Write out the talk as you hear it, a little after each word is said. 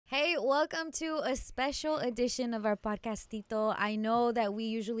Hey, welcome to a special edition of our podcastito. I know that we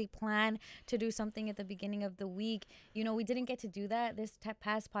usually plan to do something at the beginning of the week. You know, we didn't get to do that this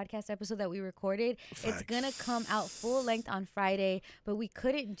past podcast episode that we recorded. Facts. It's going to come out full length on Friday, but we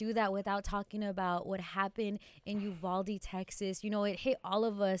couldn't do that without talking about what happened in Uvalde, Texas. You know, it hit all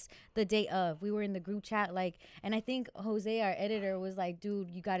of us the day of. We were in the group chat, and I think Jose, our editor, was like,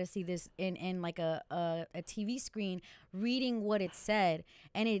 dude, you got to see this in like a TV screen, reading what it said,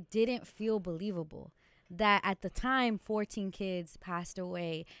 and it didn't feel believable that at the time 14 kids passed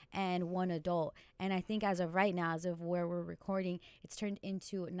away and one adult. And I think as of right now, as of where we're recording, it's turned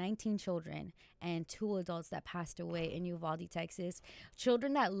into 19 children and 2 adults that passed away in Uvalde, Texas.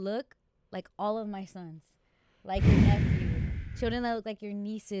 Children that look like all of my sons, like your nephew, children that look like your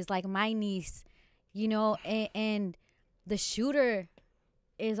nieces, like my niece, you know, and the shooter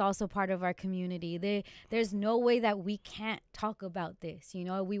is also part of our community. There's no way that we can't talk about this. You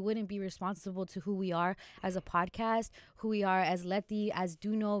know, we wouldn't be responsible to who we are as a podcast, who we are as Letty, as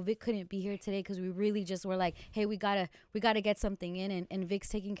Doknow. Vic couldn't be here today because we really just were like, hey, we gotta get something in, and Vic's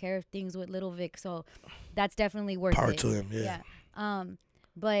taking care of things with little Vic, so that's definitely worth Power it. to him, yeah.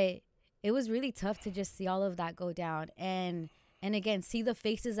 But it was really tough to just see all of that go down, and again, see the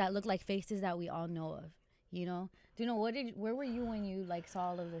faces that look like faces that we all know of. You know, where were you when you like saw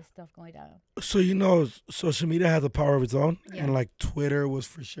all of this stuff going down? So, you know, social media has a power of its own. Yeah. And like Twitter was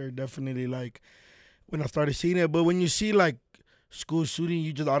for sure definitely like when I started seeing it. But when you see like school shooting,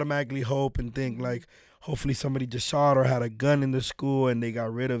 you just automatically hope and think like hopefully somebody just shot or had a gun in the school and they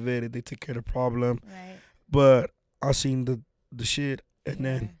got rid of it and they took care of the problem. Right. But I seen the shit, and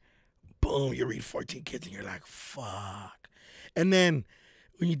then boom, you read 14 kids and you're like, fuck. And then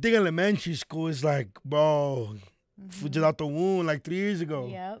when you think elementary school, it's like, bro, just out the womb like 3 years ago.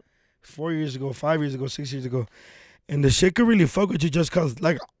 Yep. 4 years ago, 5 years ago, 6 years ago. And the shit could really fuck with you just because,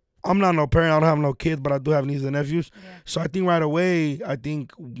 like, I'm not no parent, I don't have no kids, but I do have nieces and nephews. Yeah. So I think right away,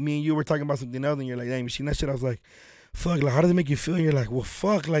 me and you were talking about something else, and you're like, damn, you seen that shit? I was like, fuck, like, how does it make you feel? And you're like, well,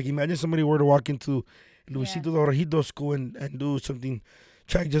 fuck, like, imagine somebody were to walk into Luisito Rojitos school and do something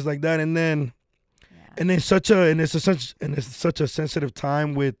track just like that. And then, it's such a sensitive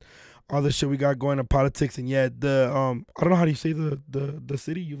time with all the shit we got going in politics, and yet I don't know how do you say the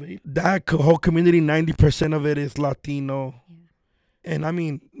city Uvalde. That whole community, 90% of it is Latino, and I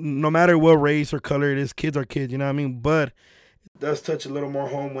mean, no matter what race or color it is, kids are kids, you know what I mean. But it does touch a little more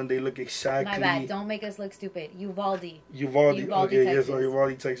home when they look exactly. My bad. Don't make us look stupid. Uvalde, okay, Texas. Yes,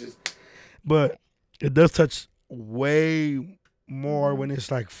 Uvalde, Texas. But it does touch way more when it's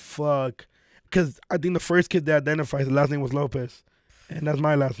like fuck. Because I think the first kid that identifies, the last name was Lopez. And that's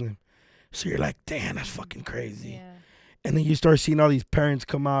my last name. So you're like, damn, that's fucking crazy. Yeah. And then you start seeing all these parents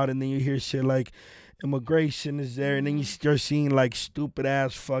come out, and then you hear shit like immigration is there. And then you start seeing like stupid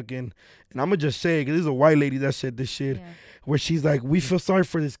ass fucking, and I'm going to just say it, because this is a white lady that said this shit, where she's like, we feel sorry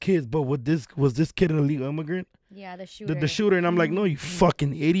for this kid, but was this kid an illegal immigrant? Yeah, the shooter. The shooter. And I'm like, no, you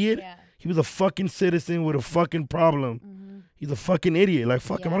fucking idiot. Yeah. He was a fucking citizen with a fucking problem. He's a fucking idiot. Like,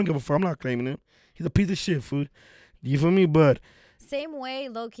 fuck him. I don't give a fuck. I'm not claiming him. He's a piece of shit, food. You feel me? But same way,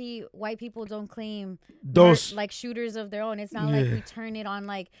 low-key, white people don't claim those like shooters of their own. It's not like we turn it on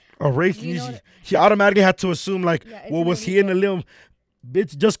like a race. She automatically had to assume like, well, was he in a little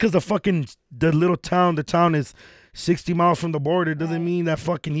bitch? Just because the town is 60 miles from the border doesn't mean that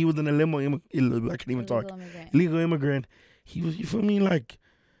fucking he was in a limo. I can't even talk. Illegal immigrant. He was. You feel me? Like,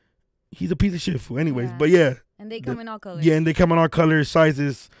 he's a piece of shit, fool. Anyways, but yeah. And they come in all colors. Yeah, and they come in all colors,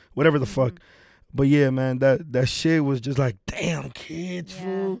 sizes, whatever the fuck. But yeah, man, that shit was just like, damn, kids,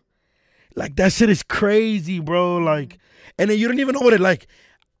 fool. Like, that shit is crazy, bro. Like, and then you don't even know what it like.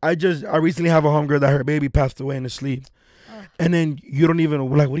 I recently have a homegirl that her baby passed away in her sleep. And then you don't even,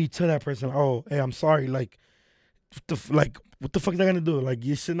 like, what do you tell that person? Oh, hey, I'm sorry. Like, what the fuck is that gonna do? Like,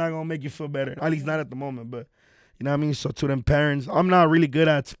 your shit not gonna make you feel better. At least not at the moment, but. You know what I mean? So to them parents, I'm not really good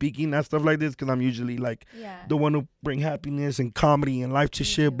at speaking that stuff like this because I'm usually like the one who bring happiness and comedy and life to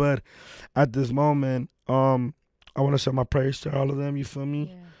shit. But at this moment, I want to send my prayers to all of them. You feel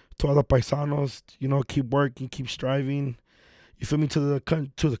me? Yeah. To all the paisanos, you know, keep working, keep striving. You feel me? To the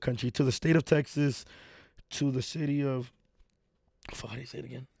country, to the state of Texas, to the city of, how do you say it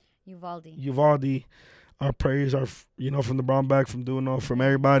again? Uvalde. Our prayers are, you know, from the brown bag, from Doknow, from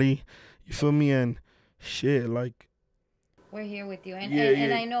everybody. You feel me? And shit, like, we're here with you,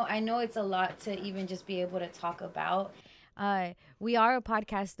 and I know it's a lot to even just be able to talk about. We are a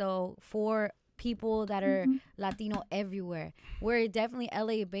podcast though for people that are Latino everywhere. We're definitely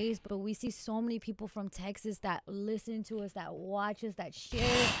LA based, but we see so many people from Texas that listen to us, that watch us, that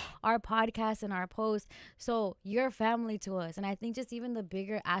share our podcast and our posts. So you're family to us. And I think just even the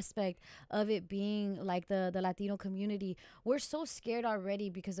bigger aspect of it being like the Latino community, we're so scared already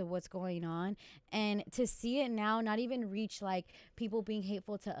because of what's going on. And to see it now, not even reach like people being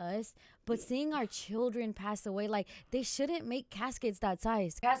hateful to us, but seeing our children pass away, like they shouldn't make caskets that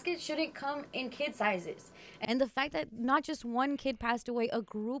size. Caskets shouldn't come in kid sizes. And the fact that not just one kid passed away, a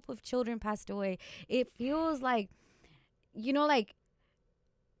group of children passed away, it feels like, you know, like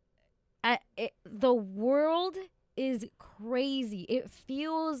the world is crazy. It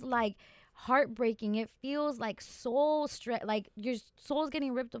feels like heartbreaking. It feels like soul stress, like your soul's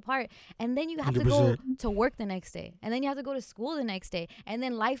getting ripped apart, and then you have 100%. To go to work the next day, and then you have to go to school the next day, and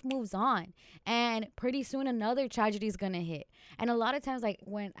then life moves on, and pretty soon another tragedy is gonna hit. And a lot of times, like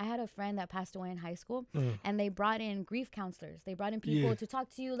when I had a friend that passed away in high school, and they brought in grief counselors, they brought in people to talk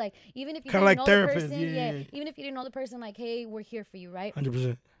to you, like even if you didn't know the person, even if you didn't know the person, like, hey, we're here for you, right?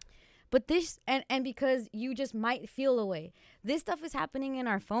 100%. But this, and because you just might feel away. This stuff is happening in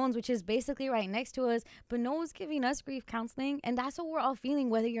our phones, which is basically right next to us, but no one's giving us grief counseling. And that's what we're all feeling,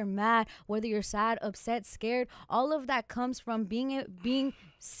 whether you're mad, whether you're sad, upset, scared. All of that comes from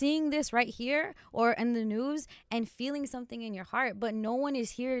seeing this right here or in the news and feeling something in your heart. But no one is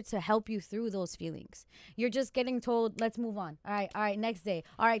here to help you through those feelings. You're just getting told, let's move on. All right, next day.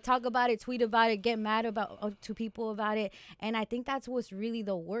 All right, talk about it, tweet about it, get mad to people about it. And I think that's what's really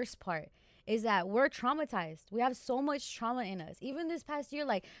the worst part. Is that we're traumatized. We have so much trauma in us. Even this past year,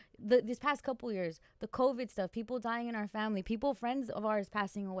 like this past couple years, the COVID stuff, people dying in our family, friends of ours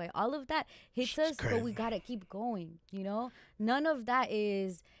passing away. All of that hits us, crazy. But we gotta keep going. You know, none of that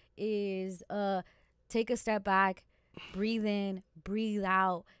is take a step back, breathe in, breathe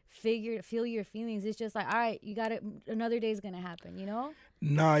out, feel your feelings. It's just like, all right, you got it. Another day is gonna happen. You know?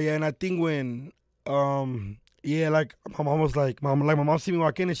 Nah, yeah, and I think when like my mom was like, my mom see me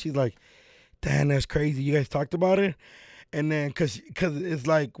walk in and she's like, damn, that's crazy. You guys talked about it? And then, cause it's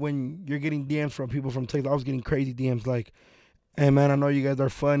like when you're getting DMs from people from Texas, I was getting crazy DMs like, hey, man, I know you guys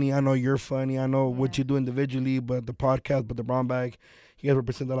are funny. I know you're funny. I know what you do individually, but the podcast, but the brown bag, you guys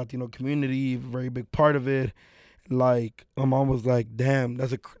represent the Latino community, very big part of it. Like, my mom was like, damn,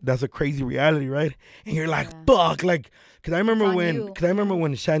 that's a crazy reality, right? And you're like, fuck. Like, cause I remember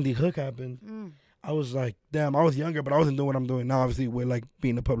when Sandy Hook happened. I was like, damn, I was younger, but I wasn't doing what I'm doing now, obviously, with like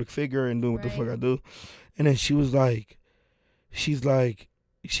being a public figure and doing what the fuck I do. And then she's like, because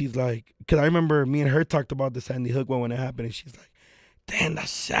I remember me and her talked about the Sandy Hook one when it happened, and she's like, damn, that's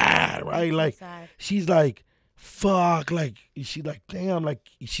sad, right? Like, sad. She's like, fuck, like, she's like, damn, like,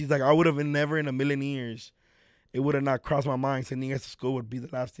 she's like, I would have never in a million years, it would have not crossed my mind sending us to school would be the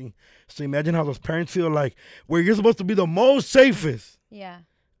last thing. So imagine how those parents feel like, where you're supposed to be the most safest. Yeah.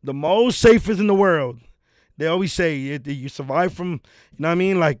 The most safest in the world. They always say you survive from, you know what I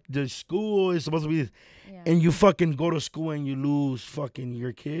mean? Like the school is supposed to be, and you fucking go to school and you lose fucking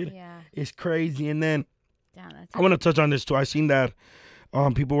your kid. Yeah. It's crazy. And then I want to touch on this too. I seen that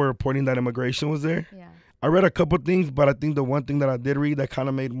people were reporting that immigration was there. Yeah. I read a couple things, but I think the one thing that I did read that kind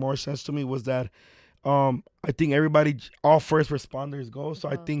of made more sense to me was that I think all first responders go. So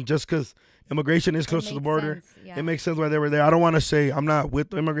I think just because immigration is close to the border, it makes sense why they were there. I don't want to say I'm not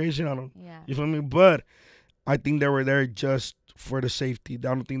with immigration. You feel me? But I think they were there just for the safety. I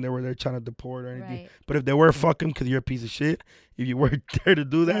don't think they were there trying to deport or anything. Right. But if they were, fuck them, because you're a piece of shit. If you weren't there to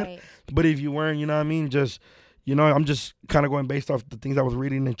do that. Right. But if you weren't, you know what I mean? Just, you know, I'm just kind of going based off the things I was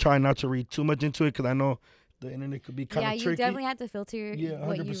reading and trying not to read too much into it because I know the internet could be kind of tricky. Yeah, you definitely have to filter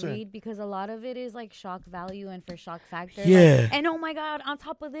what you read because a lot of it is like shock value and for shock factor. Yeah. Like, and oh my God, on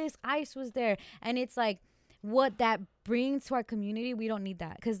top of this, ICE was there. And it's like what that brings to our community, we don't need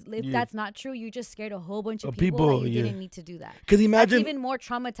that. Because if that's not true, you just scared a whole bunch of people that you didn't need to do that. Because imagine. That's even more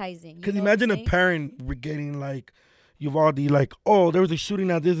traumatizing. Because imagine a parent getting like, Uvalde, like, oh, there was a shooting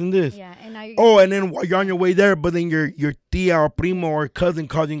at this and this. Yeah, and now and then you're on your way there, but then your tia or primo or cousin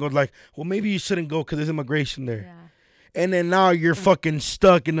calls you and goes like, well, maybe you shouldn't go because there's immigration there. Yeah. And then now you're fucking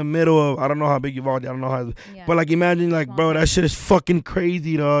stuck in the middle of, I don't know how big Uvalde, I don't know how, but like imagine like, bro, that shit is fucking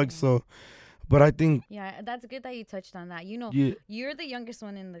crazy, dog. So, but I think. Yeah, that's good that you touched on that. You know, you're the youngest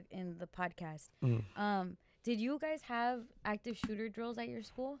one in the podcast. Did you guys have active shooter drills at your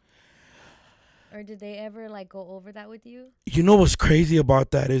school? Or did they ever, like, go over that with you? You know what's crazy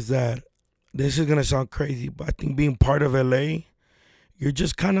about that is that, this is going to sound crazy, but I think being part of LA, you're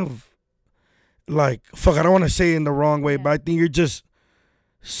just kind of, like, fuck, I don't want to say it in the wrong way, but I think you're just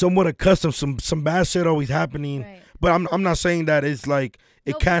somewhat accustomed. Some bad shit always happening, But I'm not saying that it's like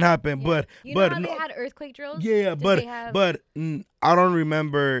it can't happen. Yeah. But you know how they had earthquake drills? Yeah, but I don't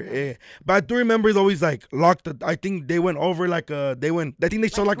remember. But I do remember it's always like locked. I think they went over I think they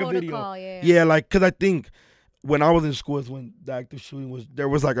showed like a video. Yeah, like because I think when I was in school is when the active shooting was. There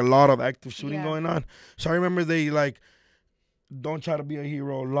was like a lot of active shooting going on. So I remember they like. Don't try to be a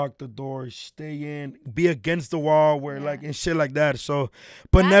hero. Lock the door. Stay in. Be against the wall. Where like and shit like that. So,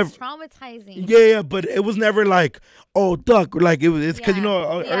 but that's never traumatizing. Yeah, but it was never like duck. Like it's because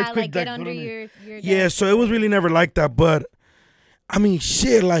earthquake. Like get under your yeah, so it was really never like that. But I mean,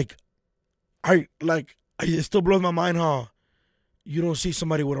 shit. Like it still blows my mind how you don't see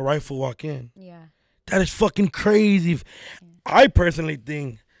somebody with a rifle walk in. Yeah, that is fucking crazy. I personally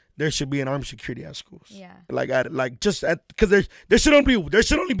think. There should be an armed security at schools. Yeah. Because there should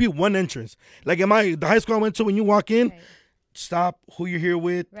only be one entrance. Like the high school I went to, when you walk in, stop who you're here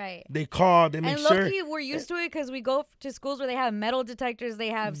with. Right. They call. They make sure. And we're used to it because we go to schools where they have metal detectors. They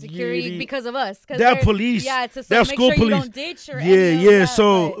have security because of us. They have police. Yeah. To they have make school sure police. You don't ditch or anything.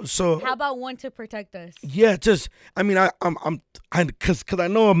 So how about one to protect us? Yeah. Because I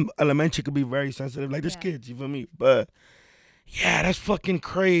know elementary could be very sensitive. Like there's kids. You feel me? But. Yeah, that's fucking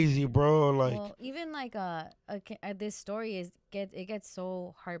crazy, bro. Like, well, even like this story gets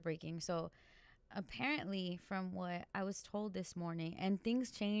so heartbreaking. So, apparently, from what I was told this morning, and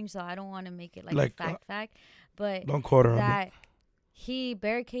things change, so I don't want to make it like a fact, but don't quote her that he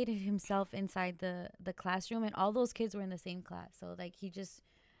barricaded himself inside the classroom, and all those kids were in the same class. So, like, he just.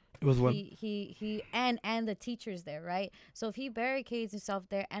 It was one. He and the teachers there, right? So if he barricades himself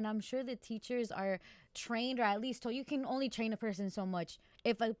there, and I'm sure the teachers are trained, or at least told, you can only train a person so much.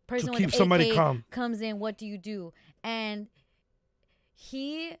 If a person with an AK comes in, what do you do? And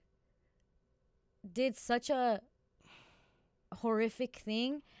he did such a horrific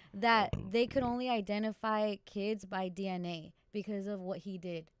thing that they could only identify kids by DNA because of what he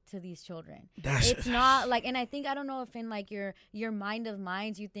did to these children. It's not like, and I don't know if in like your mind of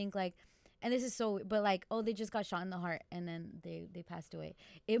minds you think like, and this is so, but like, oh, they just got shot in the heart and then they passed away.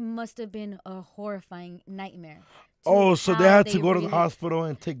 It must have been a horrifying nightmare. Oh, so they had to go to the hospital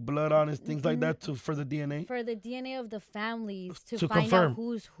and take blood on and things like that for the DNA? For the DNA of the families to find confirm.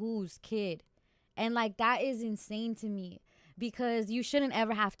 Out whose kid. And like, that is insane to me because you shouldn't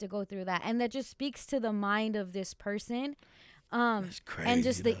ever have to go through that. And that just speaks to the mind of this person. That's crazy, and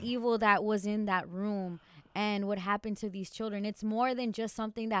just the evil that was in that room and what happened to these children. It's more than just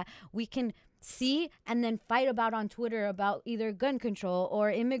something that we can see and then fight about on Twitter about either gun control or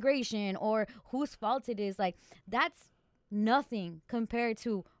immigration or whose fault it is. Like, that's nothing compared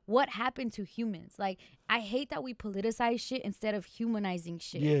to what happened to humans. Like, I hate that we politicize shit instead of humanizing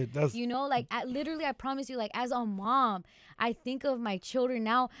shit. Yeah, that's... You know, like, literally, I promise you, like, as a mom, I think of my children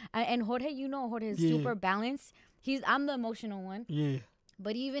now. And Jorge, Jorge is super balanced. I'm the emotional one. Yeah.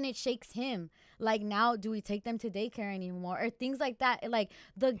 But even it shakes him. Like, now, do we take them to daycare anymore? Or things like that. Like,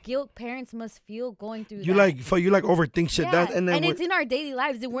 the guilt parents must feel going through that. You overthink shit. Yeah. And it's in our daily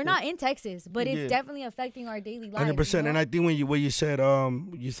lives. We're not in Texas, but it's definitely affecting our daily lives. 100%. You know? And I think when you said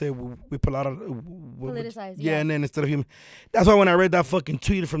we put a lot of... Politicize, yeah. And then instead of human... That's why when I read that fucking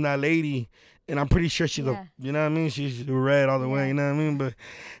tweet from that lady... And I'm pretty sure she's you know what I mean? She's red all the way, you know what I mean? But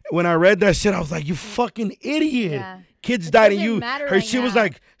when I read that shit, I was like, you fucking idiot. Yeah. Kids died and she was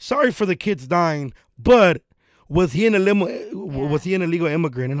like, sorry for the kids dying, but was he an illegal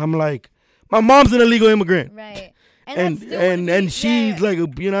immigrant? And I'm like, my mom's an illegal immigrant. Right. And she's like,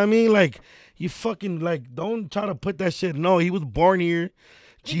 you know what I mean? Like, you fucking like, don't try to put that shit. No, he was born here.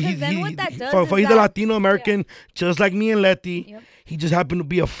 Because then what that does he's a Latino American, just like me and Letty. Yep. He just happened to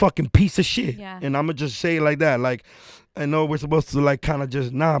be a fucking piece of shit. Yeah. And I'm going to just say it like that. Like, I know we're supposed to, like, kind of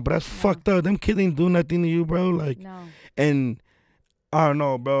just, but that's fucked up. Them kids ain't doing nothing to you, bro. Like, and I don't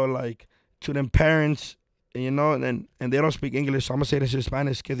know, bro. Like, to them parents, you know, and they don't speak English. So I'm going to say this in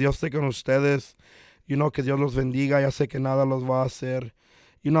Spanish. Que Dios esté con ustedes. You know, que Dios los bendiga. Ya sé que nada los va a hacer.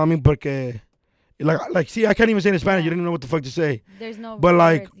 You know what I mean? Porque... Like, see, I can't even say it in Spanish. You don't even know what the fuck to say. There's no but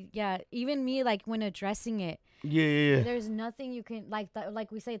words. Even me, like, when addressing it. Yeah. There's nothing you can,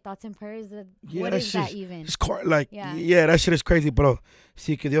 like we say, thoughts and prayers. What is that even? It's that shit is crazy, bro.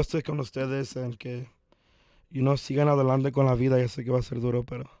 Sí, que Dios esté con ustedes and que, you know, sigan adelante con la vida. Ya sé que va a ser duro,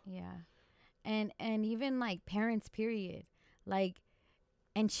 pero. Yeah. And even, like, parents, period. Like,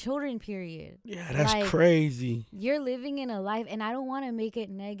 and children, period. Yeah, that's crazy. You're living in a life, and I don't want to make it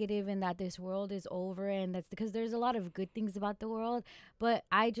negative and that this world is over, and that's because there's a lot of good things about the world, but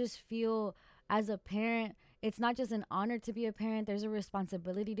I just feel as a parent, it's not just an honor to be a parent, there's a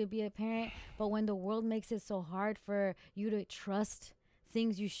responsibility to be a parent, but when the world makes it so hard for you to trust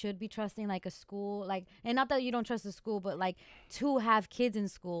things you should be trusting, like a school, like, and not that you don't trust the school, but like to have kids in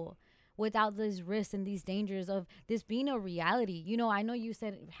school without these risks and these dangers of this being a reality. You know, I know you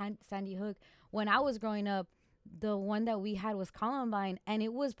said Sandy Hook. When I was growing up, the one that we had was Columbine, and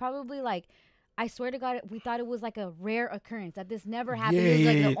it was probably like, I swear to God, we thought it was like a rare occurrence that this never happened. It was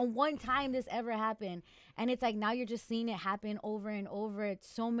like the one time this ever happened. And it's like now you're just seeing it happen over and over at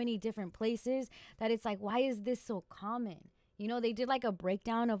so many different places that it's like, why is this so common? You know, they did like a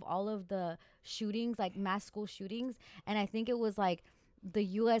breakdown of all of the shootings, like mass school shootings. And I think it was like the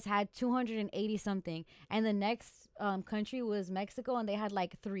U.S. had 280 something. And the next country was Mexico, and they had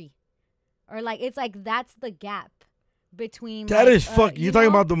like 3. Or like, it's like that's the gap between. That like, is fuck. You're talking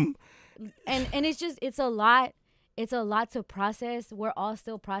about them. And it's just, it's a lot to process. We're all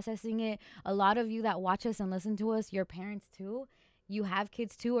still processing it. A lot of you that watch us and listen to us, your parents too, you have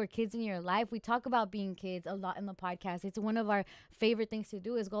kids too, or kids in your life. We talk about being kids a lot in the podcast. It's one of our favorite things to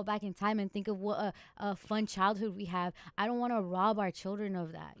do, is go back in time and think of what a fun childhood we have. I don't want to rob our children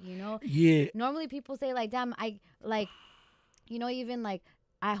of that, you know? Yeah. Normally people say like, damn, I like, you know, even like,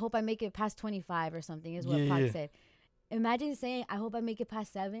 I hope I make it past 25 or something is what Pac said. Imagine saying, I hope I make it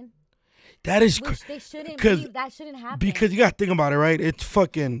past 7. That is which they shouldn't be, that shouldn't happen. Because you gotta think about it, right? It's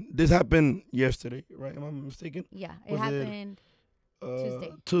fucking, this happened yesterday, right? Am I mistaken? Yeah, it happened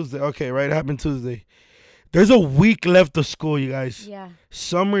Tuesday. Tuesday, okay, right? It happened Tuesday. There's a week left of school, you guys. Yeah.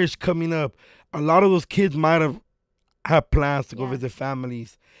 Summer is coming up. A lot of those kids might have had plans to go visit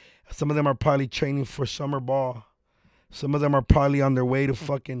families. Some of them are probably training for summer ball. Some of them are probably on their way to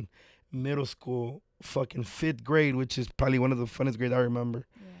fucking middle school, fucking 5th grade, which is probably one of the funnest grades I remember.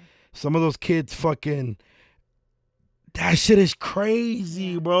 Yeah. Some of those kids fucking, that shit is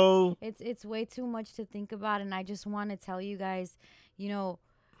crazy, bro. It's way too much to think about, and I just want to tell you guys, you know,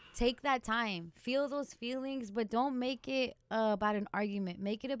 take that time, feel those feelings, but don't make it about an argument.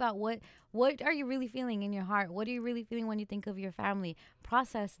 Make it about what are you really feeling in your heart? What are you really feeling when you think of your family?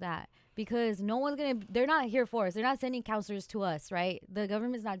 Process that, because no one's they're not here for us. They're not sending counselors to us, right? The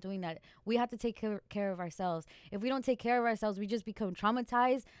government's not doing that. We have to take care of ourselves. If we don't take care of ourselves, we just become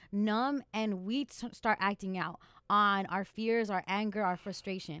traumatized, numb, and we start acting out on our fears, our anger, our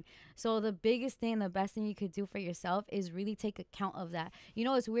frustration. So the biggest thing, the best thing you could do for yourself is really take account of that. You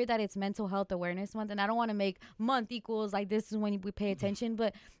know, it's weird that it's Mental Health Awareness Month, and I don't want to make month equals like this is when we pay attention,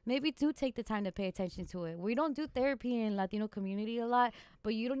 but maybe do take the time to pay attention to it. We don't do therapy in Latino community a lot,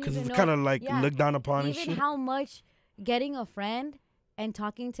 but you don't even know. Because it's kind of like looked down upon and shit. Even how much getting a friend and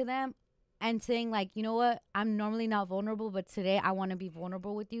talking to them and saying like, you know what, I'm normally not vulnerable, but today I want to be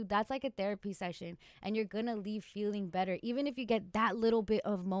vulnerable with you. That's like a therapy session, and you're going to leave feeling better. Even if you get that little bit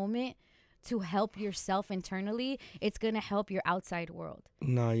of moment to help yourself internally, it's going to help your outside world.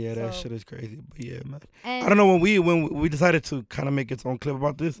 Nah, yeah, that shit is crazy. But yeah, man. I don't know, when we decided to kind of make its own clip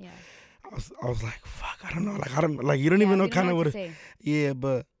about this, I was like, fuck, I don't know. You don't even know kind of what it, yeah,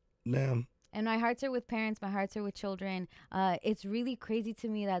 but damn. And my hearts are with parents. My hearts are with children. It's really crazy to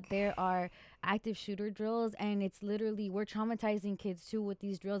me that there are active shooter drills, and it's literally, we're traumatizing kids too with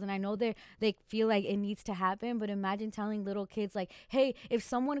these drills. And I know they feel like it needs to happen, but imagine telling little kids like, hey, if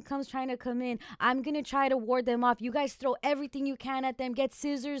someone comes trying to come in, I'm going to try to ward them off. You guys throw everything you can at them, get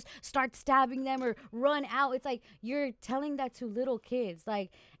scissors, start stabbing them, or run out. It's like you're telling that to little kids.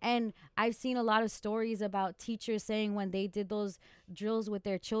 Like, and I've seen a lot of stories about teachers saying when they did those drills with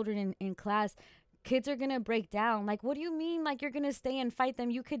their children in class, kids are gonna break down. Like, what do you mean? Like, you're gonna stay and fight them?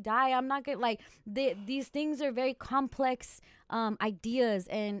 You could die. I'm not gonna, like, these things are very complex ideas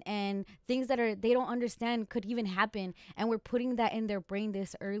and things that they don't understand could even happen, and we're putting that in their brain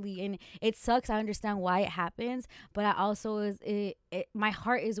this early, and it sucks. I understand why it happens, but I also my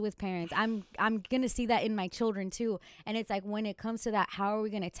heart is with parents. I'm gonna see that in my children too, and it's like, when it comes to that, how are we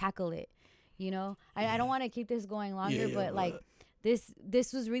gonna tackle it? You know, I don't want to keep this going longer, but like,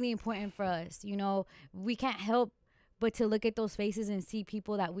 this was really important for us. You know, we can't help but to look at those faces and see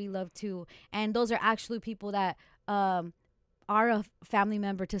people that we love too. And those are actually people that are a family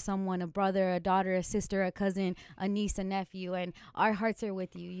member to someone, a brother, a daughter, a sister, a cousin, a niece, a nephew, and our hearts are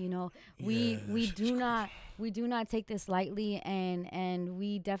with you. You know, we do not take this lightly, and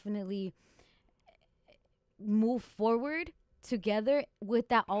we definitely move forward together with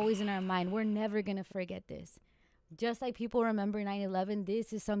that always in our mind. We're never gonna forget this. Just like people remember 9/11,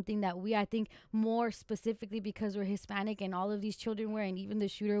 this is something that I think more specifically because we're Hispanic and all of these children were, and even the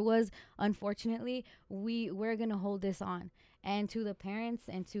shooter was, unfortunately, we're going to hold this on. And to the parents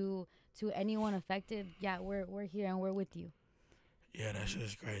and to anyone affected, we're here and we're with you. Yeah, that shit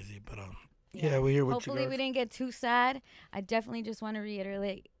is crazy. But we're here with Hopefully you guys. We didn't get too sad. I definitely just want to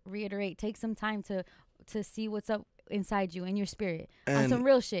reiterate, take some time to see what's up inside you in your spirit on And- some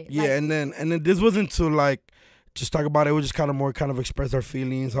real shit. Yeah, Like, and then this wasn't to like just talk about it. We just kind of express our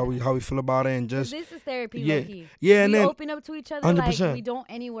feelings, how we feel about it, and just this is therapy, yeah, low-key. yeah, and we then open up to each other like 100%. we don't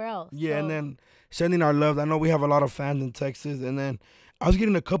anywhere else. yeah, so. and then sending our love. I know we have a lot of fans in Texas, and then I was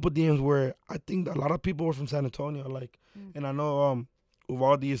getting a couple DMs where I think a lot of people were from San Antonio, like, and I know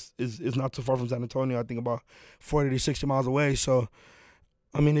Uvalde is not too far from San Antonio. I think about 40 to 60 miles away. So,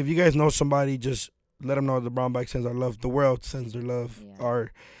 I mean, if you guys know somebody, just let them know the Brown Bag sends our love. The world sends their love. Yeah.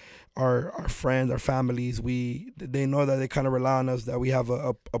 Our friends, our families, they know that they kind of rely on us, that we have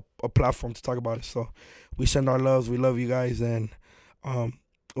a platform to talk about it. So we send our loves. We love you guys, and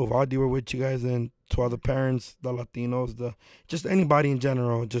Uvalde, we're with you guys, and to all the parents, the Latinos, just anybody in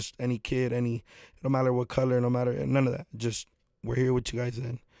general, just any kid, no matter what color, no matter none of that. Just we're here with you guys,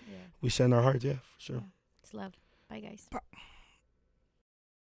 and we send our hearts. Yeah, for sure. Yeah. It's love. Bye, guys.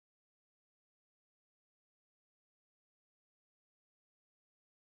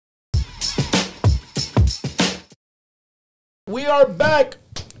 We are back.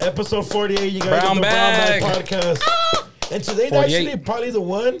 Episode 48, you guys. Brown of the Bag. Brown Bag Podcast. And today's 48. actually probably the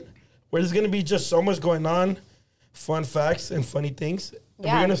one where there's going to be just so much going on, fun facts and funny things.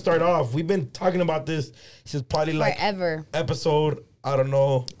 Yeah. We're going to start off. We've been talking about this since probably like Forever. episode, I don't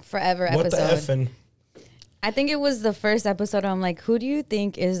know. Forever What episode. the effing? I think it was the first episode. I'm like, who do you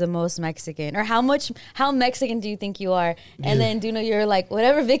think is the most Mexican, or how Mexican do you think you are? And then Duno, you're like,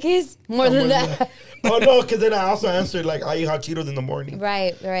 whatever Vic is, more than that. Oh, no, because then I also answered, like, I eat hot Cheetos in the morning.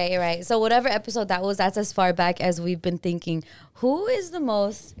 Right. So whatever episode that was, that's as far back as we've been thinking. Who is the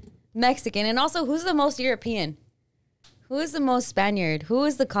most Mexican, and also who's the most European? Who is the most Spaniard? Who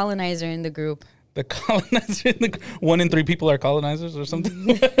is the colonizer in the group? The colonizer, 1 in 3 people are colonizers or something.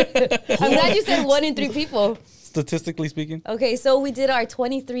 I'm glad you said 1 in 3 people. Statistically speaking. Okay, so we did our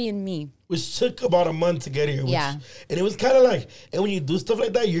 23andMe. Which took about a month to get here. Yeah. And it was kind of like, and when you do stuff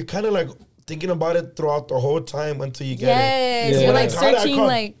like that, you're kind of like thinking about it throughout the whole time until you get it. Yes, Yeah. you're When like searching,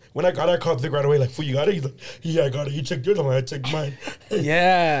 like. When I got it, I called Vic right away, like, fool, you got it? He's like, yeah, I got it. You checked yours? I'm like, I checked mine.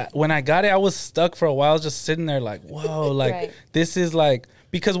 Yeah. When I got it, I was stuck for a while, just sitting there like, whoa, like, Right. this is like,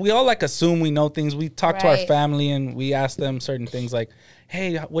 because we all like assume we know things. We talk to our Right. family and we ask them certain things like,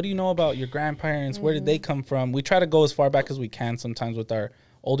 hey, what do you know about your grandparents? Where did they come from? We try to go as far back as we can sometimes with our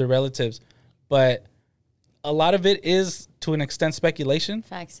older relatives. But a lot of it is, to an extent, speculation.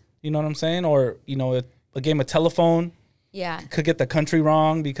 Facts. You know what I'm saying? Or, you know, a game of telephone Yeah. could get the country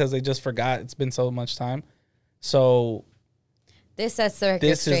wrong because they just forgot. It's been so much time. So This sets the record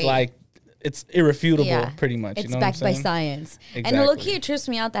this straight. is like, it's irrefutable, Yeah. pretty much. It's you know backed what I'm by saying? science. And Exactly. low-key, it trips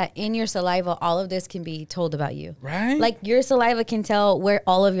me out that in your saliva, all of this can be told about you. Right? Like, your saliva can tell where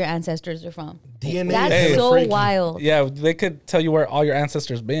all of your ancestors are from. DNA That's is so freaky. wild. Yeah, they could tell you where all your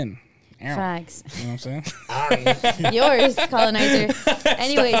ancestors been. Ow. Facts. You know what I'm saying? Yours, colonizer.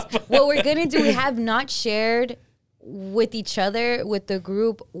 Anyways, what we're going to do, we have not shared with each other, with the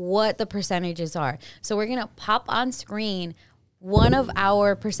group, what the percentages are. So we're going to pop on screen one of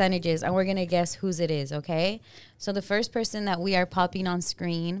our percentages, and we're going to guess whose it is, okay? So the first person that we are popping on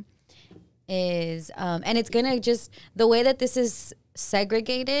screen is, and it's going to just, the way that this is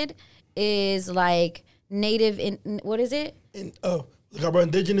segregated is like native, what is it? Look up, bro,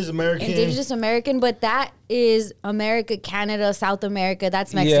 Indigenous American. Indigenous American, but that is America, Canada, South America.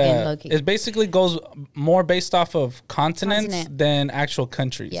 That's Mexican, low-key. It basically goes more based off of continents Continent. than actual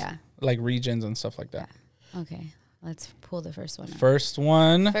countries. Yeah. Like regions and stuff like that. Okay, let's pull the first one up. First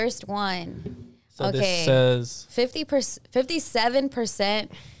one. First one. So Okay. this says 57%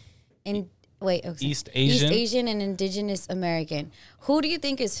 in East Asian. East Asian and Indigenous American. Who do you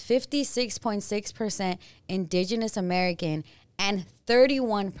think is 56.6% Indigenous American and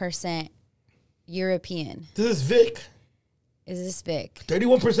 31% European? This is Vic. Is this Vic?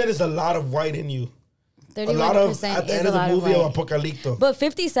 31% is a lot of white in you. 31% A lot of, is at the a end of the lot movie of of white. Apocalypto. But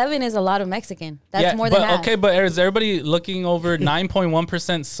 57 is a lot of Mexican. That's more but, than half. Okay, but is everybody looking over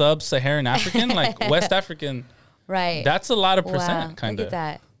 9.1% sub-Saharan African? Like West African. Right. That's a lot of Wow, percent, kind look of.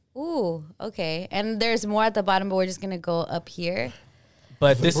 at that. Ooh, okay. And there's more at the bottom, but we're just going to go up here.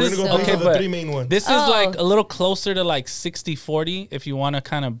 But this We're is, gonna go based okay, on the but three main ones. this is Oh. like a little closer to like 60-40 if you want to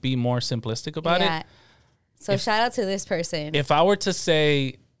kind of be more simplistic about it. So shout out to this person. If I were to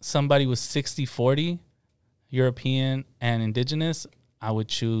say somebody was 60-40, European and Indigenous, I would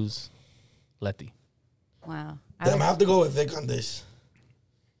choose Letty. Wow. Damn, I have to go with Vic on this.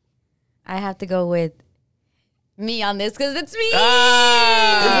 I have to go with me on this because it's me. Yeah.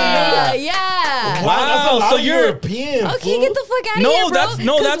 Wow, that's a lot so you're European. Okay, get the fuck out of here,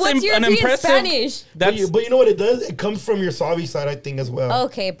 bro. That's what's an impressive Spanish. But you know what it does? It comes from your Savi side, I think, as well.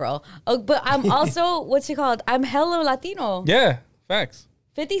 Okay, bro. Oh, but I'm also what's it called? I'm hella Latino. Yeah, facts.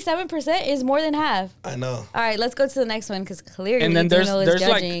 57% is more than half. I know. All right, let's go to the next one because clearly and then there's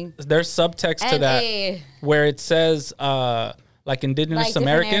judging. like there's subtext to that where it says like Indigenous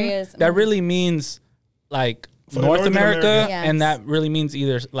American. That really means like North America, yes. And that really means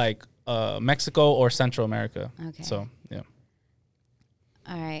either like Mexico or Central America. Okay. So yeah.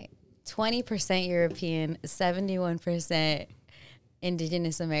 All right, 20% European, 71%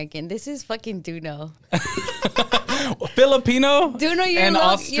 Indigenous American. This is fucking Doknow. Filipino? Doknow,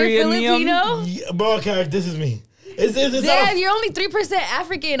 you're Filipino? Yeah, bro, okay, this is me. Damn, you're only 3%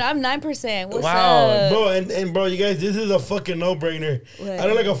 African. I'm 9%. What's up? Bro, and bro, you guys, this is a fucking no-brainer. What? I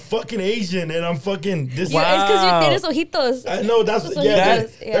look like a fucking Asian, and I'm fucking this. Wow. It's because you're tienes ojitos. I know, that's,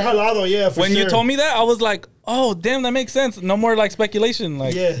 they're jalado, yeah, for when sure. You told me that, I was like, oh, damn, that makes sense. No more, like, speculation.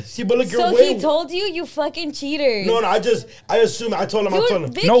 Like, yeah. See, but look, so he told you fucking cheaters. No, I assume, I told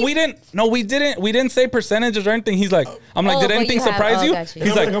him. Vic, no, we didn't say percentages or anything. He's like, I'm like, did anything surprise you?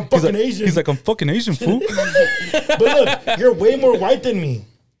 He's like, I'm fucking Asian. He's like, I'm fucking Asian, fool. But look, you're way more white than me.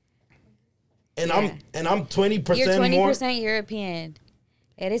 And I'm 20% You're 20% more. European.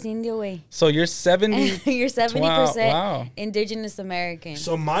 Eres indio, way. So you're 70. You're 70% Indigenous American.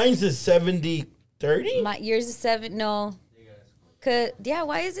 So mine's is 70-30? Yours is 7. No.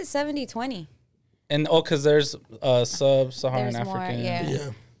 Why is it 70-20? And because there's sub-Saharan African. Yeah.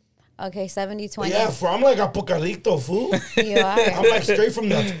 Okay, 70-20. Yeah, I'm like Apocalipto, fool. You are. I'm like straight from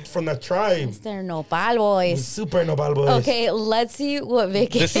the tribe. Mr. Nopal boys. Super Nopal boys. Okay, let's see what Vic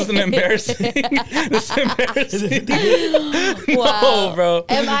This is embarrassing. This is embarrassing. Wow. No, bro.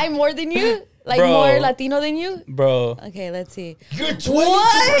 Am I more than you? Like more Latino than you? Bro. Okay, let's see. You're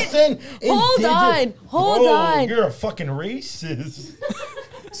 22%. Hold on. You're a fucking racist.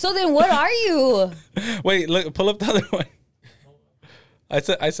 So then what are you? Wait, look, pull up the other one. I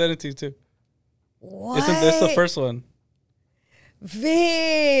sent it to you too. What? It's the first one.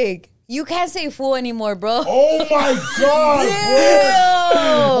 Vic, you can't say fool anymore, bro. Oh my God,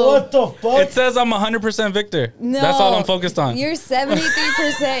 bro. What the fuck? It says I'm 100% Victor. No. That's all I'm focused on. You're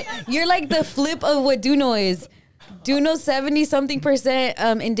 73%. You're like the flip of what Doknow is. Doknow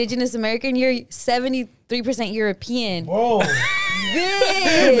 70-something% Indigenous American. You're 73% European. Whoa.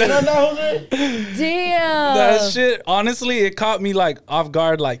 Damn. That shit, honestly, it caught me like off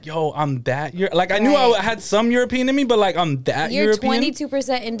guard. Like, yo, I'm that. Like, I knew I had some European in me, but like, I'm that European. You're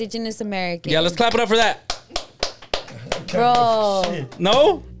 22% Indigenous American. Yeah, let's clap it up for that. Bro.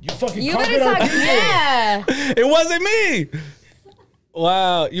 No? You better talk. Yeah. It wasn't me.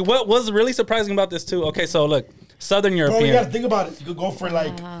 Wow. What was really surprising about this too? Okay, so look. Southern European. Bro, you gotta think about it. You could go for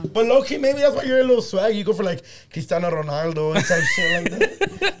like, but low-key, maybe that's why you're a little swag. You go for like Cristiano Ronaldo and some shit like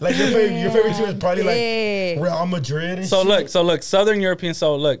that. Like your favorite team is probably like Real Madrid and shit. Look, Southern European.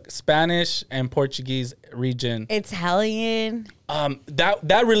 So look, Spanish and Portuguese region. Italian.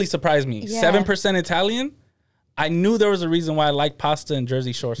 That really surprised me. 7% Italian. I knew there was a reason why I like pasta and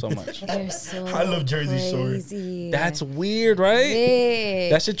Jersey Shore so much. I love Jersey Shore. That's weird,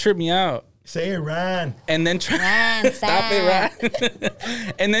 right? That should trip me out. Say it, Ryan. And then stop it,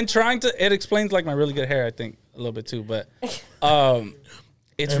 Ryan. And then it explains like my really good hair, I think, a little bit too. But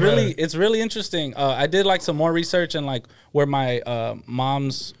it's really interesting. I did like some more research, and like where my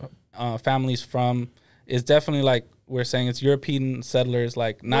mom's family's from is definitely like we're saying it's European settlers,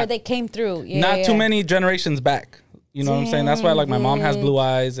 like not where they came through. Too many generations back. You know what I'm saying? That's why like my mom has blue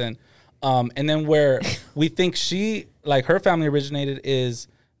eyes, and then where we think like her family originated is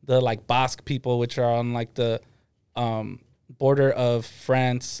the like Basque people, which are on like the border of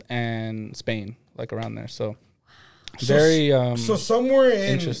France and Spain, like around there. So very so somewhere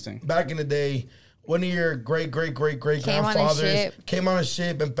interesting. Back in the day, one of your great grandfathers came on a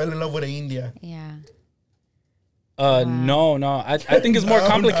ship and fell in love with an India. Yeah. No. I think it's more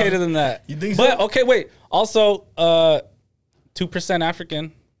complicated than that. You think so? But okay, wait. Also, 2%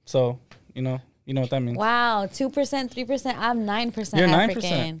 African. So you know what that means. Wow, 2%, 3%. I'm 9% You're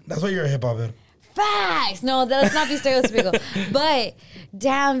African. 9%. That's why you're a hip hop head. Facts. No, let's not be stereotypical. But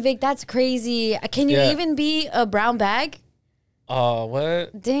damn, Vic, that's crazy. Can you even be a brown bag? Oh,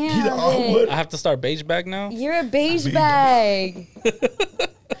 what? Damn. I have to start beige bag now? You're a beige bag.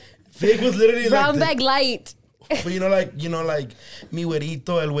 Vic was literally brown bag light. But you know, like mi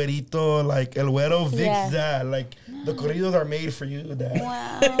güerito, el güerito, like el güero, Vic's that. Like the corridos are made for you. That.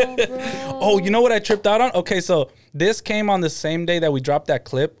 Wow, bro. Oh, you know what I tripped out on? Okay, so this came on the same day that we dropped that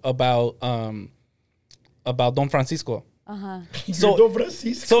clip about about Don Francisco. So, Don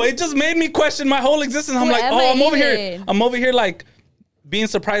Francisco. So it just made me question my whole existence. I'm like, oh, I'm over here like being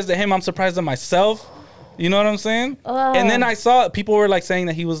surprised at him. I'm surprised at myself. You know what I'm saying? And then I saw people were like saying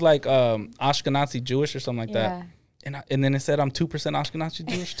that he was like Ashkenazi Jewish or something like that. And then it said I'm 2% Ashkenazi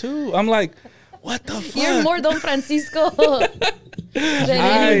Jewish too. I'm like, what the fuck? You're more Don Francisco than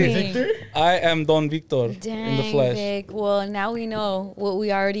anything. I am Don Victor in the flesh. Vic. Well, now we know what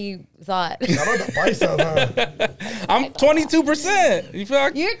we already thought. I'm 22%. You feel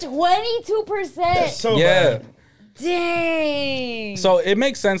like you're 22%? That's so bad. Dang. So it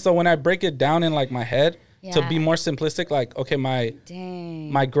makes sense though when I break it down in like my head to be more simplistic. Like, okay, my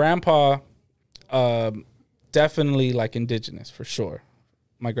grandpa, definitely like indigenous for sure.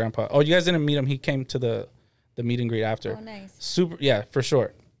 My grandpa. Oh, you guys didn't meet him. He came to the meet and greet after. Oh, nice. Super. Yeah, for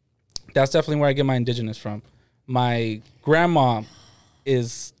sure. That's definitely where I get my indigenous from. My grandma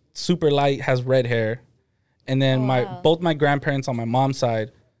is super light, has red hair, and then both my grandparents on my mom's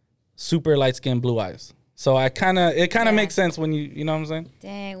side, super light skin, blue eyes. So it kind of makes sense when you know what I'm saying.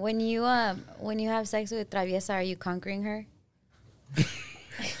 Dang. When you have sex with Traviesa, are you conquering her?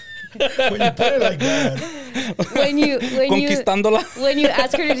 When you put it like that. When you Conquistándola. when you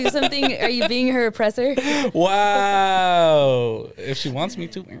ask her to do something, are you being her oppressor? Wow. If she wants me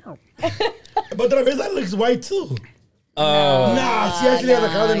to. But Traviesa looks white too. Nah, she actually has a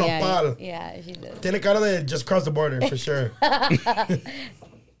cara de nopal. Yeah, she does. Tiene cara de just cross the border for sure.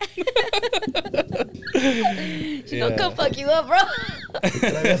 She gonna come fuck you up, bro.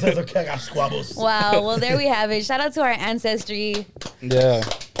 Wow. Well, there we have it. Shout out to our ancestry. Yeah.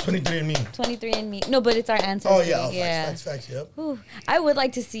 23andMe. 23andMe. No, but it's our ancestry. Oh yeah. Facts. Yep. Whew. I would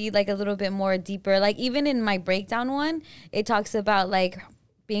like to see like a little bit more deeper. Like even in my breakdown one, it talks about like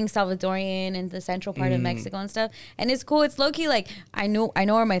being Salvadorian and the central part of Mexico and stuff. And it's cool. It's low key like I know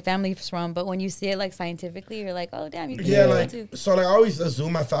where my family's from, but when you see it like scientifically, you're like, oh damn, you can do that too. So like I always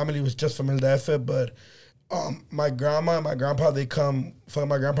assume my family was just from El DF, but my grandma and my grandpa,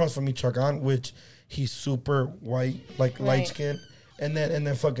 my grandpa's from Michoacan, which he's super white, like light skin. And then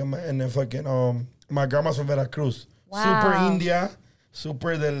my grandma's from Veracruz. Wow. Super India.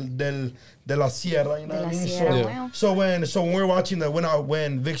 Super de la Sierra, you know what I mean? So when we were watching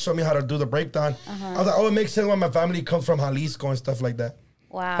when Vic showed me how to do the breakdown, I was like, oh, it makes sense why my family comes from Jalisco and stuff like that.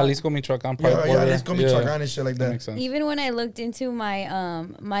 Wow. Jalisco, Michoacan. Jalisco, Michoacan and shit like that. Makes sense. Even when I looked into my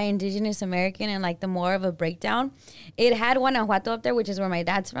my Indigenous American and like the more of a breakdown, it had Guanajuato up there, which is where my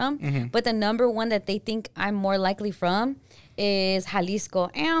dad's from. But the number one that they think I'm more likely from is Jalisco.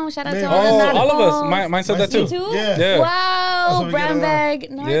 Shout out to all of us. Mine said that too. Yeah. Wow, brown bag.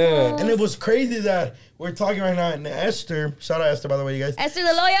 Yeah. And it was crazy that we're talking right now, and Esther, shout out Esther, by the way, you guys. Esther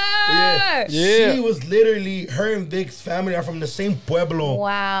the lawyer. Yeah. She was literally, her and Vic's family are from the same pueblo.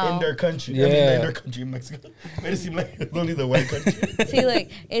 Wow. In their country. Yeah. I mean, in their country, Mexico. Made it seem like it's only the white country. See, look,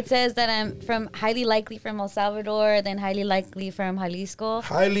 it says that I'm highly likely from El Salvador, then highly likely from Jalisco.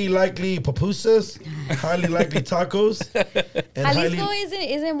 Highly likely pupusas, highly likely tacos. And Jalisco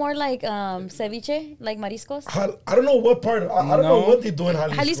isn't more like ceviche, like mariscos? I don't know what part. I don't know what they do in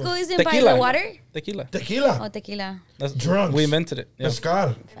Jalisco. Jalisco isn't by the water? Tequila. Oh, tequila. That's drunk. We invented it. Yeah.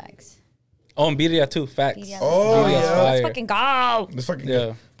 Mezcal. Facts. Oh, and birria too. Facts. Birria. Oh, Birria's yeah. fire. Let's fucking go. It's fucking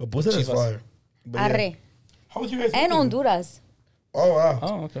good. But pupusa is fire. Arre. How was you guys? And Honduras. Oh, wow.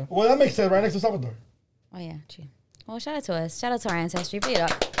 Oh, okay. Well, that makes sense. Right next to Salvador. Oh, yeah. True. Well, shout out to us. Shout out to our ancestry. Beat it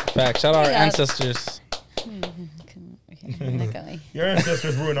up. Facts. Shout out our ancestors. Your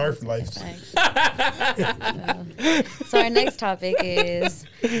ancestors ruined our lives. So our next topic is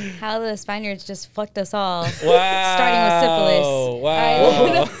how the Spaniards just fucked us all. Wow. Starting with syphilis.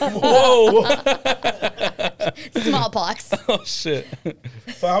 Wow. Whoa. Smallpox. Oh, shit.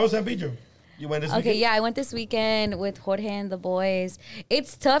 So how was San Pedro? You went this weekend? Okay, yeah, I went this weekend with Jorge and the boys.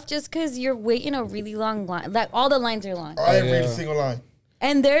 It's tough just because you're waiting a really long line. Like, all the lines are long. Every single line.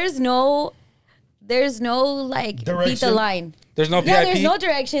 And there's no like direction? beat the line. There's no VIP? Yeah, there's no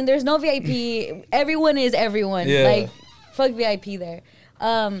direction. There's no VIP. Everyone is everyone. Yeah. Like, fuck VIP there.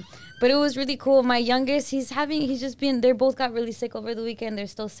 But it was really cool. My youngest, they both got really sick over the weekend. They're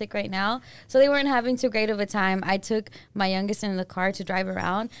still sick right now. So they weren't having too great of a time. I took my youngest in the car to drive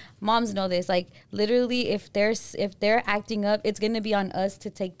around. Moms know this. Like, literally, if they're acting up, it's going to be on us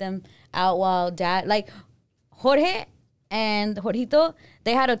to take them out while dad, like, Jorge and Jorgito,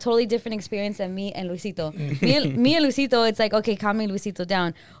 they had a totally different experience than me and Luisito. me and Luisito, it's like, okay, calm me Luisito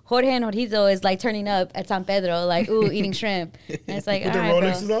down. Jorge and Jorgito is like turning up at San Pedro, like, ooh, eating shrimp. And it's like, with all the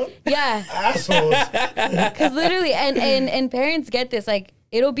right, Rolexes bro. on? Yeah. Assholes. Because literally, and parents get this, like,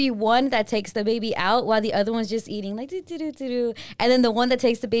 it'll be one that takes the baby out while the other one's just eating, like, do. And then the one that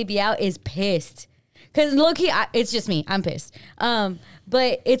takes the baby out is pissed. Because low-key, it's just me. I'm pissed.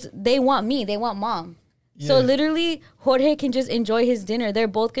 But they want me. They want mom. Yeah. So literally, Jorge can just enjoy his dinner. They're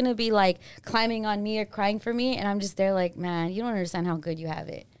both going to be like climbing on me or crying for me. And I'm just there like, man, you don't understand how good you have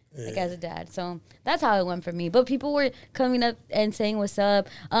it. Like as a dad. So that's how it went for me. But people were coming up and saying what's up.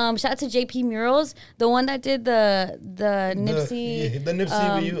 Shout out to JP Murals, the one that did the Nipsey. The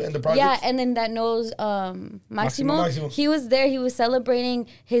Nipsey with you and the project. Yeah, and then that knows Maximo. He was there. He was celebrating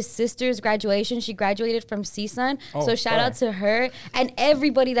his sister's graduation. She graduated from CSUN. So shout out to her and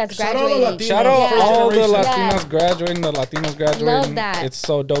everybody that's graduating. Shout out all the Latinos graduating, the Latinos graduating. Love that. It's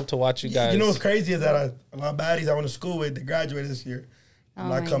so dope to watch you guys. You know what's crazy is that a lot of baddies I went to school with, they graduated this year.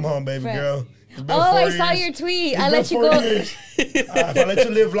 Like, come home, baby girl. I saw your tweet. I let you go. If I let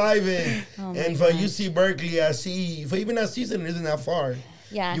you live live in. And for UC Berkeley, I see, for even that season, it isn't that far.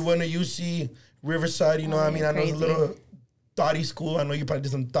 Yeah. You went to UC Riverside, you know what I mean? I know it's a little thoughty school. I know you probably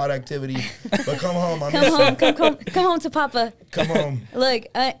did some thought activity. But come home. Come home to Papa. Come home. Look,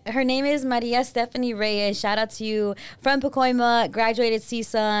 her name is Maria Stephanie Reyes. Shout out to you. From Pacoima, graduated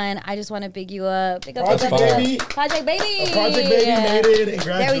CSUN. I just want to big you up. Project Baby. Project Baby. Project Baby made it and graduated.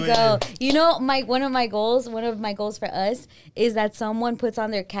 There we go. You know, one of my goals for us is that someone puts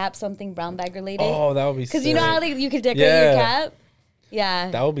on their cap something brown bag related. Oh, that would be sick. Because you know how you could decorate your cap?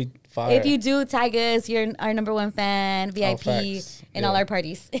 Yeah. That would be fire. If you do, tag us. You're our #1 fan, VIP, in all our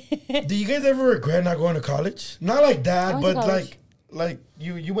parties. Do you guys ever regret not going to college? Not like that, but like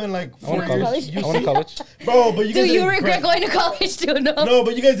you went like 4 years. I went to college. Bro, but you guys you regret going to college too? No,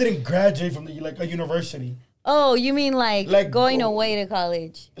 but you guys didn't graduate from a university. Oh, you mean like going away to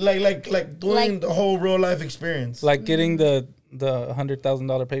college? Like doing the whole real life experience. Like getting the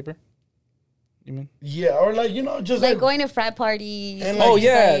 $100,000 paper? You mean? Yeah, or just like going to frat parties. And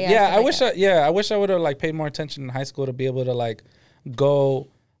I wish I would have like paid more attention in high school to be able to like go.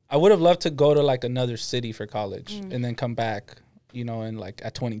 I would have loved to go to like another city for college and then come back, and like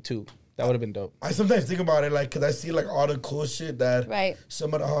at 22. That would have been dope. I sometimes think about it, like, because I see, like, all the cool shit that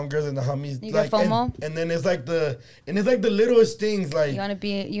some of the homegirls and the homies, you like, got FOMO? And then it's like the littlest things, like. You want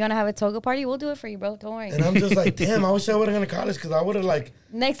to have a toga party? We'll do it for you, bro. Don't worry. And I'm just like, damn, I wish I would have gone to college, because I would have, like.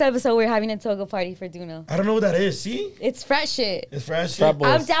 Next episode, we're having a toga party for Doknow. I don't know what that is, see? It's frat shit. It's frat shit? Frat boys.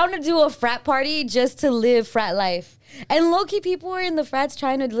 I'm down to do a frat party just to live frat life. And low-key, people are in the frats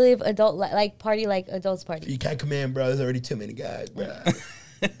trying to live party like adults party. You can't come in, bro. There's already too many guys, bro.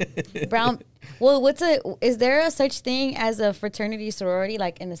 Brown. Well, is there a such thing as a fraternity sorority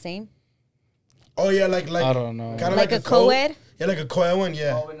like in the same? Oh yeah, like I don't know. Kind of like a co-ed. Yeah, like a co-ed one.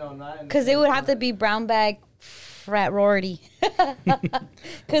 Yeah. Oh no, not because it would have to be brown bag frat rority.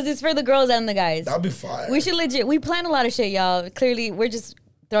 Because it's for the girls and the guys. That'd be fire. We should we plan a lot of shit, y'all. Clearly, we're just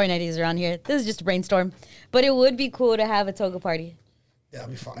throwing ideas around here. This is just a brainstorm, but it would be cool to have a toga party. Yeah,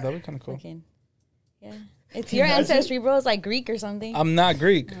 that'd be fire. That'd be kind of cool. Yeah. It's your ancestry, bro. It's like Greek or something. I'm not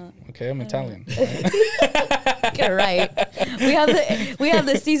Greek. Okay, I'm Italian. Get it right. We have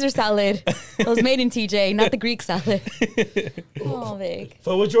the Caesar salad. It was made in TJ, not the Greek salad. Oh, Vic.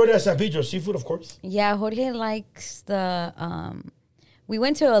 So what's your order at San Pedro? Seafood, of course. Yeah, Jorge likes the. We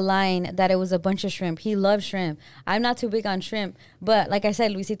went to a line that it was a bunch of shrimp. He loves shrimp. I'm not too big on shrimp, but like I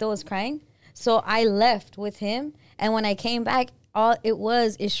said, Luisito was crying, so I left with him. And when I came back, all it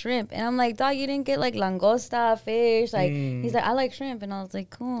was is shrimp. And I'm like, dog, you didn't get like langosta, fish. Like he's like, I like shrimp. And I was like,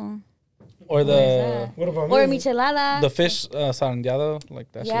 cool. Or what about or michelada. The fish sarandado,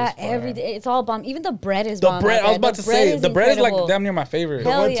 like that. Yeah, every day. It's all bomb. Even the bread is bomb. The bread, I was about to say, the bread is like damn near my favorite.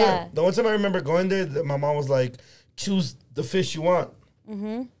 Hell yeah. The one time I remember going there, my mom was like, choose the fish you want.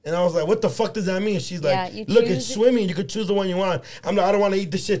 And I was like, what the fuck does that mean? She's like, look, it's swimming. You could choose the one you want. I'm like, I don't want to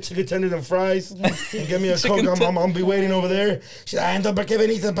eat this shit, chicken tenders and fries. And get me a Coke. I'm going to be waiting over there. She's like, ¿por qué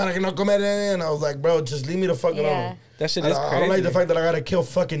veniste para que no comer? And I was like, bro, just leave me the fuck alone. That shit is crazy. I don't like the fact that I got to kill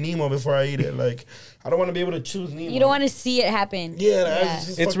fucking Nemo before I eat it. Like, I don't want to be able to choose Nemo. You don't want to see it happen. Yeah.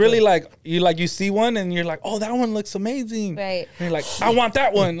 It's really like you see one and you're like, oh, that one looks amazing. Right. And you're like, I want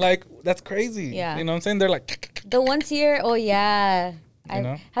that one. Like, that's crazy. Yeah. You know what I'm saying? They're like. The ones here, oh, yeah. You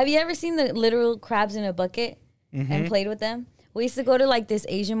know? Have you ever seen the literal crabs in a bucket and played with them? We used to go to like this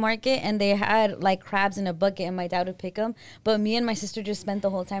Asian market and they had like crabs in a bucket and my dad would pick them. But me and my sister just spent the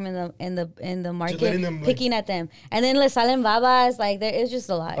whole time in the market picking at them. And then les salen babas, like it's just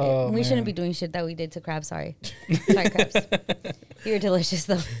a lot. Oh, we shouldn't be doing shit that we did to crabs. Sorry, crabs. You were delicious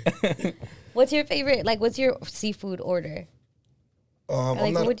though. What's your favorite? Like, what's your seafood order?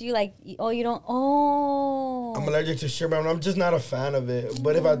 What do you like? Oh, you don't. Oh, I'm allergic to shrimp. I'm just not a fan of it.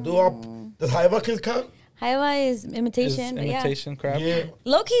 But if I do, does jaiba count? Jaiba is imitation. Imitation crab. Yeah.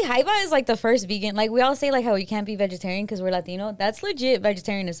 Low-key, jaiba is like the first vegan. Like we all say, like how you can't be vegetarian because we're Latino. That's legit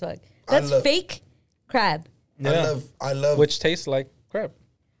vegetarian as fuck. That's fake crab. Yeah. I love which tastes like crab.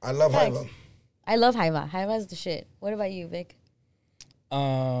 I love Facts. jaiba. I love jaiba. Jaiba is the shit. What about you, Vic?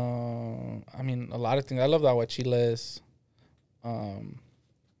 I mean, a lot of things. I love the aguachiles,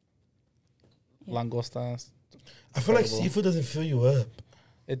 langostas. I feel like Incredible. seafood doesn't fill you up.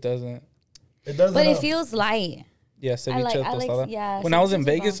 It doesn't. It doesn't. But it feels light. Yeah, ceviche I like tostada. yeah. When I was in ceviches are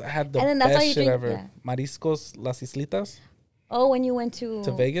Vegas, bomb. I had the And then that's how best you shit drink- ever. yeah. Mariscos, las islitas Oh, when you went to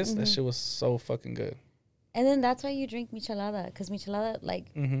Vegas, that shit was so fucking good. And then that's why you drink michelada, because michelada like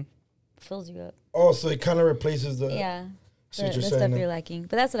fills you up. Oh, so it kind of replaces the. Yeah. See what The you're stuff saying. you're lacking.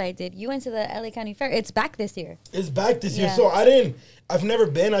 But that's what I did. You went to the LA County Fair. It's back this year. It's back this year, Yeah. so I've never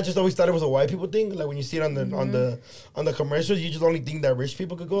been. I just always thought it was a white people thing. Like when you see it on the commercials, you just only think that rich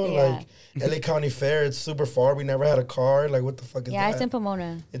people could go. Yeah. Like LA County Fair, it's super far. We never had a car. Like what the fuck is Yeah, that? it's in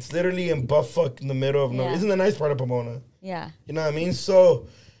Pomona. It's literally in buttfuck in the middle of nowhere. Yeah. Isn't the nice part of Pomona? Yeah. You know what I mean? So,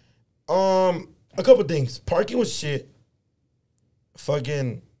 a couple things. Parking was shit.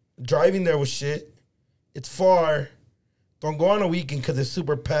 Fucking driving there was shit. It's far. Don't go on a weekend because it's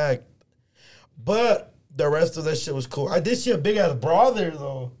super packed. But the rest of that shit was cool. I did see a big ass bra there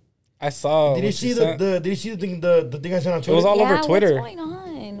though. I saw. Did you what see sent. did you see the thing I sent on It Twitter? was all over Yeah, Twitter. What's going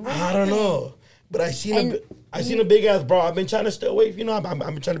on? What I don't know, but I seen a big ass bra. I've been trying to stay away. You know, I've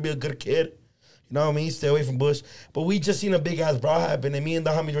been trying to be a good kid. You know what I mean? Stay away from Bush. But we just seen a big ass bra happen, and me and the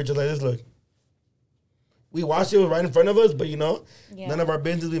homies were just like this. Look, we watched it, it was right in front of us, but you know, none of our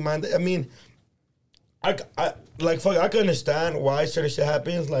business. We mind. I mean, I can understand why certain shit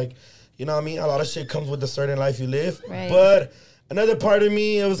happens. Like, you know what I mean? A lot of shit comes with the certain life you live. Right. But another part of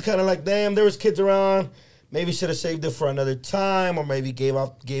me, it was kind of like, damn, there was kids around. Maybe should have saved it for another time, or maybe gave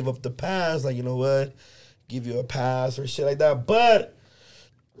up the pass. Like, you know what? Give you a pass or shit like that. But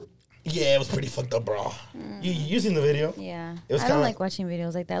yeah, it was pretty fucked up, bro. You seen the video? Yeah. It was I don't kinda like watching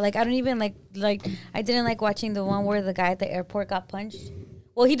videos like that. Like, I don't even like I didn't like watching the one where the guy at the airport got punched.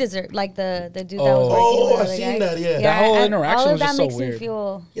 Well, he deserved, like, the dude that was working Oh, with I the seen guy. that, yeah. That whole all interaction of was that just so makes me weird.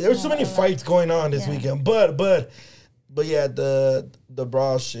 feel. Yeah, there were so many fights going on this weekend, but yeah, the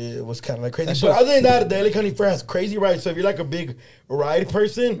bra shit was kind of like crazy. But other than that, the LA County Fair has crazy rides. So if you're like a big ride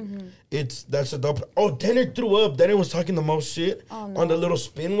person, that's a dope. Oh, Denner threw up. Denner was talking the most shit on the little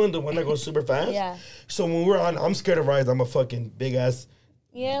spin one, the one that goes super fast. Yeah. So when we're on, I'm scared of rides. I'm a fucking big ass.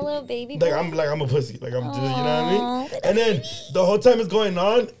 Yeah, little baby. Like I'm a pussy. Like I'm just, you know what I mean? And then the whole time it's going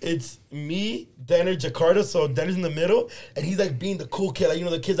on, it's me, Denner, Jakarta. So Denner's in the middle, and he's like being the cool kid, like, you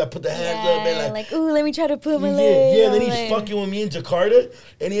know, the kids that put their hands up and like ooh, let me try to put my leg. yeah, and then he's like, fucking with me in Jakarta,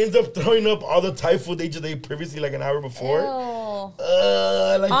 and he ends up throwing up all the Thai food they just ate previously, like an hour before.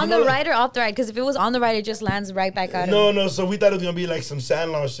 Like, on you know, the ride or off the ride? Because if it was on the ride, it just lands right back out. No. So we thought it was gonna be like some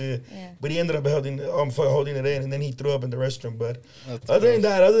sandlot shit, Yeah. but he ended up holding it in, and then he threw up in the restroom. But other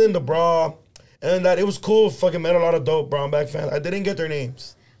than the bra, and that, it was cool. Fucking met a lot of dope brown bag fans. I didn't get their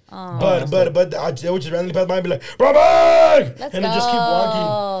names. But they would just randomly pass by and be like, Robert! Let's and then just keep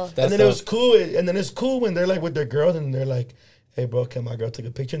walking. That's and then dope. it was cool. And then it's cool when they're like with their girls and they're like, hey, bro, can my girl take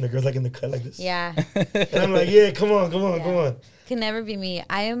a picture? And the girl's like in the cut like this. Yeah. And I'm like, yeah, come on. Can never be me.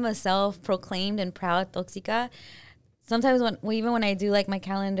 I am a self-proclaimed and proud toxica. Sometimes even when I do like my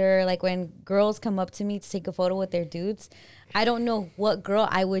calendar, like when girls come up to me to take a photo with their dudes, I don't know what girl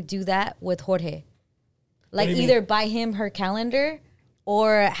I would do that with Jorge. Like do you either buy him her calendar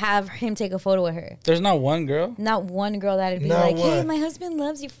or have him take a photo with her. There's not one girl. Not one girl that'd be Not like, hey, one. my husband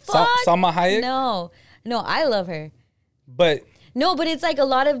loves you. Fuck. Salma Hayek? No, I love her. But No, but it's like a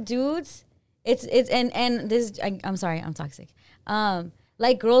lot of dudes. It's and this. I'm sorry, I'm toxic.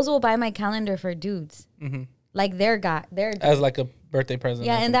 Like girls will buy my calendar for dudes. Like they're as like a birthday present.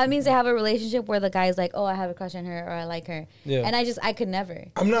 yeah, or and that means they have a relationship where the guy's like, oh, I have a crush on her or I like her. Yeah. And I could never.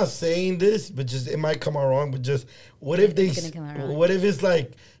 I'm not saying this, but just it might come out wrong. But just what if It's gonna come out wrong. what if it's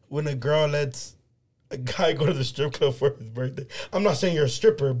like when a girl lets a guy go to the strip club for his birthday? I'm not saying you're a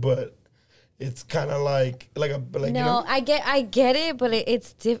stripper, but it's kind of like No, you know? I get it, but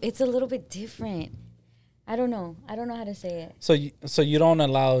it's a little bit different. I don't know how to say it. So you don't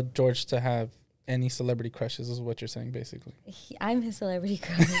allow George to have any celebrity crushes, is what you're saying, basically. I'm his celebrity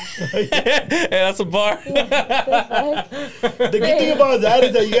crush. Hey, that's a bar. The good thing about that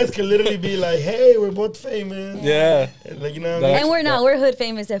is that you guys can literally be like, hey, we're both famous. Yeah. And like, you know what I mean? And we're not. We're hood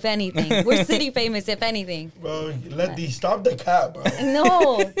famous, if anything. We're city famous, if anything. Bro, Letty, stop the cat, bro.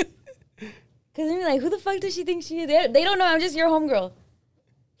 No. Because they're like, who the fuck does she think she is? They don't know. I'm just your homegirl.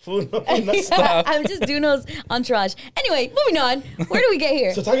 Fool, no, stop. I'm just Duno's entourage. Anyway, moving on. Where do we get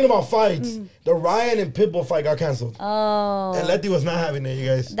here? So talking about fights, the Ryan and Pitbull fight got canceled. Oh. And Letty was not having it, you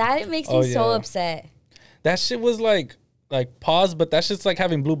guys. That makes me so upset. That shit was like like pause, but that's just like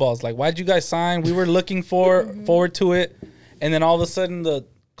having blue balls. Like, why'd you guys sign? We were looking forward to it, and then all of a sudden the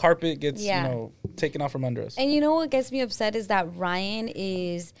carpet gets taken off from under us. And you know what gets me upset is that Ryan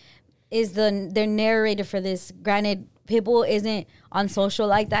is their narrator for this. Granted, Pitbull isn't on social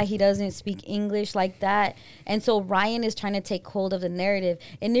like that. He doesn't speak English like that. And so Ryan is trying to take hold of the narrative.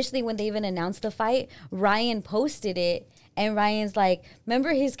 Initially, when they even announced the fight, Ryan posted it. And Ryan's like,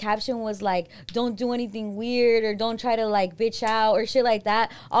 remember his caption was like, don't do anything weird or don't try to like bitch out or shit like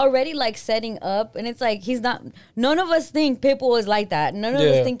that. Already like setting up. And it's like, none of us think Pitbull is like that. None of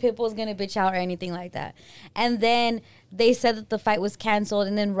us think Pitbull is going to bitch out or anything like that. And then they said that the fight was canceled.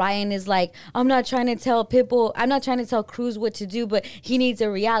 And then Ryan is like, I'm not trying to tell Cruz what to do, but he needs a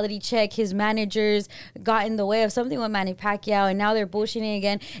reality check. His managers got in the way of something with Manny Pacquiao. And now they're bullshitting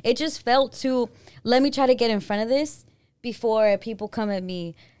again. It just felt too, let me try to get in front of this before people come at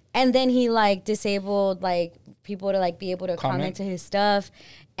me. And then he like disabled like people to like be able to comment to his stuff.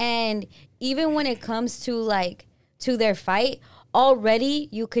 And even when it comes to like to their fight, already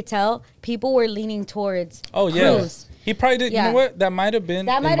you could tell people were leaning towards Cruz. He probably did. You know what? That might have been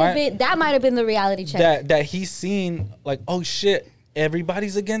the reality check. That he's seen like, oh shit,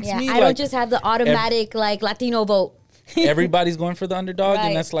 everybody's against me. I don't just have the automatic like Latino vote. Everybody's going for the underdog,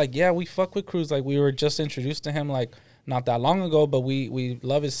 and that's like, we fuck with Cruz. Like we were just introduced to him like not that long ago, but we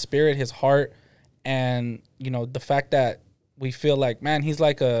love his spirit, his heart, and you know the fact that we feel like, man, he's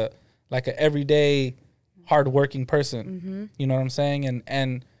like a everyday hardworking person. Mm-hmm. You know what I'm saying?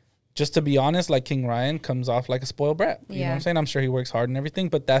 And just to be honest, like King Ryan comes off like a spoiled brat. You know what I'm saying? I'm sure he works hard and everything,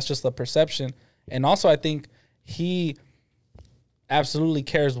 but that's just the perception. And also, I think he absolutely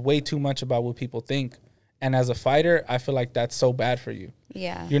cares way too much about what people think. And as a fighter, I feel like that's so bad for you.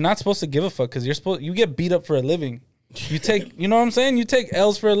 Yeah, you're not supposed to give a fuck because you get beat up for a living. You take, you know what I'm saying? You take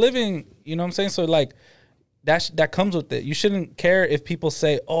L's for a living. You know what I'm saying? So like, that comes with it. You shouldn't care if people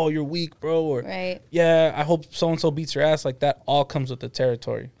say, "Oh, you're weak, bro," or "Yeah, I hope so and so beats your ass." Like that all comes with the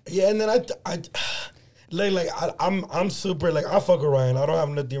territory. Yeah, and then I'm super like I fuck with Ryan. I don't have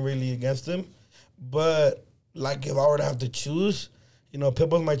nothing really against him, but like if I were to have to choose, you know,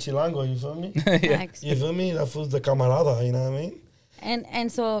 Pitbull's my chilango. You feel me? You feel me? That fool's the camarada. You know what I mean?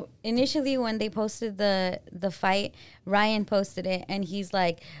 And so initially when they posted the fight, Ryan posted it and he's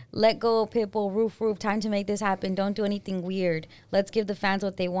like, let go Pitbull, roof, time to make this happen. Don't do anything weird. Let's give the fans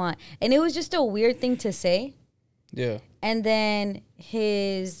what they want. And it was just a weird thing to say. Yeah. And then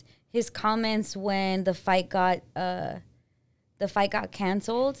his comments when the fight got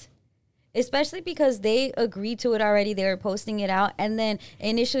canceled, especially because they agreed to it already. They were posting it out. And then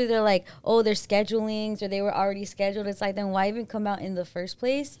initially they're like, oh, they're schedulings or they were already scheduled. It's like, then why even come out in the first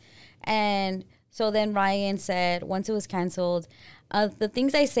place? And so then Ryan said, once it was canceled, the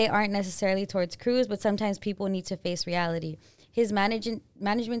things I say aren't necessarily towards Cruz, but sometimes people need to face reality. His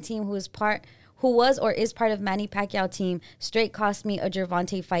management team, who was or is part of Manny Pacquiao team, straight cost me a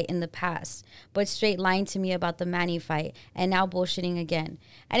Gervonta fight in the past, but straight lying to me about the Manny fight and now bullshitting again.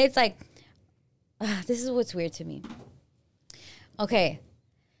 And it's like, this is what's weird to me. Okay.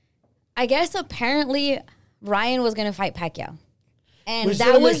 I guess apparently Ryan was going to fight Pacquiao. And which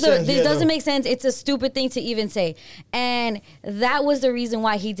that was this doesn't make sense. It's a stupid thing to even say. And that was the reason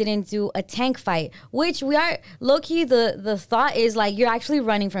why he didn't do a Tank fight, which we are low-key, the thought is like you're actually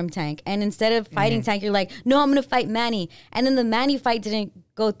running from Tank. And instead of fighting Tank, you're like, no, I'm going to fight Manny. And then the Manny fight didn't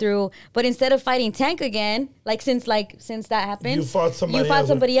go through, but instead of fighting Tank again, since that happened, you fought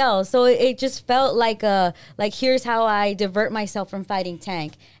somebody else. So it just felt like here's how I divert myself from fighting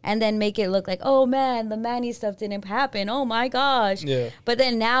Tank and then make it look like, oh man, the Manny stuff didn't happen. Oh my gosh. Yeah. But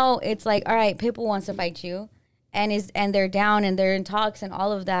then now it's like, all right, Pitbull wants to fight you and they're down and they're in talks and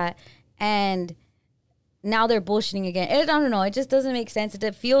all of that. And now they're bullshitting again. I don't know. It just doesn't make sense.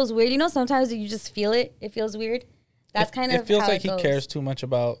 It feels weird. You know, sometimes you just feel it. It feels weird. That's kind of it feels how like it he cares too much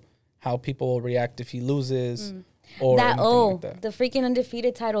about how people will react if he loses. Or anything like that. The freaking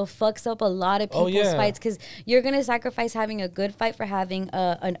undefeated title fucks up a lot of people's fights because you're gonna sacrifice having a good fight for having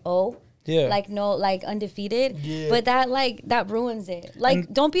an O. Yeah. Like undefeated. Yeah. But that ruins it.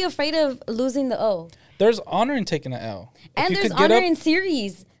 Like, don't be afraid of losing the O. There's honor in taking an L. And there's honor in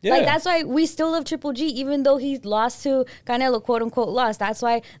series. Yeah. Like, that's why we still love Triple G, even though he lost to Canelo, quote unquote lost. That's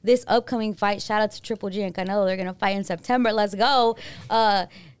why this upcoming fight, shout out to Triple G and Canelo, they're going to fight in September. Let's go.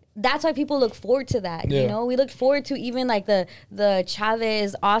 That's why people look forward to that. Yeah. You know, we look forward to even like the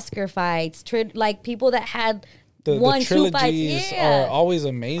Chavez Oscar fights, like people that had the trilogies are always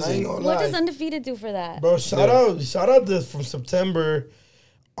amazing. What does Undefeated do for that? Bro, shout out this from September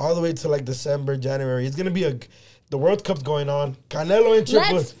all the way to like December, January. It's going to be The World Cup's going on. Canelo and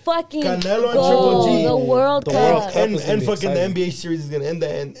Triple. Let's fucking Canelo and go. Triple G. The World Cup. And fucking the NBA series is gonna end.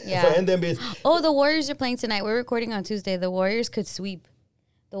 End the NBA. Oh, the Warriors are playing tonight. We're recording on Tuesday. The Warriors could sweep.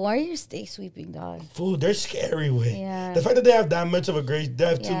 The Warriors stay sweeping, dog. Fool, they're scary with. Yeah. The fact that they have that much of a great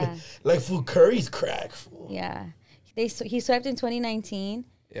depth, fool, Curry's crack. Fool. Yeah. He swept in 2019.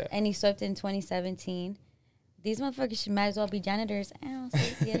 Yeah. And he swept in 2017. These motherfuckers might as well be janitors. I don't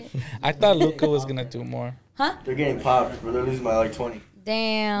get it. I thought Luka was gonna do more. Huh? They're getting popped, but they're losing by like 20.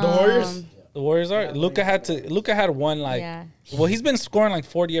 Damn. The Warriors? The Warriors are. Luka had one well, he's been scoring like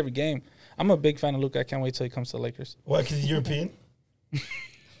 40 every game. I'm a big fan of Luka. I can't wait till he comes to the Lakers. Why? Because he's European?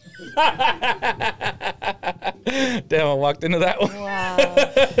 Damn, I walked into that one. Wow.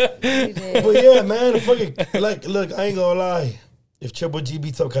 You did. But yeah, man, fucking look, I ain't gonna lie. If Triple G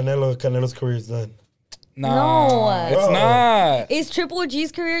beats up Canelo, Canelo's career is done. No, it's not. Is Triple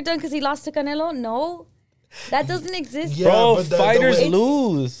G's career done because he lost to Canelo? No. That doesn't exist. Yeah, Bro, but fighters the way,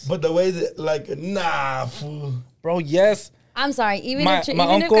 lose. But the way that, nah, fool. Bro, yes. I'm sorry. Even My if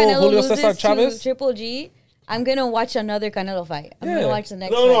uncle, Canelo Julio loses Cesar Chavez? to Triple G, I'm going to watch another Canelo fight. I'm going to watch the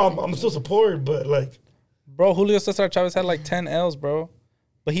next fight. No, I'm still supported, but like. Bro, Julio Cesar Chavez had like 10 L's, bro.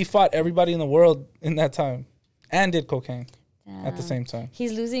 But he fought everybody in the world in that time. And did cocaine at the same time.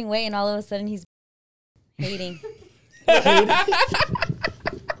 He's losing weight and all of a sudden he's hating.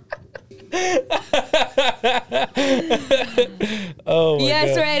 Oh my yes,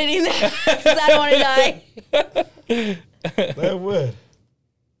 God. we're editing that because I don't want to die. That would.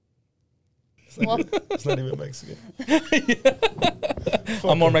 Well, It's not even Mexican.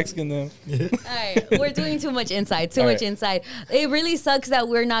 I'm more Mexican than him. all right, we're doing too much inside. Inside. It really sucks that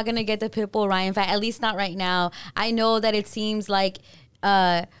we're not gonna get the Pitbull Ryan fight. At least not right now. I know that it seems like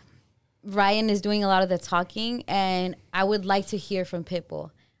Ryan is doing a lot of the talking, and I would like to hear from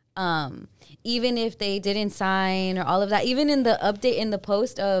Pitbull. Even if they didn't sign or all of that, even in the update in the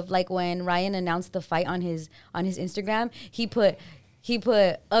post of like when Ryan announced the fight on his Instagram, he put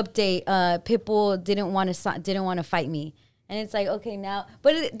update Pitbull didn't want to fight me. And it's like, okay, now,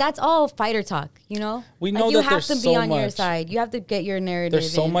 but that's all fighter talk, you know? We know like, you that have there's to be so on your much. side. You have to get your narrative.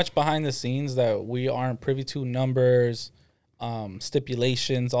 There's so much behind the scenes that we aren't privy to. Numbers,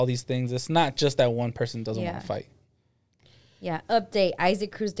 stipulations, all these things. It's not just that one person doesn't want to fight. Yeah, update.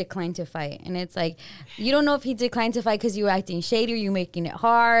 Isaac Cruz declined to fight. And it's like, you don't know if he declined to fight because you were acting shady or you making it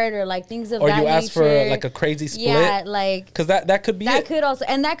hard or like things of or that nature. you asked for like a crazy split. Yeah, like. Because that could be that it. could also,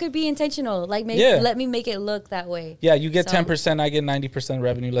 and that could be intentional. Like, maybe let me make it look that way. Yeah, you get 10%, I get 90%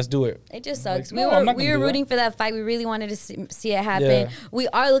 revenue. Let's do it. It just sucks. Like, we were rooting for that fight. We really wanted to see it happen. Yeah. We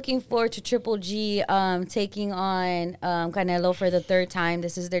are looking forward to Triple G taking on Canelo for the third time.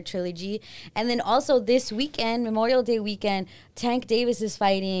 This is their trilogy. And then also this weekend, Memorial Day weekend, Tank Davis is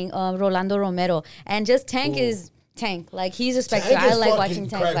fighting Rolando Romero. And just Tank is Tank. Like, he's a spectacular. I like watching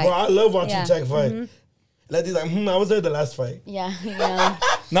Tank fight. Bro, I love watching Tank fight. Letty's like, I was there the last fight. Yeah.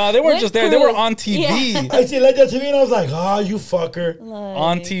 No, they weren't just there. They were on TV. Yeah. I see Letty on TV and I was like, you fucker.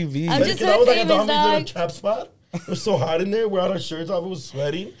 On TV. I'm just I was like at the famous, homies little dog. trap spot. It was so hot in there. We're out our shirts off. It was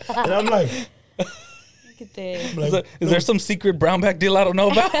sweating. And I'm like, Look at this. Is there some secret brownback deal I don't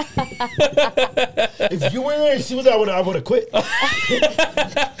know about? if you were there and she was there, I would have quit.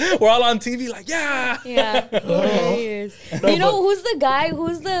 We're all on TV like, yeah. Yeah. Hilarious. You know, who's the guy?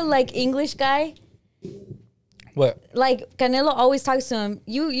 Who's the, like, English guy? What? Like, Canelo always talks to him.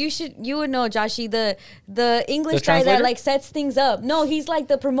 You would know, Joshy, the English guy that translator? like sets things up. No, he's like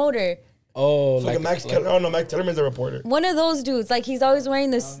the promoter. Oh, Like Max Kellerman's a reporter. One of those dudes. Like, he's always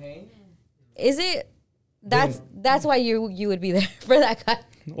wearing this. Is it? That's why you would be there for that guy.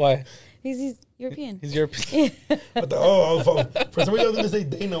 why? He's European. He's European. But for some reason I was gonna say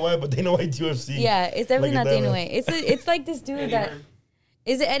Dana White, but Dana White's UFC. Yeah, it's definitely Like not that Dana one. White. It's like this dude that.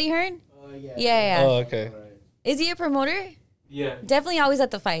 Is it Eddie Hearn? Yeah. Yeah. Oh, okay. Is he a promoter? Yeah. Definitely always at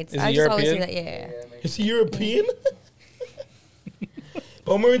the fights. Is I he just always see European? that. Yeah. Is he European?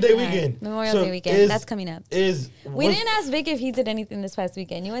 Memorial Day weekend. Memorial Day weekend. That's coming up. We was- didn't ask Vic if he did anything this past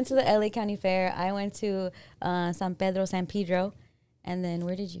weekend. You went to the LA County Fair. I went to San Pedro. And then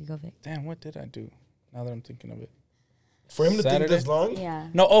where did you go, Vic? Damn, what did I do? Now that I'm thinking of it. for him to think Saturday? this long. Yeah.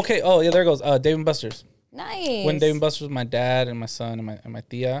 No, okay. Oh, yeah, there goes. Dave and Buster's. Nice. When Dave and Buster's, my dad and my son and my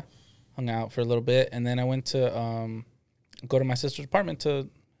tia hung out for a little bit. And then I went to go to my sister's apartment to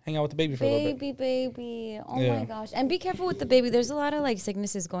hang out with the baby for a little bit. Baby. Oh my Yeah. gosh. And be careful with the baby. There's a lot of like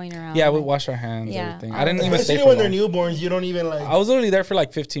sicknesses going around. Yeah, we Like, wash our hands, Yeah. everything. I didn't even stay Especially for when they're long. newborns, you don't even like. I was literally there for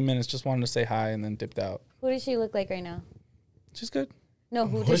like 15 minutes, just wanted to say hi and then dipped out. Who does she look like right now? She's good. No,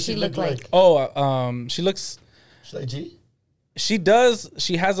 who What does she look like? Oh, she looks. She's like, G. She does.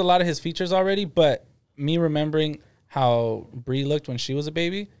 She has a lot of his features already, but me remembering how Bree looked when she was a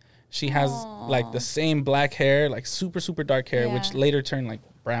baby. She has like the same black hair, like super, super dark hair, which later turned like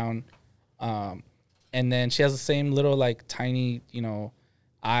brown. And then she has the same little like tiny, you know,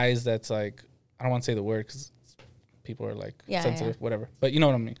 eyes that's like, I don't want to say the word because people are like sensitive, whatever. But you know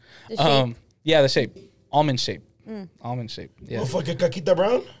what I mean. The shape. Yeah, the shape. Almond shape. Almond shape. Yeah. Oh, fucking Caquita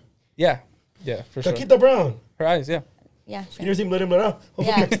Brown? Yeah. Yeah, for sure. Caquita Brown. Her eyes, yeah. Yeah. You never seen Blood in Blood Out? Oh,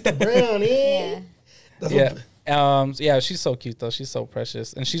 Yeah. Caquita Brown, eh? Yeah. That's Yeah, she's so cute though. She's so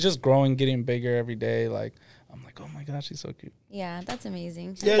precious, and she's just growing, getting bigger every day. Like I'm like, oh my god, she's so cute. Yeah, that's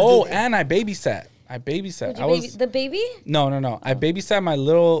amazing. Yeah, Oh, and I babysat. The baby? No. I babysat my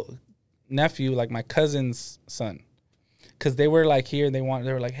little nephew, like my cousin's son, because they were like here. They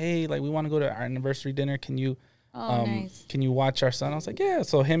were like, hey, like we want to go to our anniversary dinner. Can you? Nice. Can you watch our son? I was like, yeah.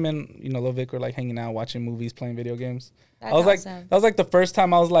 So him and Lil Vic were like hanging out, watching movies, playing video games. That's I was awesome. like, that was like the first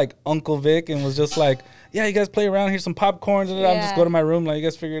time I was like Uncle Vic and was just like, yeah, you guys play around. Here's some popcorn. I'm just go to my room. Like you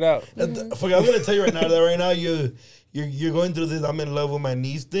guys figure it out. I'm gonna tell you right now that right now you're going through this I'm in love with my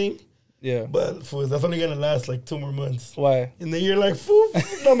niece thing. Yeah. But fool, that's only gonna last like 2 more months. Why? And then you're like, fool,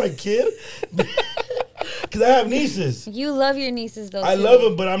 not my kid. Because I have nieces. You love your nieces though. I too. love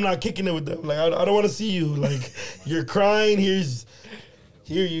them, but I'm not kicking it with them. Like I don't want to see you. Like you're crying.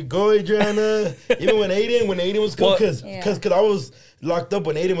 Here you go, Adriana. Even when Aiden was cool, because I was locked up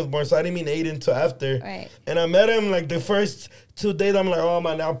when Aiden was born, so I didn't meet Aiden until after. Right. And I met him like the first 2 days. I'm like, oh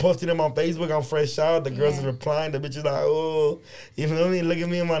man, now I'm posting him on Facebook. I'm fresh out. The girls are replying. The bitch is like, oh, you feel me? Look at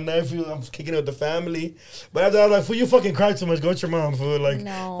me and my nephew. I'm kicking it with the family. But after I was like, fool, you fucking cried too much. Go with your mom, fool. Like,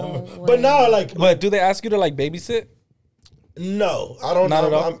 no. But now, like, But do they ask you to like babysit? no, I don't. Not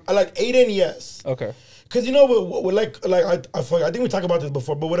at all? I like Aiden, yes. Okay. Cause you know, with I think we talked about this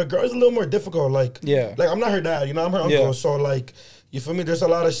before, but with a girl, it's a little more difficult. Like, like I'm not her dad, you know, I'm her uncle, so like, you feel me? There's a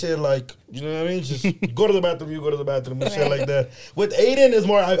lot of shit, like, you know what I mean? Just go to the bathroom, you go to the bathroom, and shit like that. With Aiden, it's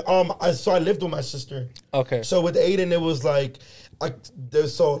more. I lived with my sister. Okay. So with Aiden, it was like,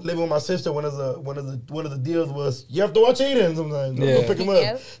 so living with my sister. One of the deals was you have to watch Aiden sometimes. Go pick him up.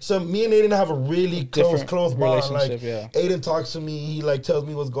 Yep. So me and Aiden have a really close bond. Like relationship, Aiden talks to me. He like tells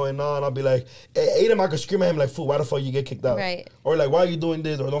me what's going on. I'll be like, hey, Aiden, I could scream at him like, "Fool, why the fuck you get kicked out?" Right. Or like, why are you doing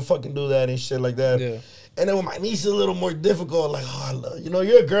this? Or don't fucking do that and shit like that. Yeah. And then with my niece, it's a little more difficult. Like, oh, I love,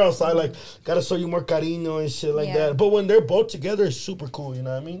 you're a girl, so I like gotta show you more cariño and shit like that. But when they're both together, it's super cool. You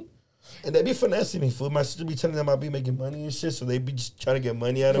know what I mean? And they be finessing me, fool. My sister be telling them I be making money and shit, so they be just trying to get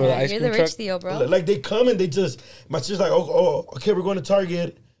money out of me. You're the rich Theo, bro. Like, they come and they just, my sister's like, oh, okay, we're going to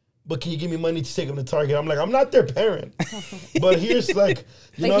Target, but can you give me money to take them to Target? I'm like, I'm not their parent. But here's like,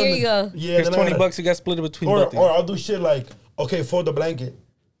 you know. Here you go. Yeah, here's $20, you got split it between both. Or I'll do shit like, okay, fold the blanket.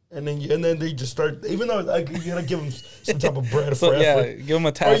 And then they just start, even though like, you gotta give them some type of bread for effort. Yeah, give them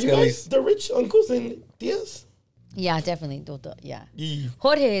a task Are you at guys least. the rich uncles and tias? Yeah, definitely. Yeah.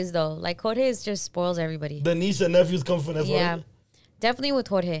 Jorge is though. Like Jorge just spoils everybody. The niece and nephews come from that. Yeah, definitely with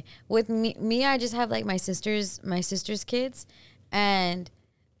Jorge. With me, I just have like my sister's kids, and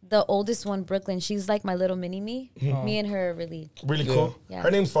the oldest one, Brooklyn. She's like my little mini me. Me and her are really cool. Yeah.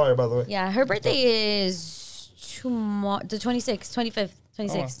 Her name's Fire, by the way. Yeah, her birthday is the 26th, 25th,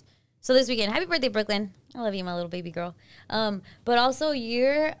 26th. So this weekend. Happy birthday, Brooklyn. I love you, my little baby girl. But also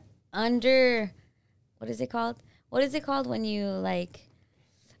you're under, what is it called? What is it called when you like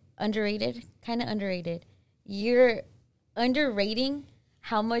underrated? Kind of underrated. You're underrating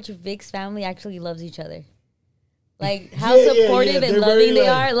how much Vic's family actually loves each other. Like how supportive and loving they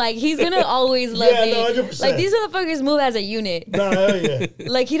are. Like he's gonna always love me. No, 100%. Like these motherfuckers move as a unit. Nah, hell yeah.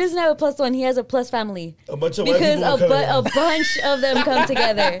 Like he doesn't have a +1, he has a plus family. A bunch of because a bunch of them come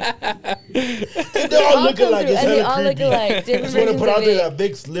together. They all look alike. It's and they hella all look creepy. alike. I just want to put out there that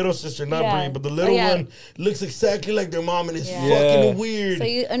Vic's little sister, not Yeah. Brie, but the little one looks exactly like their mom and it's Yeah. fucking weird. So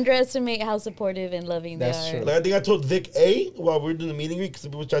you underestimate how supportive and loving That's they are. true. Like, I think I told Vic A while we were doing the meeting because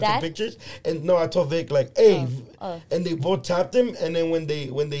people tried to take Dad? pictures, and no, I told Vic like A, and they both tapped him, and then when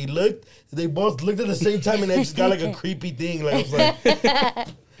they looked, they both looked at the same time, and they just got like a creepy thing. Like I was like,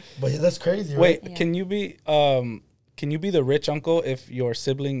 but yeah, that's crazy. Right? Wait, can you be the rich uncle if your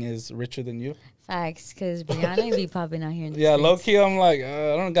sibling is richer than you? Facts, because Brianna be popping out here in the Yeah, States. low key, I'm like,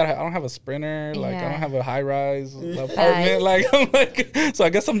 I don't have a Sprinter, like I don't have a high rise apartment, Facts. like I'm like, so I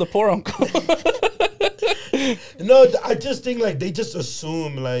guess I'm the poor uncle. No, I just think like they just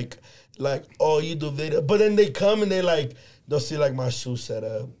assume like oh, you do video, but then they come and they like they'll see like my shoe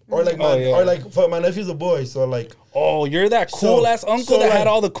setup, or like or like for my nephew's a boy, so like. Oh, you're that cool ass uncle that had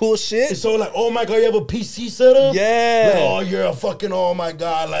all the cool shit. So like, oh my god, you have a PC setup? Yeah. Like, oh, you're a fucking, oh my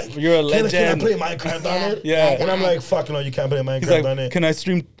god, like you're a legend. Can I play Minecraft on it? Yeah. And I'm like, fuck no, you can't play Minecraft on it. Can I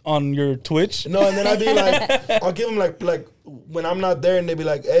stream on your Twitch? No, and then I'd be like, I'll give them like when I'm not there, and they'd be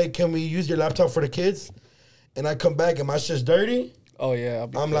like, hey, can we use your laptop for the kids? And I come back and my shit's dirty. Oh yeah.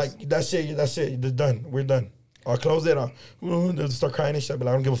 I'm like, that's it, it's done. We're done. I'll close it. They'll start crying and shit. But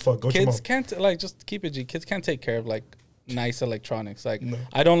I don't give a fuck. Go to your mom. Kids can't like just keep it G. Kids can't take care of like nice electronics. Like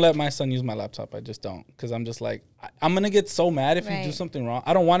I don't let my son use my laptop. I just don't, because I'm just like I'm gonna get so mad if you do something wrong.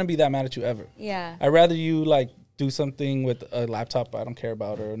 I don't want to be that mad at you ever. Yeah. I'd rather you like do something with a laptop I don't care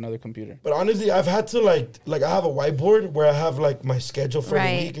about or another computer. But honestly, I've had to like I have a whiteboard where I have like my schedule for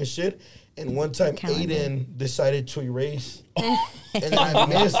the week and shit. And one time Aiden decided to erase. And then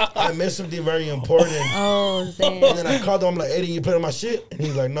I missed something very important. Oh, Zan. And then I called him. I'm like, Aiden, you put in my shit? And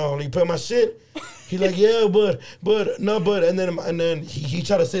he's like, no, you put in my shit? He's like, yeah, but. And then he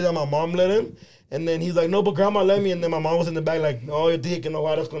tried to say that my mom let him. And then he's like, no, but grandma let me. And then my mom was in the back like, no, you're dick, and no,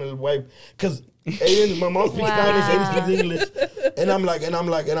 why that's going to wipe. Because Aiden, my mom speaks Spanish, Aiden speaks English. And I'm like,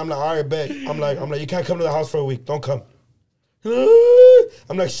 all right, bet. I'm like, you can't come to the house for a week. Don't come.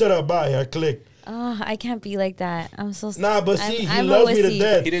 I'm like, shut up, bye. I clicked. Oh, I can't be like that. I'm so Nah, but see, he loves me to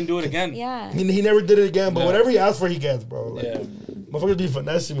death. He didn't do it again. Yeah. He never did it again, but whatever he asks for, he gets, bro. Like, motherfuckers be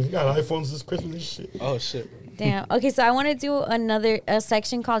finessing me. He got iPhones this Christmas and shit. Oh, shit. Damn. Okay, so I want to do a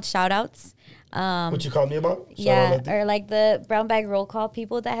section called shout-outs. What you called me about? Shout out, or like the brown bag roll call,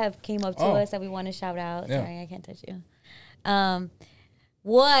 people that have came up to us that we want to shout out. Yeah. Sorry, I can't touch you.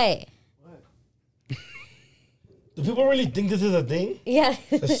 What? Do people really think this is a thing? Yeah.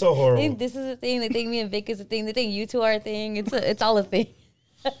 That's so horrible. They think this is a thing. They think me and Vic is a thing. They think you two are a thing. It's all a thing.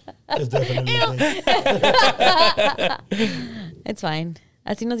 It's definitely a thing. It's fine.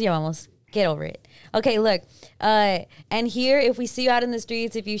 Así nos llevamos. Get over it. Okay, look. And here, if we see you out in the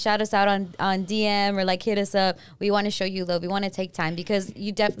streets, if you shout us out on DM or like hit us up, we want to show you love. We want to take time because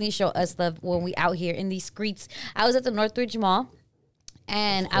you definitely show us love when we out here in these streets. I was at the Northridge Mall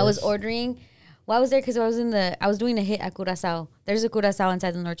and I was ordering. Well, I was there because I was doing a hit at Curaçao. There's a Curaçao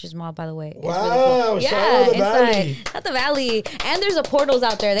inside the Northridge Mall, by the way. It's wow, really cool. shout out the Valley. Not the Valley. And there's a portals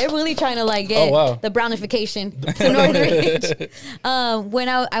out there. They're really trying to like get the brownification to Northridge. When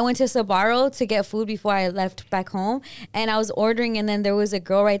I went to Sbarro to get food before I left back home, and I was ordering, and then there was a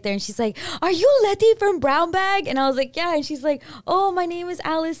girl right there, and she's like, "Are you Letty from Brown Bag?" And I was like, "Yeah." And she's like, "Oh, my name is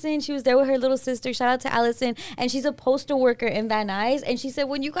Allison." She was there with her little sister. Shout out to Allison. And she's a postal worker in Van Nuys. And she said,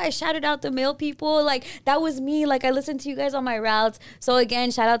 when you guys shouted out the mail people, like that was me. Like I listened to you guys on my routes. So again,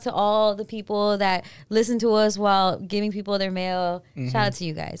 shout out to all the people that listen to us while giving people their mail. Shout out to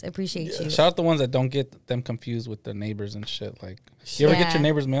you guys. I appreciate you. Shout out the ones that don't get them confused with their neighbors and shit. Like, you ever get your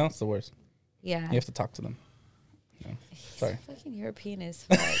neighbor's mail? It's the worst. Yeah. You have to talk to them. Yeah. Sorry. Fucking European is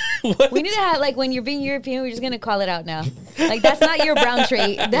we need to have, like, when you're being European, we're just going to call it out now. Like, that's not your brown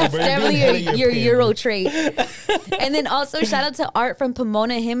trait. That's definitely your Euro trait. And then also, shout out to Art from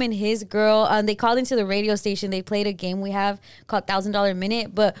Pomona, him and his girl. They called into the radio station. They played a game we have called $1,000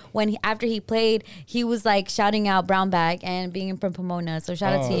 Minute. But after he played, he was, like, shouting out Brown Bag and being from Pomona. So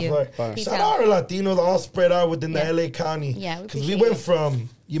shout out to you. Right. Shout out to Latinos all spread out within the LA County. Yeah, because we went from,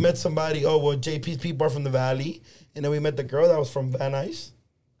 you met somebody, JP's people are from the Valley. And then we met the girl that was from Van Nuys.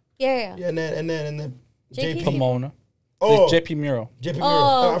 Yeah. And then JP. Pomona. Oh, JP Mural. JP Mural.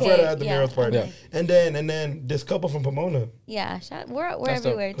 Oh, okay. I forgot to add the Murals part. Yeah. And then this couple from Pomona. Yeah, we're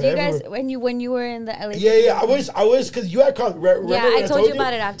everywhere. Do you guys when you were in the LA? Yeah. I wish because you had called. I told you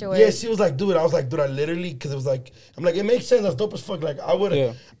about it afterwards. Yeah, she was like, dude. I was like, dude. I literally because it was like, I'm like, it makes sense. That's dope as fuck. Like I would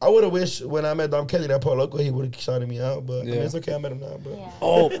have wished when I met Dom Kelly that Paul Loco he would have shouted me out. But I mean, it's okay. I met him now. But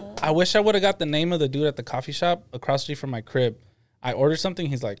oh, I wish I would have got the name of the dude at the coffee shop across the street from my crib. I ordered something.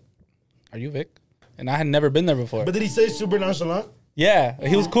 He's like, "Are you Vic?" And I had never been there before. But did he say super nonchalant? Yeah,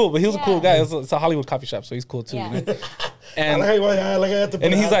 he was cool, but he was a cool guy. It's a Hollywood coffee shop, so he's cool too. Yeah. You know?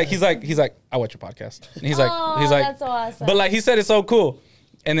 And he's like, I watch your podcast. And he's like, that's so awesome. But like he said, it's so cool.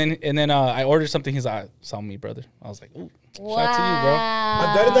 And then I ordered something. He's like, "It's on me, brother." I was like, "Ooh, wow. shout out to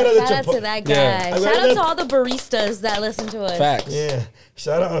you, bro." Shout out to that guy. Yeah. Shout out to all the baristas that listen to us. Facts. Yeah.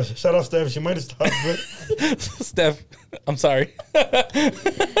 Shout out Steph. She might have stopped, but Steph, I'm sorry.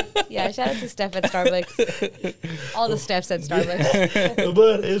 Yeah, shout out to Steph at Starbucks. All the Stephs at Starbucks.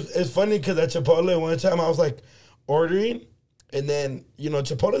 But it's funny because at Chipotle one time I was like ordering, and then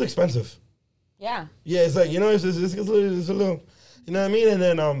Chipotle's expensive. Yeah. Yeah, it's like it's a little, you know what I mean? And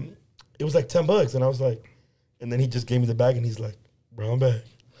then it was like $10, and I was like, and then he just gave me the bag, and he's like, brown bag.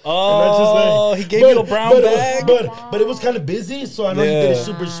 Oh, he gave you a brown bag? But it was kind of busy, so I know he did it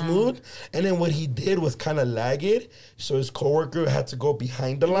super smooth. And then what he did was kind of lagged, so his coworker had to go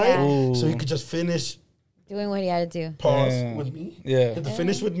behind the line, so he could just finish. Doing what he had to do. Pause with me. Yeah. Had to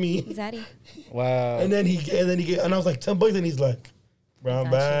finish with me. Exactly. Wow. And then and I was like $10, and he's like,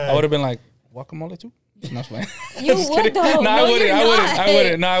 brown bag. I would have been like, guacamole too? No, you would though. No, I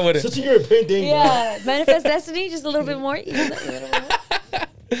wouldn't. No, I wouldn't. Such a European thing. Yeah. Manifest destiny, just a little bit more.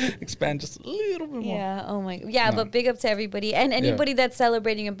 Expand just a little bit more. Yeah. Oh my. Yeah. No. But big up to everybody and anybody that's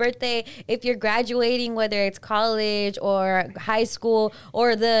celebrating a birthday. If you're graduating, whether it's college or high school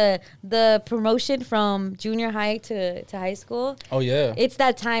or the promotion from junior high to high school. Oh yeah. It's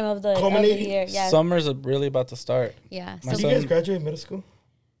that time of the year. Yeah. Summer's really about to start. Yeah. Did you guys graduate middle school?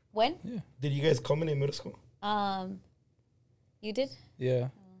 When? Yeah. Did you guys culminate middle school? You did? Yeah.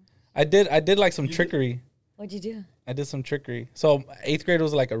 I did like some trickery. What'd you do? I did some trickery. So 8th grade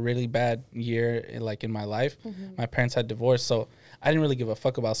was like a really bad year in my life. My parents had divorced, so I didn't really give a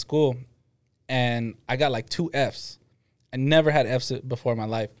fuck about school. And I got like 2 Fs. I never had Fs before in my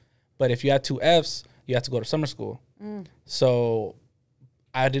life. But if you had 2 Fs, you had to go to summer school. So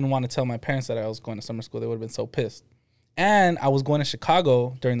I didn't want to tell my parents that I was going to summer school. They would have been so pissed. And I was going to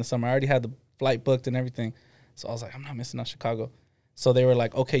Chicago during the summer. I already had the flight booked and everything. So I was like, I'm not missing out Chicago. So they were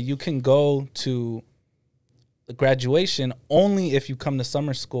like, okay, you can go to the graduation only if you come to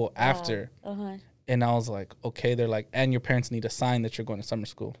summer school after. And I was like, okay. They're like, and your parents need a sign that you're going to summer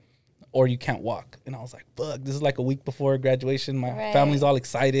school or you can't walk. And I was like, fuck, this is like a week before graduation. My family's all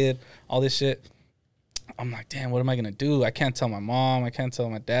excited, all this shit. I'm like, damn, what am I going to do? I can't tell my mom. I can't tell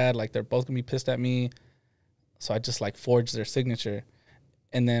my dad. Like, they're both going to be pissed at me. So I just like forged their signature.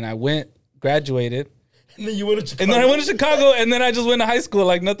 And then I graduated. And then you went to Chicago. And then I went to Chicago, and then I just went to high school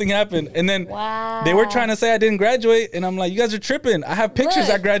like nothing happened. And then they were trying to say I didn't graduate, and I'm like, you guys are tripping. I have pictures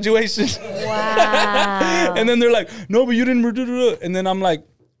at graduation. Wow. And then they're like, no, but you didn't. And then I'm like,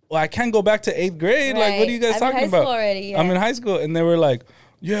 well, I can't go back to 8th grade. Like, what are you guys talking about? Already, I'm in high school. And they were like,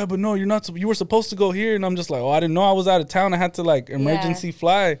 yeah, but no, you're not. You were supposed to go here. And I'm just like, oh, I didn't know I was out of town. I had to like emergency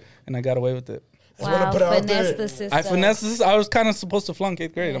fly, and I got away with it. Wow, finesse the system. I finessed this. I was kind of supposed to flunk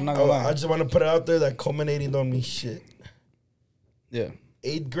 8th grade. I'm not gonna lie. I just want to put it out there that culminating don't mean shit. Yeah.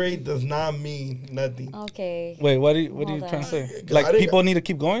 8th grade does not mean nothing. Okay. Wait, what are you trying to say? Like people need to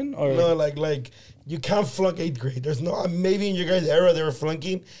keep going, or no? Like you can't flunk 8th grade. There's no. Maybe in your guys' era they were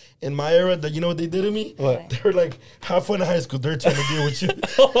flunking. In my era, you know what they did to me? What? They were like halfway in high school. They're trying to deal with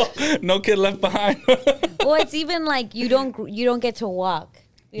you. No kid left behind. Well, it's even like you don't get to walk.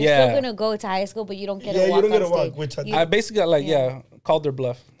 You're still gonna go to high school, but you don't get to walk. Yeah, you don't get to walk. Which I basically got called their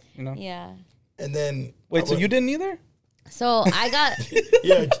bluff. You know. Yeah. And then wait, so you didn't either? So I got.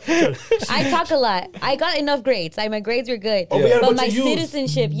 I talk a lot. I got enough grades. My grades were good. Oh, but my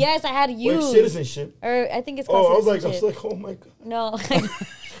citizenship, yes, I had youth. Wait, citizenship? Or I think it's called citizenship. I was like, oh my god. No.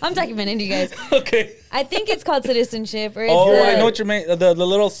 I'm documenting you guys. Okay. I think it's called citizenship. Or I know what you mean. The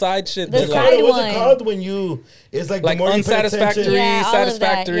little side shit. The side one. What's it called when you? It's like the more unsatisfactory,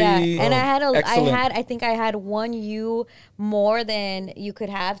 satisfactory. Yeah. And I think I had 1 U more than you could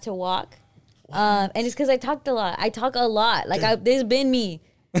have to walk. And it's because I talked a lot. I talk a lot. Like this has been me.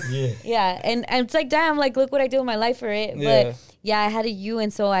 Yeah. Yeah. And it's like, damn, like look what I do in my life for it. But yeah, I had a U,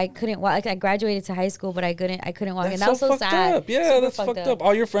 and so I couldn't walk. Like I graduated to high school, but I couldn't walk, and that was so sad. Up. Yeah, that's fucked up.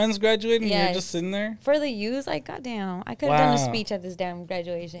 All your friends graduated, and you're just sitting there. For the U's, like goddamn, I could have done a speech at this damn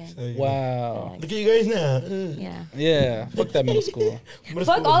graduation. Wow. Look at you guys now. Yeah. Yeah. Fuck that middle school.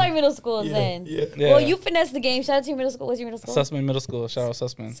 Fuck all our middle schools then. Yeah. Well, you finessed the game. Shout out to your middle school. What's your middle school? Sussman Middle School. Shout out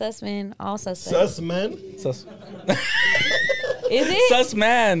Sussman. Sussman. All suspects. Sussman. Is it?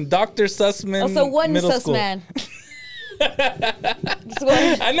 Sussman. Dr. Sussman. Oh, so one Sussman.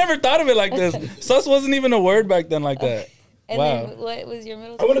 I never thought of it like this. Sus wasn't even a word back then like that. And then what was your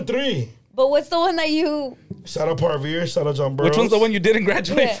middle school? I went to 3. But what's the one that you... Shout out Parvier, shout out John Burroughs. Which one's the one you didn't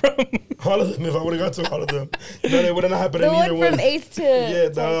graduate from? All of them. If I would have got to all of them. No, they wouldn't have happened in either one. The one from 8th to... Yeah,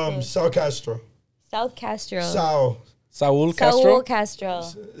 the South Castro. South Castro. Saul Castro? Saul Castro.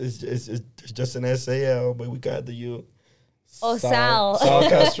 It's just an SAL, but we got the U. Oh, Sal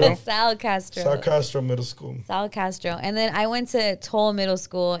Castro. Sal Castro. Sal Castro Middle School. Sal Castro. And then I went to Toll Middle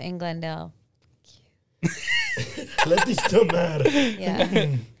School in Glendale. Letty's still mad. Yeah.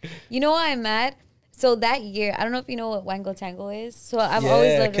 You know why I'm mad? So that year, I don't know if you know what Wango Tango is. So I've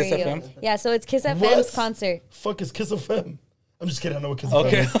always loved Kiss radio. FM. Yeah, so it's Kiss FM's concert. Fuck is Kiss FM? I'm just kidding. I know what Kiss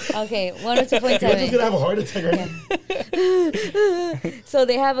FM is. Okay, 102.7. You're just gonna have a heart attack right now. So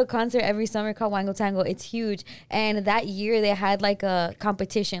they have a concert every summer called Wango Tango. It's huge. And that year they had like a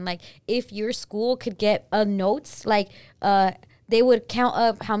competition. Like if your school could get a notes, like they would count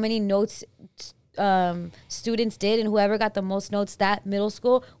up how many notes students did, and whoever got the most notes that middle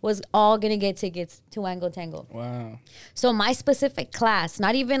school was all gonna get tickets to Wango Tango. Wow. So my specific class,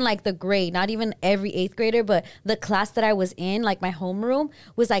 not even like the grade, not even every 8th grader, but the class that I was in, like my homeroom,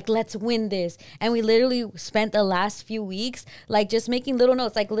 was like, let's win this. And we literally spent the last few weeks like just making little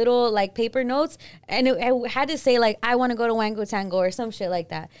notes, like little like paper notes, and I had to say like, I want to go to Wango Tango or some shit like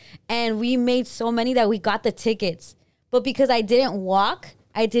that. And we made so many that we got the tickets, but because I didn't walk,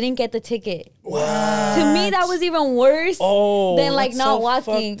 I didn't get the ticket. What? To me, that was even worse than like not so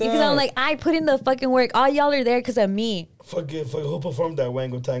walking, because I'm like, I put in the fucking work. All y'all are there because of me. Fuck who performed that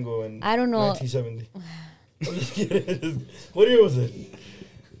Wango Tango in I don't know. 1970? I'm just kidding. What year was it?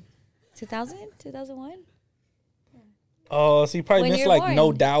 2000? 2001? Oh, so you probably When missed you're like born.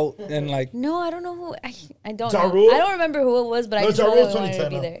 No Doubt and like No, I don't know who. I don't Ja know. Rule? I don't remember who it was, but I just Ja know Rule's that I wanted to 2010,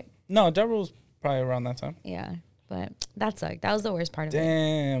 be huh? there. no, Ja Rule's probably around that time. Yeah, but that sucked. That was the worst part of it.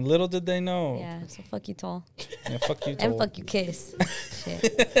 Damn, little did they know. Yeah, so fuck you, Toll. Yeah, fuck you. And Toll. fuck you, Kiss.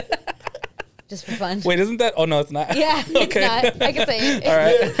 Shit. Just for fun. Wait, isn't that? Oh no, it's not. Yeah, Okay. it's not. I can say it. All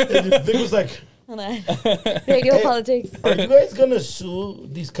right. Yeah, Vic was like, Hold on. Radio Hey. politics. are you guys going to sue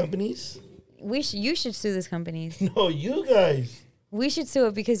these companies? You should sue these companies. No, you guys. We should sue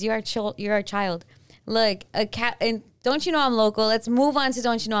it because you're a child. Look, a cat, and don't you know I'm local? Let's move on to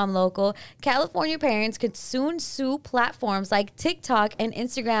don't you know I'm local. California parents could soon sue platforms like TikTok and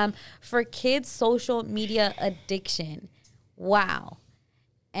Instagram for kids' social media addiction. Wow.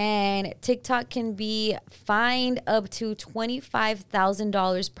 And TikTok can be fined up to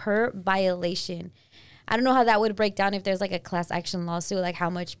 $25,000 per violation. I don't know how that would break down if there's like a class action lawsuit, like how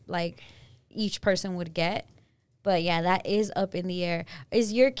much like each person would get. But yeah, that is up in the air.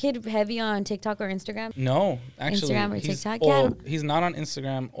 Is your kid heavy on TikTok or Instagram? No, actually, Instagram or he's- TikTok? well, Yeah. he's not on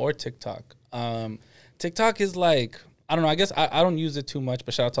Instagram or TikTok. TikTok is like, I don't know. I guess I don't use it too much,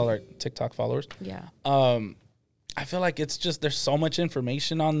 but shout out to all our TikTok followers. Yeah. I feel like it's just there's so much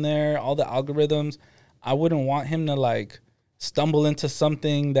information on there, all the algorithms. I wouldn't want him to like stumble into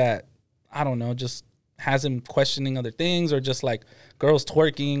something that I don't know, just has him questioning other things or just like girls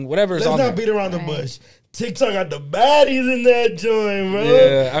twerking, whatever's Let's on not there. beat around the bush. TikTok got the baddies in that joint, bro.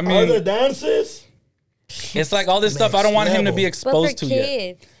 Yeah, I Are mean- the dances? It's like all this stuff I don't want him to be Next But for exposed to yet.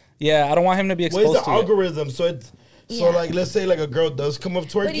 kids, Yeah, I don't want him to be What is exposed the to it. algorithm? So it's Yeah. like let's say like a girl does come up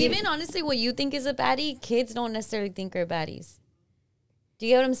twerking. but even honestly, what you think is a baddie, kids don't necessarily think are baddies. Do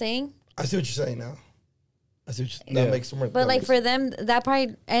you get what I'm saying? I see what you're saying now. I see what Yeah. that makes more. But like for them, that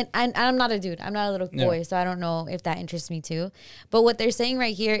probably, and I'm not a dude, I'm not a little Yeah. boy, so I don't know if that interests me too. But what they're saying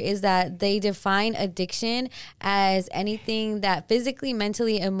right here is that they define addiction as anything that physically,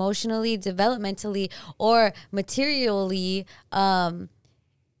 mentally, emotionally, developmentally, or materially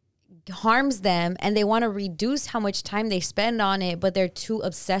harms them, and they want to reduce how much time they spend on it, but they're too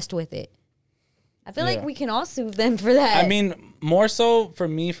obsessed with it. I feel like Yeah. we can all sue them for that. I mean, more so for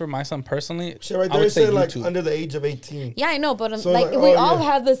me, for my son personally. shit right I there would say said like YouTube. under the age of 18. yeah, I know, but So, like like, we oh, all yeah.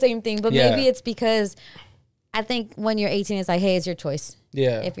 have the same thing, but Yeah. maybe it's because I think when you're 18, it's like, hey, it's your choice.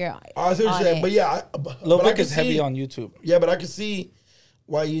 Yeah. If you're I see what on you're saying, it. but yeah, Lil but I Vic can is heavy see- on YouTube. Yeah, but I can see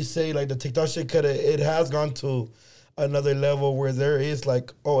why you say like the TikTok shit could it has gone to another level where there is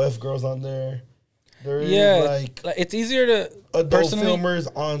like OF girls on there. There is Yeah, like it's easier to adult personally. filmers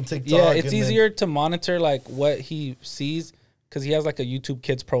on TikTok. Yeah, it's and then- easier to monitor like what he sees because he has like a YouTube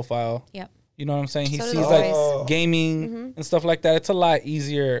Kids profile. Yep. You know what I'm saying? He So does sees the like boys. gaming and stuff like that. It's a lot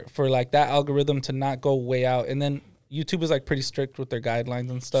easier for like that algorithm to not go way out. And then YouTube is like pretty strict with their guidelines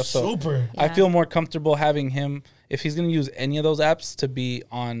and stuff. So Super. I Yeah. feel more comfortable having him if he's gonna use any of those apps to be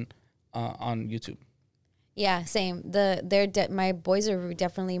on YouTube. Yeah, same. My boys are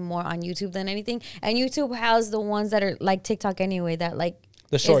definitely more on YouTube than anything, and YouTube has the ones that are like TikTok anyway. That like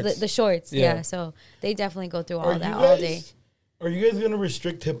The is shorts. the shorts. Yeah. Yeah, so they definitely go through all Are you that guys, all day. Are you guys gonna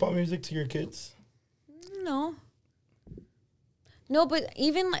restrict hip hop music to your kids? No, but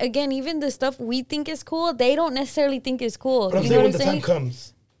even the stuff we think is cool, they don't necessarily think is cool. But I'm You saying know when what the I'm time saying?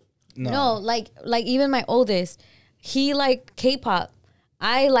 comes. No, like even my oldest, he like K-pop.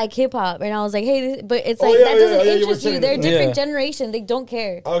 I like hip hop, and I was like, hey, but it's Oh, like yeah, that yeah, doesn't yeah, you were interest you. saying They're that. different Yeah. generation. They don't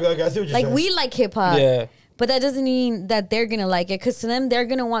care. Okay, I see what you're Like saying. we like hip hop, Yeah. but that doesn't mean that they're gonna like it. Because to them, they're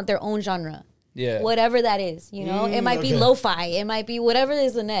gonna want their own genre, Yeah. whatever that is. You know, it might be okay. lo-fi, it might be whatever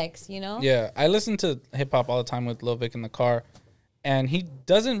is the next. You know, Yeah. I listen to hip hop all the time with Lil Vic in the car, and he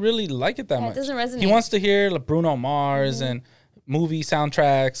doesn't really like it that Yeah, it much. doesn't resonate. He wants to hear like Bruno Mars and movie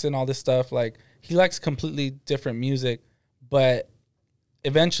soundtracks and all this stuff. Like he likes completely different music, but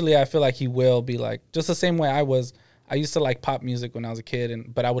eventually I feel like he will be like just the same way I was. I used to like pop music when I was a kid,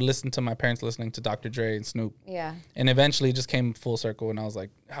 but I would listen to my parents listening to Dr. Dre and Snoop. Yeah. And eventually it just came full circle, and I was like,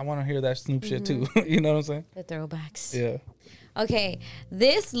 I want to hear that Snoop shit too. You know what I'm saying? The throwbacks. Yeah. Okay,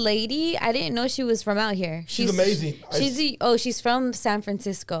 this lady, I didn't know she was from out here. She's amazing. She's from San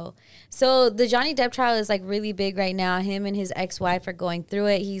Francisco. So the Johnny Depp trial is like really big right now. Him and his ex-wife are going through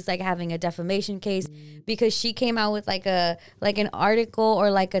it. He's like having a defamation case because she came out with like an article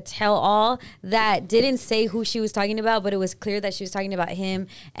or like a tell-all that didn't say who she was talking about, but it was clear that she was talking about him,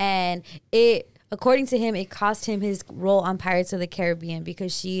 and according to him, it cost him his role on Pirates of the Caribbean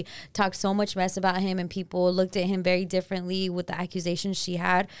because she talked so much mess about him and people looked at him very differently with the accusations she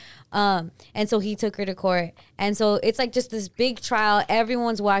had. And so he took her to court. And so it's like just this big trial.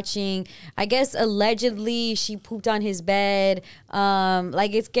 Everyone's watching. I guess allegedly she pooped on his bed.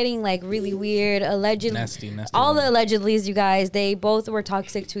 Like it's getting like really weird. Allegedly. Nasty. All the allegedlys, you guys, they both were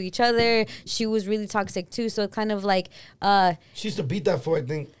toxic to each other. She was really toxic too. So it's kind of like... she used to beat that for, I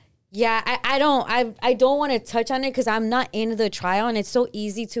think. Yeah, I don't want to touch on it because I'm not in the trial, and it's so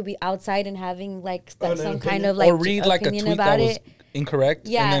easy to be outside and having like some kind of like or read like a tweet that was incorrect,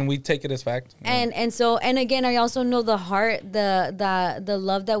 yeah, and then we take it as fact. And so again, I also know the heart, the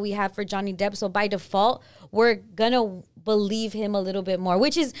love that we have for Johnny Depp. So by default, we're gonna believe him a little bit more,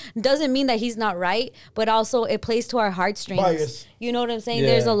 which doesn't mean that he's not right, but also it plays to our heartstrings. Bias. You know what I'm saying? Yeah.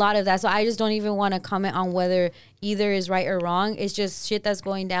 There's a lot of that. So I just don't even want to comment on whether either is right or wrong. It's just shit that's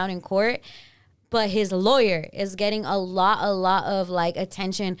going down in court. But his lawyer is getting a lot of like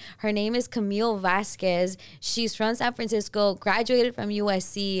attention. Her name is Camille Vasquez. She's from San Francisco, graduated from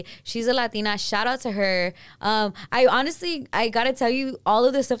USC. She's a Latina. Shout out to her. I gotta tell you, all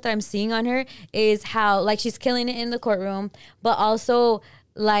of the stuff that I'm seeing on her is how like she's killing it in the courtroom, but also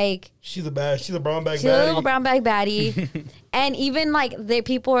like she's a brown bag baddie. She's a little brown bag baddie. And even like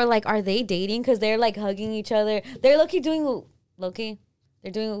people are like, are they dating? Because they're like hugging each other. They're They're doing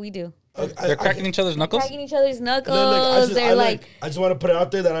what we do. They're cracking each other's knuckles. Cracking each other's knuckles. I just want to put it out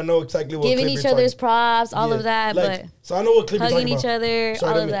there that I know exactly what giving clip each you're other's talking. props, all of that. Like, but so I know what clip you're hugging talking each about. other,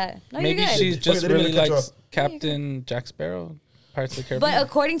 Sorry, all of that. No, maybe you're good. she's just really cut you likes off. Captain Jack Sparrow, Pirates of the Caribbean. But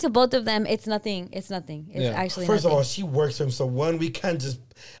according to both of them, it's nothing. It's actually First nothing. of all, she works for him, so we can't just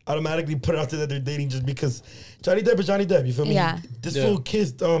automatically put it out there that they're dating just because Johnny Depp is Johnny Depp. You feel me? Yeah. This fool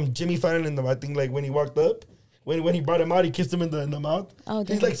kissed Jimmy Fallon in the, I think, like when he walked up. When he brought him out, he kissed him in the mouth. Oh,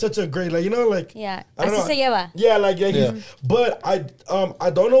 he's like such a great, like, you know, like, yeah. I don't know. Se lleva. Yeah, like, yeah. But I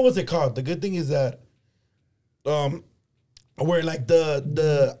don't know what's it called. The good thing is that where like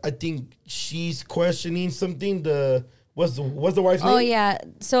I think she's questioning something. What's the wife's name? Oh yeah.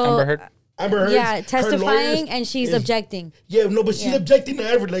 So Amber Heard. Yeah, testifying and she's objecting. Yeah, no, but she's objecting to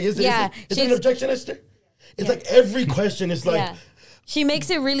everything. Like, it's an objection, Esther. It's like every question is like. Yeah. She makes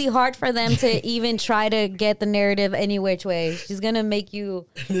it really hard for them to even try to get the narrative any which way. She's going to make you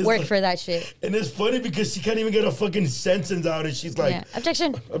work for that shit. And it's funny because she can't even get a fucking sentence out. And she's like,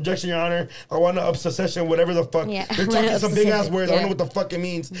 Objection, Your Honor. I want an obsession, whatever the fuck. Yeah. They're talking some big ass words. I don't know what the fuck it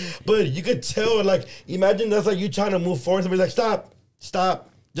means. But you could tell, like, imagine that's like you trying to move forward. Somebody's like, stop.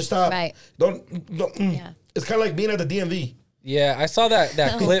 Just stop. Right. Don't. Yeah. It's kind of like being at the DMV. Yeah, I saw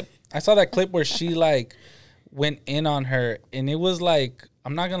that clip. I saw that clip where she like went in on her, and it was like,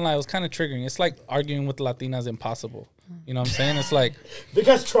 I'm not gonna lie, it was kind of triggering. It's like arguing with Latinas impossible. You know what I'm saying? It's like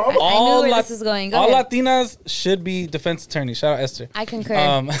because trauma. I knew where this is going. All ahead. Latinas should be defense attorneys. Shout out Esther. I concur.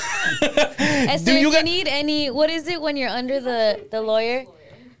 Esther, do you need any? What is it when you're under the lawyer?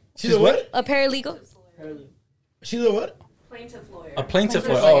 She's a what? A paralegal. She's a what? Plaintiff lawyer. A plaintiff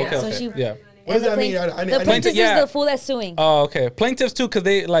lawyer. Oh, okay. So yeah. What does that mean? The plaintiff is the fool that's suing. Oh, okay. Plaintiffs too, because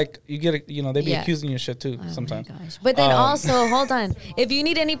they like they be accusing you of shit too sometimes. My gosh. But then also, hold on. If you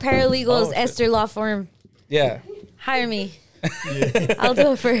need any paralegals, Esther Law Firm. Yeah. Hire me. Yeah. I'll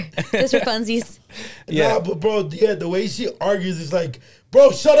do it for funsies. Yeah, nah, but bro, the way she argues is like,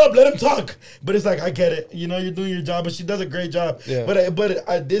 bro, shut up, let him talk. But it's like, I get it. You know, you're doing your job, but she does a great job. Yeah. But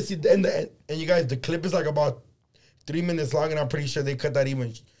I did see, and you guys, the clip is like about 3 minutes long, and I'm pretty sure they cut that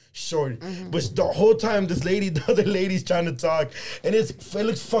even short. Mm-hmm. But the whole time, the other lady's trying to talk, and it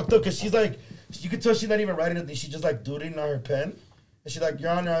looks fucked up because she's like, you can tell she's not even writing anything. She's just like doodling on her pen, and she's like, Your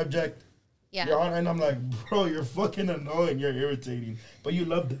Honor, I object. Yeah. Your Honor, and I'm like, bro, you're fucking annoying. You're irritating, but you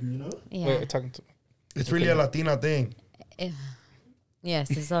love them, you know? Yeah. Wait, talking to. It's really a Latina thing.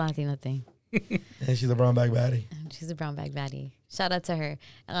 Yes, it's a Latina thing. And she's a brown bag baddie. She's a brown bag baddie. Shout out to her.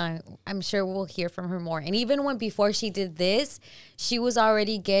 I'm sure we'll hear from her more. And even when before she did this, she was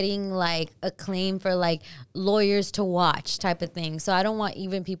already getting like acclaim for like lawyers to watch type of thing. So I don't want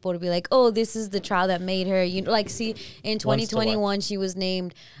even people to be like, oh, this is the trial that made her. You know, like see, in 2021 she was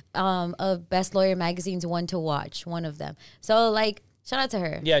named of Best Lawyer Magazine's One to Watch, one of them. So like, shout out to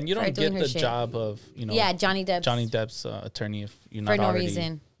her. Yeah, and you don't get the job of, you know, Johnny Depp's attorney if you're not already,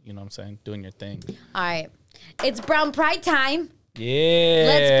 reason. You know what I'm saying, doing your thing. All right. It's Brown Pride time. Yeah.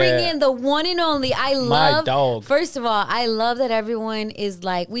 Let's bring in the one and only. My dog. First of all, I love that everyone is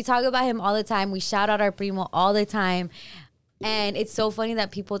like, we talk about him all the time. We shout out our primo all the time. And it's so funny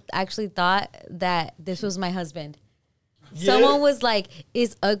that people actually thought that this was my husband. Yeah. Someone was like,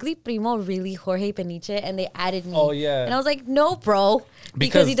 is Ugly Primo really Jorge Peniche? And they added me. Oh, yeah. And I was like, no, bro.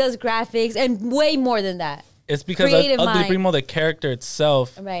 Because he does graphics and way more than that. It's because Ugly Primo, the character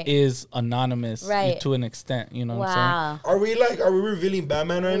itself, is anonymous to an extent. You know what I'm saying? Are we revealing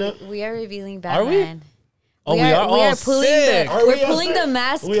Batman right now? We are revealing Batman. Are we? Oh, we are. We are pulling the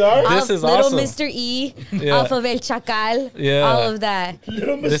mask off this Little awesome. Mr. E, off of El Chacal, all of that.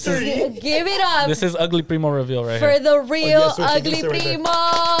 Little Mr. E. Give it up. This is Ugly Primo reveal right here. For the real Let's Ugly Primo.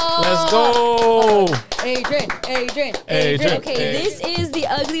 go. Adrian. Okay, this is the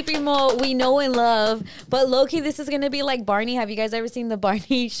Ugly Primo we know and love. But low-key, this is going to be like Barney. Have you guys ever seen the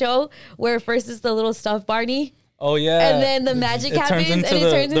Barney show? Where first it's the little stuffed Barney? Oh, yeah. And then the magic happens and it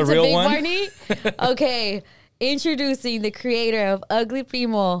turns into Big Barney. Okay. Introducing the creator of Ugly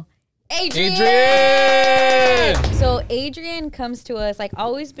Primo, Adrian. So Adrian comes to us, like,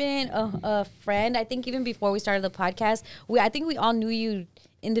 always been a friend. I think even before we started the podcast, I think we all knew you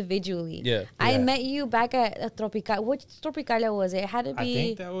individually. Yeah. I met you back at Tropical. Which Tropicalia was it? It had to be. I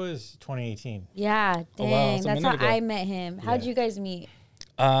think that was 2018. Yeah, dang. Wow. That's how I met him. How'd you guys meet?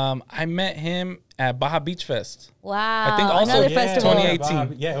 I met him at Baja Beach Fest. Wow. I think also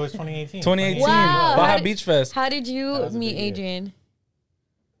 2018. Yeah, it was 2018. 2018. Wow. Baja Beach Fest. How did you meet Adrian?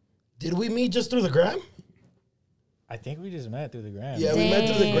 Did we meet just through the gram? I think we just met through the gram. Yeah, we met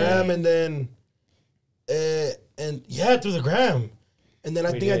through the gram and then, through the gram. And then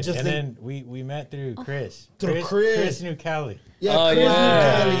then we met through Chris. Chris. Chris knew Cali. Yeah, Chris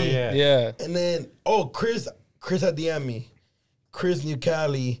knew Cali. Yeah. And then, Chris had DM'd me. Chris knew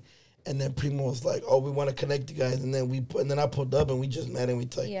Cali, and then Primo was like, "Oh, we want to connect you guys." And then I pulled up, and we just met, and we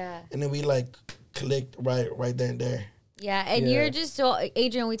talked. Yeah. And then we like clicked right there and there. Yeah, and you're just so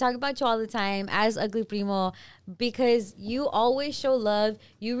Adrian. We talk about you all the time as Ugly Primo because you always show love.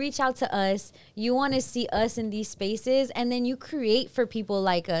 You reach out to us. You want to see us in these spaces, and then you create for people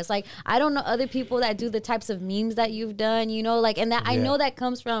like us. Like I don't know other people that do the types of memes that you've done. You know, like and that I know that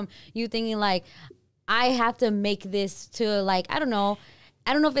comes from you thinking like. I have to make this to like, I don't know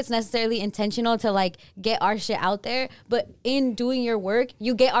if it's necessarily intentional to like get our shit out there, but in doing your work,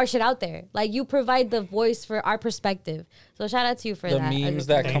 you get our shit out there. Like you provide the voice for our perspective. So shout out to you for that. The memes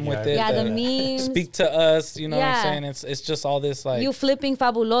that come with it. Yeah, the memes. Speak to us, you know what I'm saying? It's just all this like. You flipping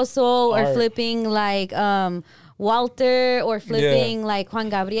Fabuloso or flipping like Walter or flipping like Juan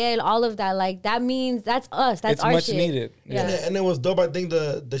Gabriel, all of that. Like that means that's us. That's our shit. It's much needed. Yeah. And it was dope. I think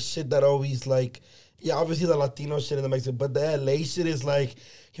the shit that always like, yeah, obviously the Latino shit in the Mexican, but the LA shit is like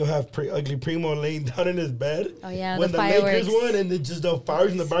he'll have Ugly Primo laying down in his bed. Oh yeah, when the fireworks. Lakers won and then just the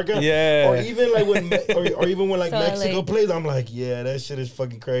fires in the background. Yeah. Or even like when like so Mexico LA. plays, I'm like, yeah, that shit is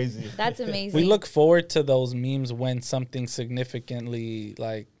fucking crazy. That's amazing. We look forward to those memes when something significantly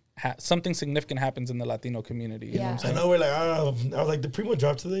like something significant happens in the Latino community. You know what I'm saying? I know we're like, I was like, the Primo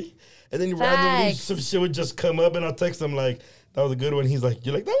dropped today, and then randomly some shit would just come up, and I'll text him like. That was a good one. He's like,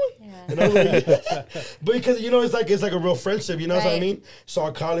 you like that one? Yeah. And I was like, yeah. But because, it's like a real friendship, you know what I mean? So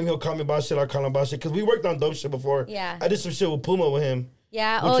I'll call him, he'll call me about shit, I'll call him about shit. Because we worked on dope shit before. Yeah. I did some shit with Puma with him.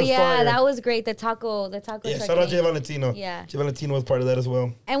 Yeah. Oh, yeah. Fire. That was great. The taco. Yeah, shout out Jay Valentino. Yeah. Jay Valentino was part of that as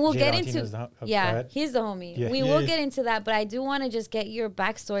well. And we'll get into... he's the homie. Yeah. We will get into that, but I do want to just get your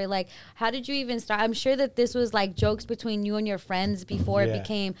backstory. Like, how did you even start? I'm sure that this was like jokes between you and your friends before it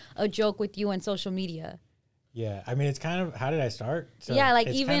became a joke with you and social media. Yeah, I mean, it's kind of, how did I start? So like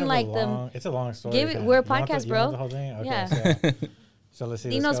even like it's a long story. We're a podcast, bro. You want the whole thing? Okay, yeah. So let's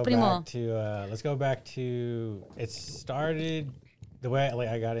see. Let's go back to, it started the way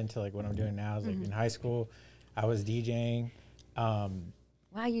I got into like what I'm doing now is like in high school, I was DJing. Wow,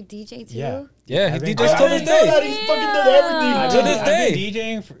 you DJ too? Yeah, he DJs to this day. He fucking does everything. To this day. I've been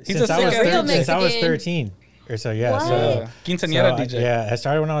DJing since I was 13. Or so, yeah. What? So Quinceñera DJ. Yeah, I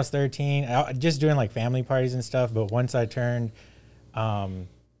started when I was 13. Just doing like family parties and stuff. But once I turned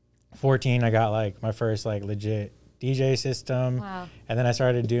 14, I got like my first like legit DJ system. Wow. And then I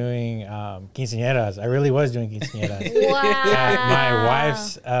started doing quinceañeras. I really was doing quinceañeras.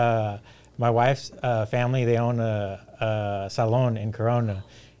 Wow. My wife's family, they own a salon in Corona.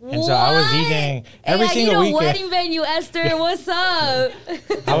 And so I was DJing every single weekend. Wedding venue, Esther. What's up?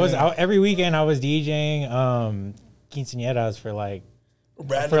 Every weekend I was DJing quinceañeras for like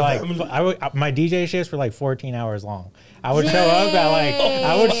my DJ shifts were like 14 hours long. I would show up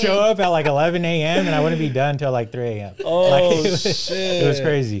at like 11 a.m. and I wouldn't be done until like 3 a.m. Oh, like, shit. It was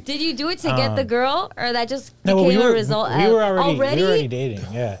crazy. Did you do it to get the girl, or that just No, became we were a result? we were already already dating.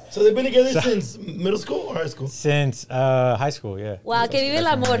 Yeah, So they've been together since middle school or high school? since high school. Yeah. Wow, que vive el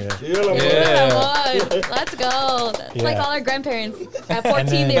amor. Yeah. Que vive el amor. Let's go. That's like Yeah. all our grandparents. At 14,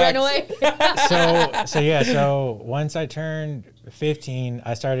 then- they ran away. So once I turned 15,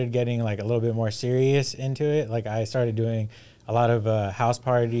 I started getting like a little bit more serious into it. Like I started doing a lot of house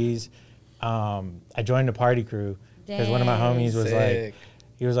parties. I joined a party crew because one of my homies was Sick.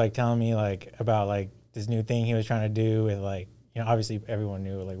 he was like telling me like about like this new thing he was trying to do with like, you know, obviously everyone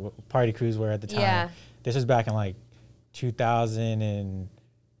knew like what party crews were at the time. Yeah. This was back in like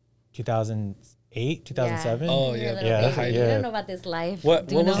 2008, 2007. Oh, You're a yeah. little Yeah, baby. yeah. You don't know about this life. What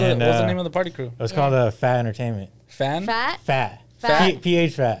Do you was know? the name of the party crew? It was called Fat Entertainment. Fan? Fat? Fat. Fat.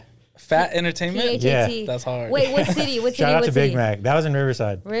 PH Fat. Fat Entertainment? PHAT. That's hard. Wait, what city? What city? Shout out what to city? Big Mac. That was in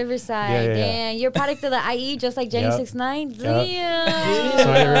Riverside. Riverside. Yeah, yeah, yeah. Damn. You're a product of the IE, just like Jenny Yep. 69. Yep. Damn.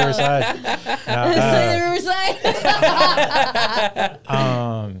 So in Riverside. Riverside.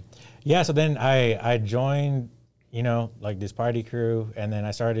 Yeah, so then I joined, you know, like this party crew, and then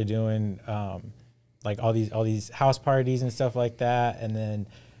I started doing like all these house parties and stuff like that, and then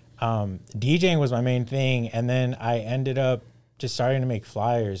DJing was my main thing, and then I ended up just starting to make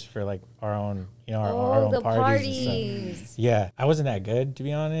flyers for like our own, you know, our own the parties. And parties. stuff. Yeah, I wasn't that good, to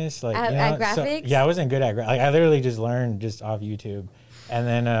be honest. Like At you know, graphics? yeah, I wasn't good at like I literally just learned just off YouTube, and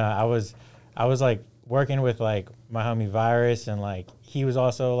then I was like working with like my homie Virus, and like he was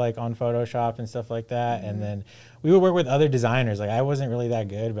also like on Photoshop and stuff like that, and then we would work with other designers. Like I wasn't really that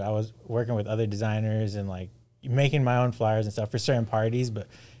good, but I was working with other designers and like making my own flyers and stuff for certain parties. But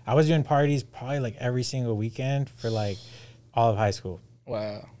I was doing parties probably like every single weekend for like all of high school.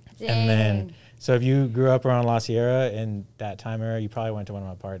 Wow. And then, so if you grew up around La Sierra in that time era, you probably went to one of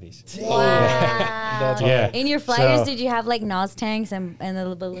my parties. Wow. That's Yeah. In your flyers, So- did you have like Nos tanks and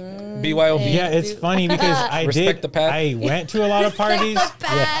the balloons? BYOB. Yeah, it's funny because I Respect the pad. I went to a lot of parties.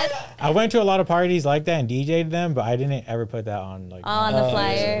 Pad. I went to a lot of parties like that and DJ'd them, but I didn't ever put that on like On my- the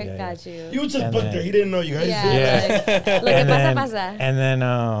flyer. yeah, yeah. Got you. You just And booked then- there. He didn't know you guys. Yeah. Lo que and pasa, then, pasa. and then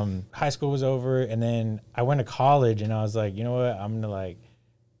high school was over, and then I went to college, and I was like, you know what, I'm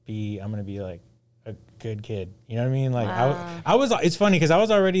gonna be like a good kid. You know what I mean? Like Wow. I was. It's funny because I was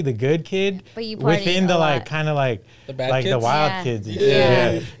already the good kid, But you partied within the a like lot. kind of like The bad like the kids? wild Yeah. kids.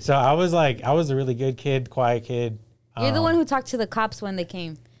 Yeah. So I was a really good kid, quiet kid. You're the one who talked to the cops when they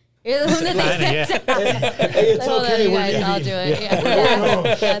came. You're the one that they Kinda, sent yeah. to. Hey, it's Hold on, okay. you We're guys, I'll leaving. do it.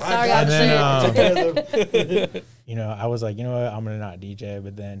 Yeah. Yeah. Sorry, I I'm got sure. you. It's okay. You know, I was like, you know what, I'm gonna not DJ.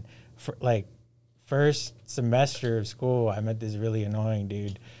 But then, for like first semester of school, I met this really annoying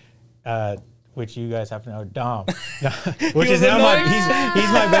dude, which you guys have to know, Dom, which is now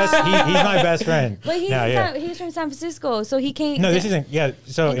he's my best friend. But he's from San Francisco, so he can't. No, this isn't. Yeah,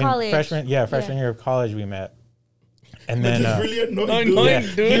 so In in college. freshman year of college, we met, and then It's really annoying, Annoying,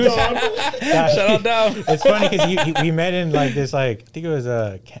 dude. dude. he was- Shout out Dom. it's funny because we met in like this like I think it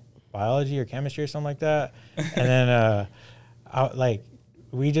was biology or chemistry or something like that, and then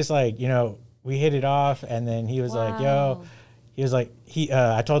we just like, you know, we hit it off, and then he was like, yo, he was like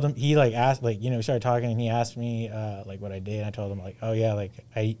I told him, he like asked, like, you know, we started talking, and he asked me like what I did, and I told him like, oh yeah, like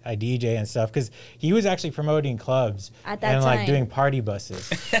I DJ and stuff, because he was actually promoting clubs At that and like time. doing party buses,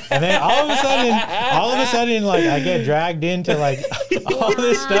 and then all of a sudden like I get dragged into like all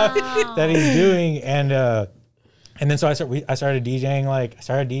this stuff that he's doing, and then so I started DJing.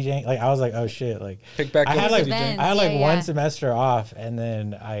 Like I was like, oh shit! Like Pick back I up had to like DJing. I had like Yeah, one yeah. semester off, and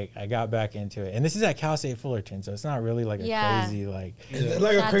then I got back into it. And this is at Cal State Fullerton, so it's not really like a Yeah. crazy like. It's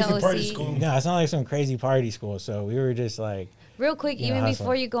like a Not crazy the party OC. school. No, it's not like some crazy party school. So we were just like, Real quick, You know, even hustling.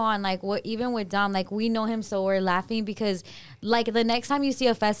 before you go on, like what, even with Dom, like we know him, so we're laughing because, like, the next time you see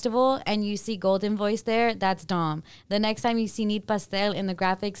a festival and you see Golden Voice there, that's Dom. The next time you see Need Pastel in the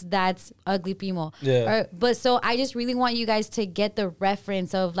graphics, that's Ugly Primo. Yeah. But so I just really want you guys to get the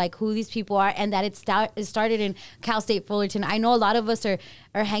reference of like who these people are, and that it started in Cal State Fullerton. I know a lot of us are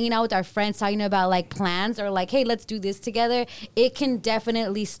hanging out with our friends talking about like plans or like, hey, let's do this together. It can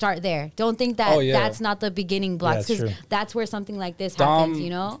definitely start there. Don't think that Oh, yeah. that's not the beginning blocks, that's because true. that's where something something like this happens, you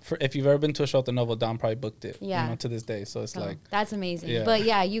know? If you've ever been to a show at the Novo, Dom probably booked it. Yeah. You know, to this day. So it's like that's amazing. Yeah. But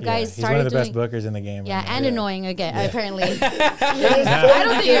yeah, you guys he's started one of the doing, best bookers in the game. yeah, right and now. annoying again, apparently. I I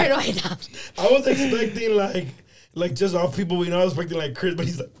don't think you're annoying. I was expecting like just off people we know. I was expecting like Chris, but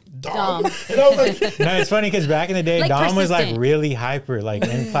he's like Dom. Dom. And I was like, No, it's funny because back in the day, Like Dom was like persistent. really hyper. Like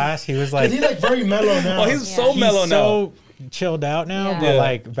in class, he was like, he's like very mellow now. oh, he's so Yeah. mellow he's now. so chilled out now. Yeah. But Yeah.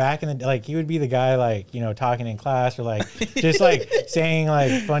 like back in the like, he would be the guy like, you know, talking in class or like just like saying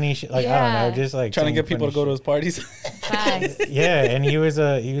like funny shit. Like I don't Yeah. know, just like Trying to saying get people to funny go to his parties. Facts. shit. Yeah, and he was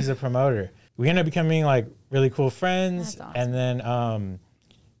a promoter. We ended up becoming like really cool friends, That's awesome. and then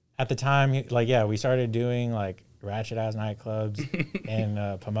at the time, we started doing like ratchet ass nightclubs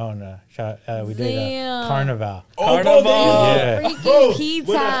in Pomona. We did Damn. Carnival. Oh, Carnival. bro, Yeah. Freaking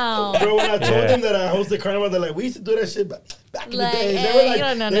P-Town. when I told Yeah. them that I hosted Carnival, they're like, we used to do that shit back in Like, the day. hey, They were like, you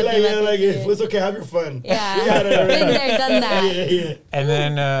don't know they're like, nothing yeah, about like, this it's okay, have your fun. Yeah. We got it. Been there, done that. Yeah. And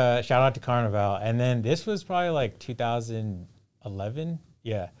then shout out to Carnival. And then this was probably like 2011.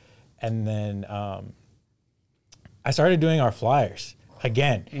 Yeah. And then I started doing our flyers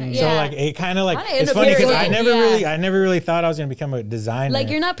again. So Yeah. like it kind of like Kinda end it's up funny because getting it, I never really thought I was gonna become a designer. Like,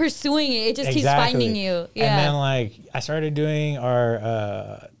 you're not pursuing it. It just keeps Exactly. finding you. Yeah. And then like I started doing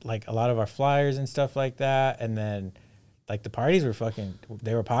our like a lot of our flyers and stuff like that. And then like the parties were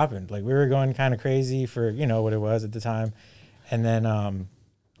they were popping. Like we were going kind of crazy for, you know, what it was at the time. And then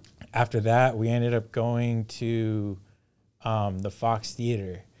after that we ended up going to the Fox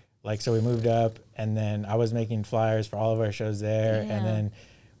Theater. Like, so we moved up, and then I was making flyers for all of our shows there. Yeah. And then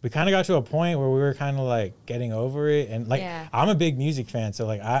we kind of got to a point where we were kind of like getting over it. And like, Yeah. I'm a big music fan. So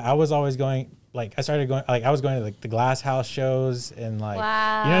like, I was always going, like, I started going, like, I was going to like the Glass House shows and like,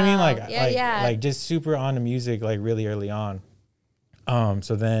 Wow. you know what I mean? Like, Yeah, like just super on the music, like really early on.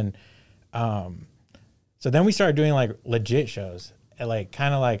 So then we started doing like legit shows. And like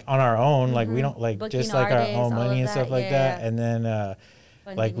kind of like on our own, like we don't like Booking just like our artists, own all money of and that, stuff like yeah. that. And then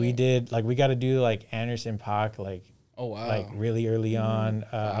like we did like we got to do like Anderson .Paak like Oh wow. like really early on.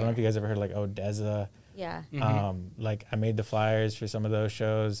 I don't know if you guys ever heard like Odessa. Yeah. Like I made the flyers for some of those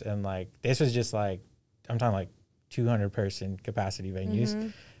shows, and like this was just like I'm talking like 200 person capacity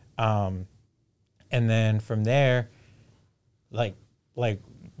venues. And then from there, like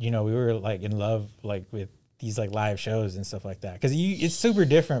you know, we were like in love like with these like live shows and stuff like that, because it's super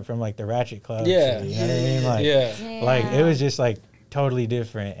different from like the ratchet clubs. Yeah. You know what I mean? Like, Yeah. like it was just like totally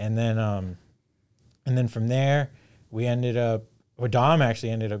different. And then from there we ended up, well, Dom actually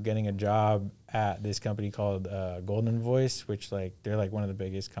ended up getting a job at this company called Golden Voice, which like they're like one of the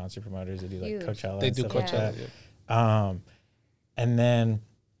biggest concert promoters. They do like Huge. Coachella. They and do stuff like Coachella. that. Yeah. And then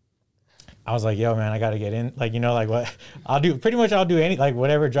I was like, yo, man, I got to get in. Like, you know, like what I'll do any, like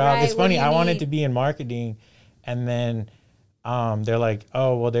whatever job. Right, It's what funny. do you I wanted need? to be in marketing. And then they're like,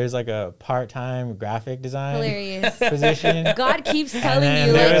 oh, well, there's like a part-time graphic design Hilarious. position. God keeps And telling then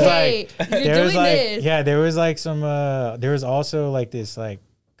you, there like, was, hey, you're there was doing like, this. yeah, there was like some, there was also like this like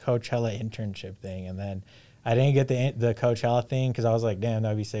Coachella internship thing. And then I didn't get the Coachella thing because I was like, damn,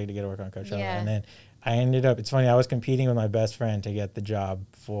 that'd be sick to get to work on Coachella. Yeah. And then I ended up, it's funny, I was competing with my best friend to get the job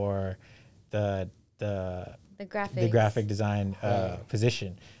for the graphic design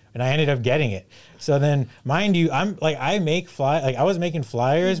position. And I ended up getting it. So then, mind you, I was making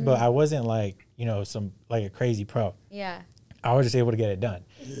flyers, but I wasn't like, you know, some like a crazy pro. Yeah. I was just able to get it done.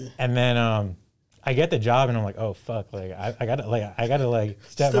 And then I get the job, and I'm like, oh fuck, like I gotta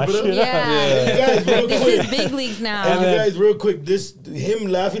step my it up. shit Yeah. up. You guys, real This quick. is big leagues now. And you guys, real quick, him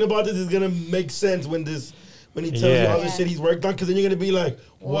laughing about this is gonna make sense when he tells you Yeah. all the shit he's worked on, because then you're gonna be like,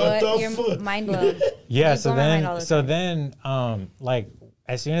 what the Your fuck? mind blown. Yeah, You so blow my mind all the then time. like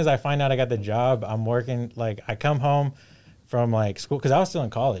as soon as I find out I got the job, I'm working, like I come home from like school, because I was still in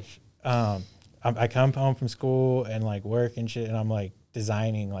college. I come home from school and like work and shit, and I'm like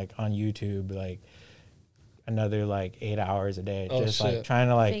designing like on YouTube like another like 8 hours a day, Oh, just shit. like trying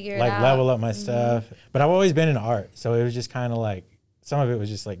to like Figure it like out. level up my stuff. But I've always been in art, so it was just kind of like some of it was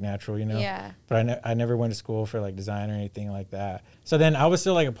just like natural, you know. Yeah. But I never went to school for like design or anything like that. So then I was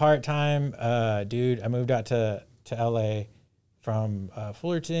still like a part-time dude. I moved out to LA from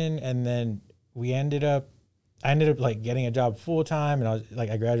Fullerton, and then I ended up like getting a job full-time, and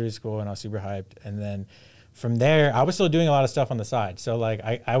I graduated school and I was super hyped. And then from there I was still doing a lot of stuff on the side. So like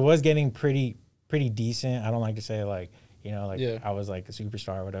I was getting pretty decent. I don't like to say like, you know, like I was like a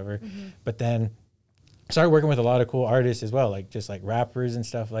superstar or whatever. But then started working with a lot of cool artists as well, like just like rappers and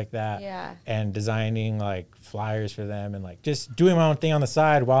stuff like that. Yeah. And designing like flyers for them, and like just doing my own thing on the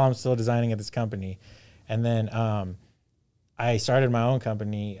side while I'm still designing at this company. And then I started my own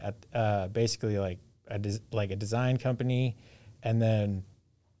company at basically like a design company, and then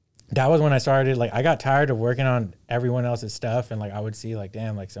that was when I started, like, I got tired of working on everyone else's stuff, and like I would see like,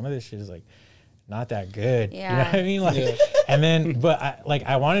 damn, like some of this shit is like not that good. Yeah. You know what I mean? Like, and then, but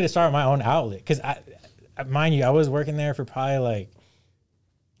I wanted to start my own outlet, because mind you, I was working there for probably like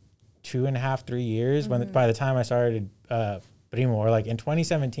 2.5, 3 years when by the time I started Primo, or like in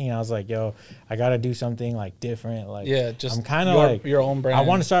 2017, I was like, yo, I gotta do something like different. Like, just I'm kind of like your own brand. I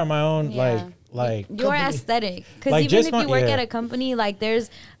want to start my own like your aesthetic, because like, even if you work at a company, like there's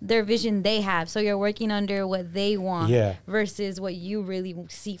their vision they have, so you're working under what they want versus what you really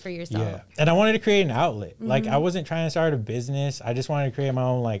see for yourself. And I wanted to create an outlet. Like, I wasn't trying to start a business. I just wanted to create my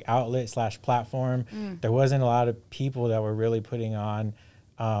own like outlet / platform. There wasn't a lot of people that were really putting on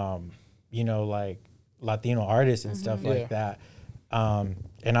you know, like Latino artists and stuff like that.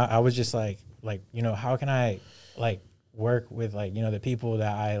 And I was just like, you know, how can I like work with like, you know, the people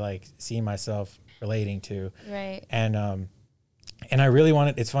that I like see myself relating to. Right. And I really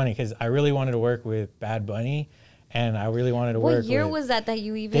wanted, it's funny because I really wanted to work with Bad Bunny, and I really wanted to work with. What year was that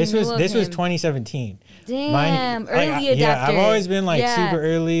you even this knew was of this him? was 2017. Damn, early adapter. Yeah, I've always been like super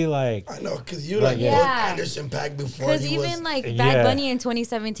early, like. I know, because you like yeah. Anderson .Paak before. Because even like Bad Bunny in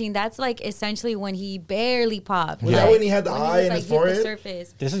 2017, that's like essentially when he barely popped. Was that when he had the eye in his forehead? Hit the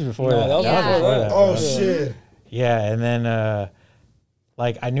surface. This is before that. That was before that. Oh shit. Yeah, and then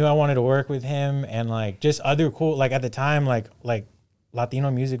like I knew I wanted to work with him, and like just other cool, like at the time, like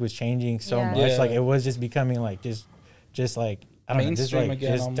Latino music was changing so much. Like it was just becoming like just like I don't know, just like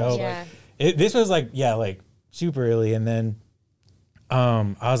again, just dope. Yeah. This was like like super early, and then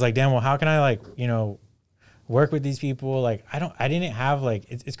I was like, damn, well, how can I like, you know, work with these people? Like I didn't have like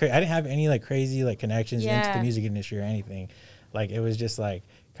it's crazy. I didn't have any like crazy like connections into the music industry or anything. Like it was just like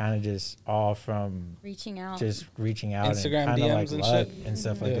kind of just all from reaching out Instagram and kind of like DMs and luck shit. and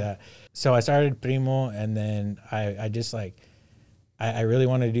stuff like that. So I started Primo, and then I just like I really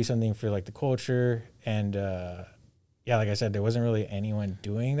wanted to do something for like the culture, and yeah, like I said, there wasn't really anyone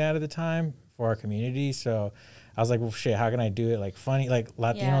doing that at the time for our community. So I was like, well, shit, how can I do it like funny? Like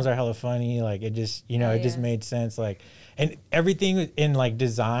Latinos are hella funny. Like it just, you know, it just made sense. Like, and everything in like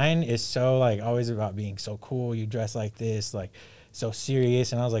design is so like always about being so cool. You dress like this, like so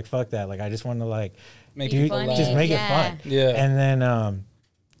serious. And I was like, fuck that. Like, I just want to like make it fun. Just make it fun. Yeah. And then,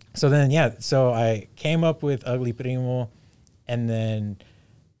 so I came up with Ugly Primo, and then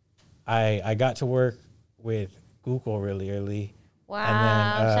I got to work with Google really early. Wow. And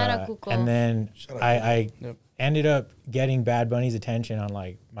then, shout out Google. And then I ended up getting Bad Bunny's attention on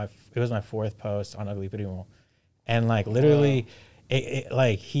like it was my 4th post on Ugly Primo. And like literally it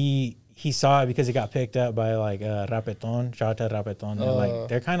like he saw it because it got picked up by like Rapeton, shout out Rapeton. Like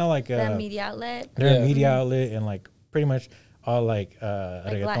they're kind of like that media outlet. They're a media outlet, and like pretty much all like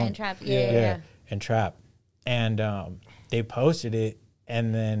reggaeton. Latin trap. And trap. And they posted it.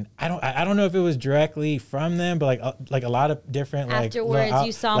 And then I don't know if it was directly from them, but like a lot of different afterwards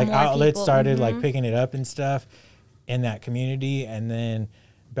you saw like more outlets people. started like picking it up and stuff in that community. And then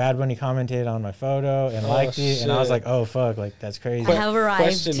Bad Bunny commented on my photo and liked it, and I was like, oh fuck, like that's crazy. I have arrived.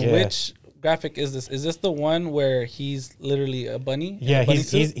 Question: which graphic is this? Is this the one where he's literally a bunny? Yeah,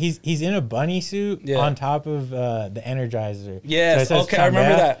 he's in a bunny suit on top of the Energizer. Yes, so okay, I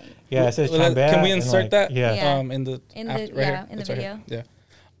remember that. Yeah, it says Chambea. Can we insert that? Yeah. In the video. Yeah.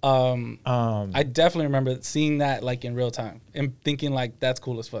 I definitely remember seeing that like in real time and thinking like that's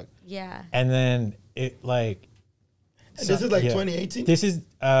cool as fuck. Yeah. And then it like. And this is like 2018. This is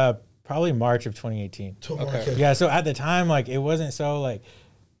probably March of 2018. Okay. Yeah. So at the time, like it wasn't so like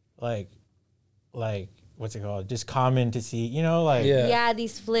what's it called? Just common to see, you know, like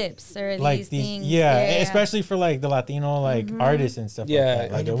these flips or like these things. Especially for like the Latino like artists and stuff like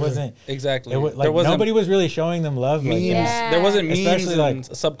that. Like it wasn't exactly. It was like nobody was really showing them love. Memes. Like that. There wasn't memes, especially like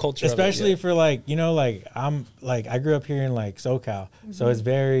subculture. Especially for like, you know, like I grew up here in like SoCal, so it's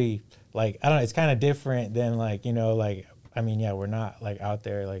very like I don't know. It's kind of different than like, you know, like I mean, we're not like out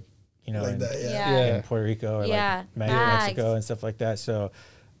there like, you know, like in Puerto Rico or like Mexico and stuff like that. So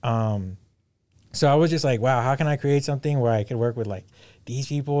so I was just like, wow, how can I create something where I could work with like these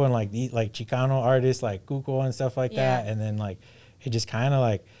people and like these like Chicano artists like Cuco and stuff like that. And then like it just kind of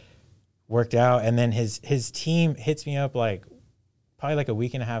like worked out. And then his team hits me up like probably like a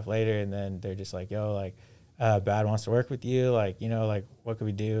week and a half later, and then they're just like, yo, like Bad wants to work with you, like, you know, like what could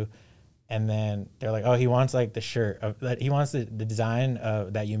we do? And then they're like, oh, he wants like the shirt he wants the design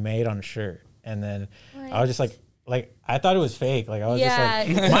that you made on a shirt. And then I was just like I thought it was fake. Like I was just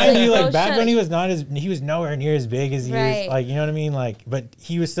like, mind you, like Bad Bunny was he was nowhere near as big as he is. Like, you know what I mean? Like, but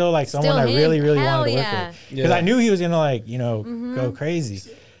he was still like someone I really, really wanted to work with. Because I knew he was gonna like, you know, go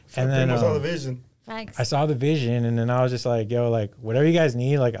crazy. And then was on the vision. Thanks. I saw the vision, and then I was just like, yo, like whatever you guys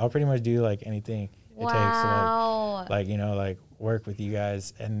need, like I'll pretty much do like anything it takes to like you know, like work with you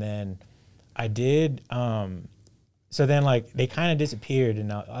guys. And then I did. So then like they kind of disappeared, and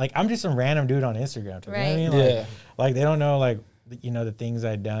now, like I'm just some random dude on Instagram. You know what I mean? Like, like they don't know like you know the things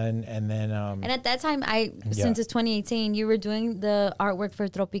I'd done. And then and at that time, since it's 2018, you were doing the artwork for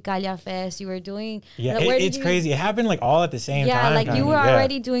Tropicalia Fest. You were doing it's crazy. It happened like all at the same time. Yeah, like you were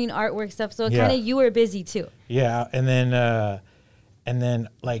already doing artwork stuff, so kind of you were busy too. Yeah, and then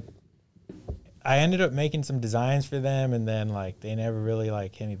like I ended up making some designs for them, and then like they never really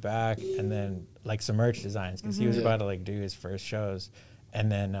like hit me back. And then like some merch designs, because he was about to like do his first shows,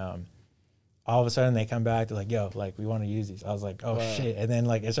 and then all of a sudden they come back, they're like, yo, like we want to use these. I was like, oh shit. And then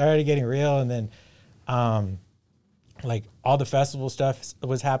like it started getting real, and then like all the festival stuff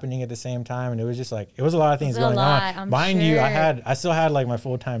was happening at the same time, and it was just like it was a lot of things going on. Mind you, I still had like my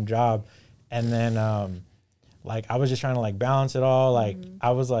full-time job, and then like I was just trying to like balance it all. Like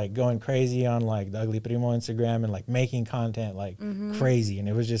I was like going crazy on like the Ugly Primo Instagram and like making content like crazy, and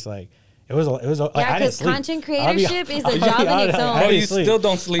it was just like it was like I didn't sleep. Content creatorship is a job in its own. Oh, you still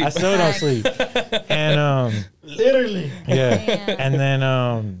don't sleep. I still don't sleep. And literally. Yeah. And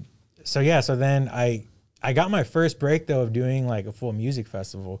then so then I got my first break though of doing like a full music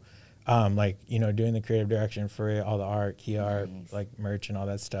festival. Like, you know, doing the creative direction for it, all the art, key art, like merch and all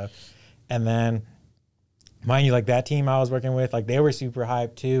that stuff. And then mind you, like that team I was working with, like they were super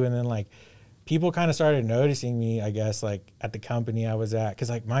hyped too. And then like people kind of started noticing me, I guess, like at the company I was at. Cause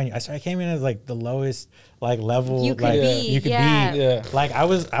like mind you, I came in as like the lowest like level you could be. Yeah. Like I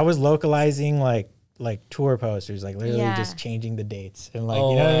was localizing like tour posters, like literally just changing the dates and like,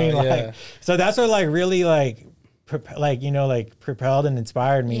 you know what I mean? Like, so that's what like really like propelled and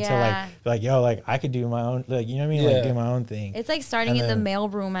inspired me to like, yo, like I could do my own, like, you know what I mean? Like do my own thing. It's like starting in the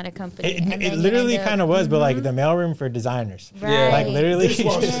mailroom at a company. It literally kind of was, but like the mailroom for designers. Right. Like literally.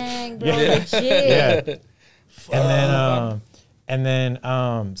 Dang, bro, legit. And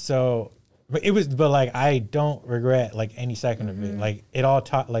then so but it was, but like I don't regret like any second of it. Like it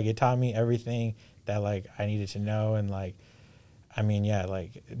taught me everything that like I needed to know. And like I mean,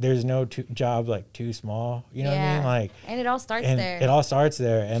 like there's no job like too small, you know what I mean? Like, and it all starts there. It all starts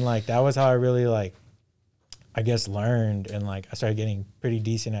there, and like that was how I really like, I guess, learned, and like I started getting pretty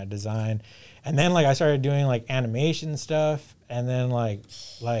decent at design, and then like I started doing like animation stuff, and then like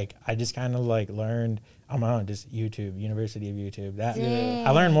I just kind of like learned on my own, just YouTube, University of YouTube. That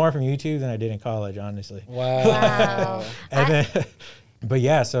I learned more from YouTube than I did in college, honestly. Wow. And then, but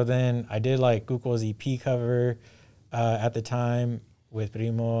yeah, so then I did like Google's EP cover. At the time with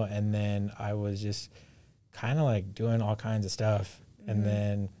Primo, and then I was just kind of like doing all kinds of stuff. And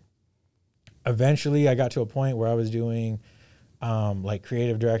then eventually I got to a point where I was doing like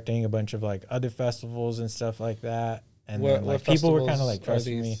creative directing a bunch of like other festivals and stuff like that. And then like people were kind of like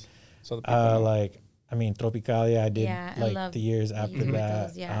trusting me. So like, I mean, Tropicalia, I did like the years after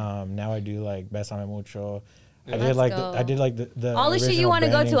that. Now I do like Besame Mucho. I did like the all the shit you want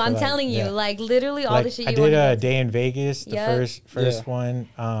to go to. I'm telling you, like literally all the shit you want to go to. I did a day in Vegas, the first one.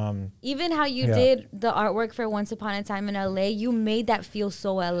 Even how you did the artwork for Once Upon a Time in LA, you made that feel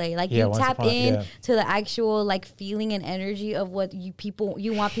so LA. Like you tap in to the actual like feeling and energy of what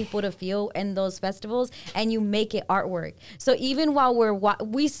you want people to feel in those festivals, and you make it artwork. So even while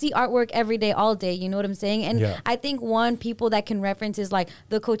we see artwork every day, all day, you know what I'm saying? And I think people that can reference is like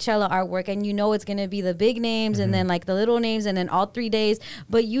the Coachella artwork, and you know it's gonna be the big names. And then like the little names, and then all 3 days.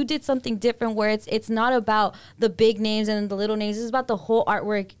 But you did something different where it's not about the big names and the little names. It's about the whole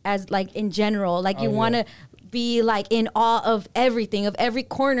artwork as like in general. Like you want to be like in awe of everything, of every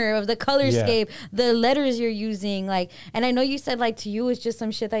corner of the colorscape, the letters you're using. Like, and I know you said like to you it's just some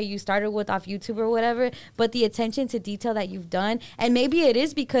shit that you started with off YouTube or whatever, but the attention to detail that you've done, and maybe it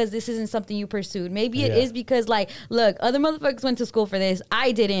is because this isn't something you pursued. Maybe it is because like, look, other motherfuckers went to school for this,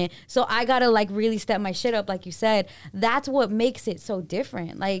 I didn't, so I gotta like really step my shit up, like you said. That's what makes it so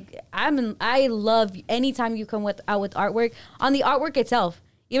different. Like I love anytime you come out with artwork on the artwork itself,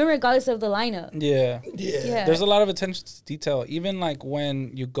 even regardless of the lineup. Yeah. There's a lot of attention to detail. Even like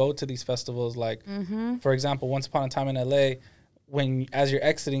when you go to these festivals, like for example, Once Upon a Time in LA, when as you're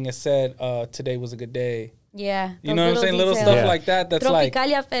exiting, it said, "Today was a good day." Yeah, you know what I'm saying? Little stuff like that. That's like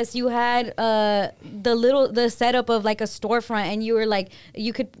Tropicalia Fest. You had the setup of like a storefront, and you were like,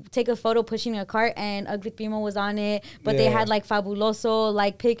 you could take a photo pushing a cart, and Ugly Primo was on it. But they had like Fabuloso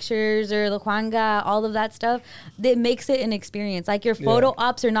like pictures or the Juanga, all of that stuff. That makes it an experience. Like your photo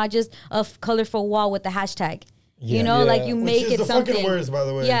ops are not just a colorful wall with the hashtag. You know, like you Which make is it the something. fucking worst, by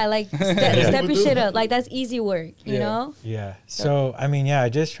the way. Yeah, like stepping shit up. Like that's easy work, you know? Yeah. So, I mean, I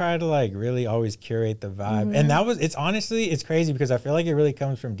just try to like really always curate the vibe. And it's honestly, it's crazy because I feel like it really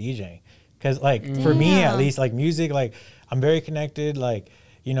comes from DJing. Cause like for me at least, like music, like I'm very connected. Like,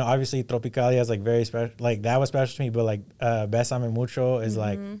 you know, obviously Tropicalia is like very special. Like that was special to me, but like Besame Mucho is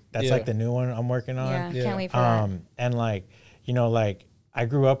like, that's like the new one I'm working on. Yeah, can't wait for that. And like, you know, like I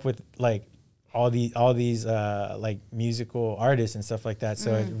grew up with like all these like musical artists and stuff like that.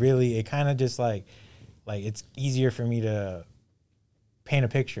 So it kind of just like it's easier for me to paint a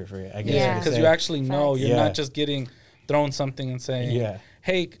picture for it, I guess. Yeah, because you actually know you're not just getting thrown something and saying,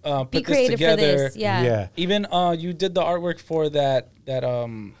 hey, put this together. Yeah. Even you did the artwork for that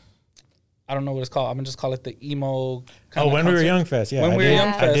I don't know what it's called. I'm gonna just call it the emo. When We Were Young Fest. Yeah, When We Were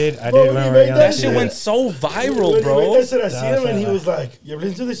Young Fest. I did. When We Were Young. That shit went so viral, bro. That shit, I seen him and he was like, "You ever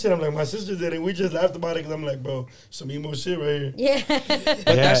listen to this shit?" I'm like, "My sister did it." We just laughed about it because I'm like, "Bro, some emo shit right here." Yeah. But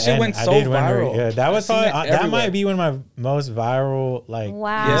that shit went so viral. Yeah, that was probably that might be one of my most viral like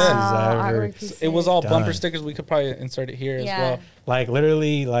pieces ever. It was all bumper stickers. We could probably insert it here as well. Like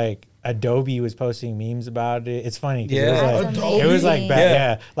literally, like Adobe was posting memes about it. It's funny. Yeah, it was like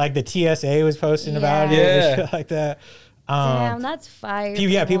like the TSA was posting about it and shit like that. Damn, that's fire.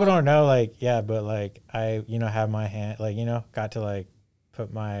 People don't know, like, but like I, have my hand, like, got to like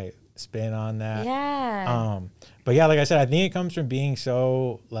put my spin on that. Yeah. But yeah, like I said, I think it comes from being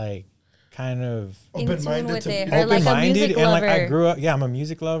so like kind of open-minded or like a music and lover. like I grew up, I'm a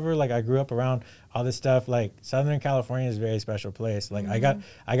music lover. Like I grew up around all this stuff. Like Southern California is a very special place. Like I got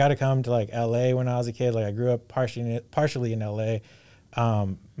to come to like LA when I was a kid. Like I grew up partially in LA,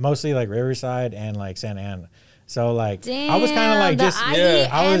 mostly like Riverside and like Santa Ana. So like I was kind of like the just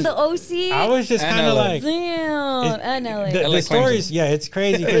the OC. I was just kind of like and LA. The stories, it's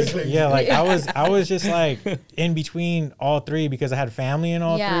crazy because like I was just like in between all three because I had family in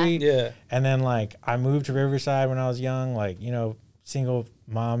all three. Yeah. And then like I moved to Riverside when I was young, like single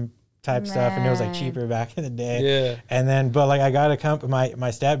mom type stuff, and it was like cheaper back in the day. Yeah. And then but like I got to come. My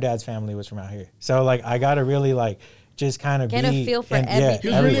stepdad's family was from out here, so like I got to really like just kind of get a feel for everything. He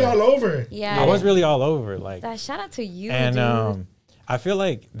was really all over. Yeah, I was really all over. Like that. Shout out to you, and dude. I feel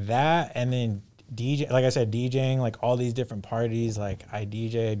like that, and then DJ, like I said, DJing like all these different parties. Like I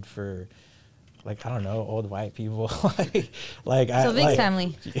DJ'd for, like I don't know, old white people. like so Vic's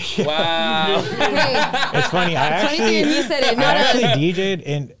family. Wow. It's funny. I actually you said it. I actually DJ'd,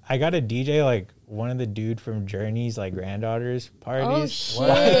 and I got a DJ like one of the dude from Journey's like granddaughter's parties. Oh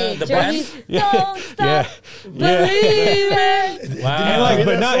shit! The Journey's band? Don't stop believing. Wow. And like,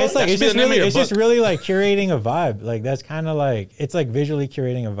 but no, it's like That should be the name of your it's just book. really like curating a vibe. Like that's kind of like it's like visually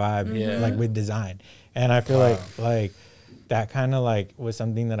curating a vibe, like with design. And I feel like that kind of like was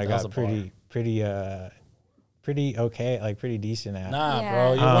something that I got pretty okay, like pretty decent at. Nah,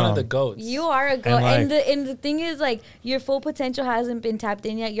 bro, you're one of the goats. You are a goat, And, and the thing is, like, your full potential hasn't been tapped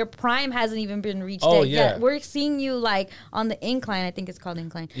in yet. Your prime hasn't even been reached yet. We're seeing you like on the incline. I think it's called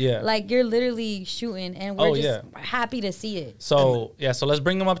incline. Yeah, like you're literally shooting, and we're just happy to see it. So so let's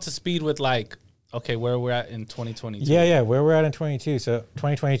bring them up to speed with like. Okay, where we're at in 2022. Yeah, where we're at in 2022. So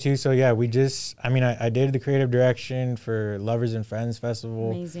 2022. So yeah, we just. I mean, I did the creative direction for Lovers and Friends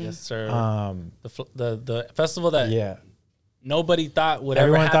Festival. Amazing. Yes, sir. The festival that nobody thought would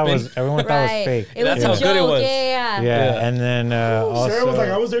everyone ever happen. Everyone thought was fake. It was That's how good it was. Yeah. And then also Sarah was like,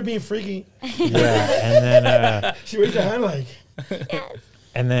 I was there being freaky. Yeah, and then she raised her hand like. Yes.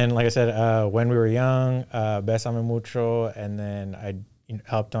 And then, like I said, When We Were Young, Besame Mucho, and then I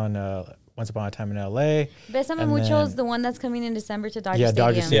helped on Once Upon a Time in LA. Besame Mucho is the one that's coming in December to Dodger Stadium.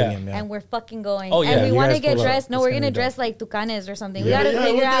 Dodger Stadium, And we're fucking going. Oh, yeah. And we You want to guys get pull up. dressed. No, It's we're gonna going to be dress like tucanes or something. Yeah, we got to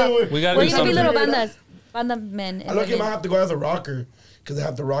figure out. We We're gotta going do to be little something. bandas. Banda men. I look at I have to go as a rocker because they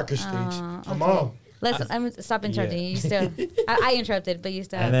have the rocker stage. Come on. I'm stop interrupting. You still. I interrupted, but you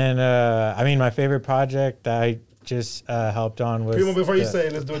still. And then, I mean, my favorite project that I just helped on was. Primo, before you say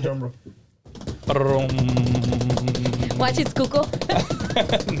it, let's do a drum roll. Watch it's Cuco.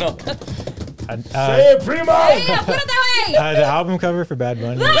 No. Say it, Primo! Yeah, put it that way. The album cover for Bad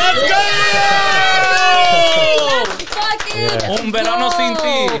Bunny. Let's go! Let's fucking Un Verano Sin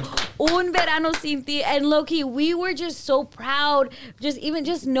Ti. Un Verano Sin Ti. And low-key, we were just so proud, just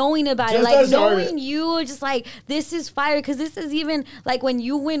knowing about it. Just Like, as knowing you, just like, this is fire. Because this is even, like, when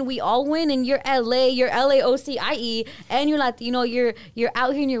you win, we all win. And you're LAOCIE, and you're Latino. You're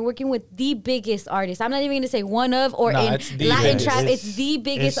out here and you're working with the biggest artist. I'm not even going to say one of or in it's the Latin biggest. trap. It's the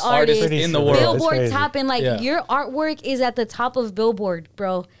biggest It's artist in the world. Billboard top. And, like, Yeah. your artwork is at the top of Billboard,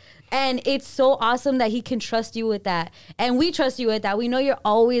 bro. And it's so awesome that he can trust you with that. And we trust you with that. We know you're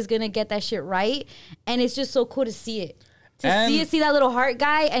always going to get that shit right. And it's just so cool to see it. See that little heart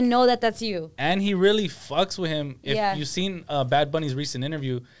guy and know that that's you. And he really fucks with him. If you've seen Bad Bunny's recent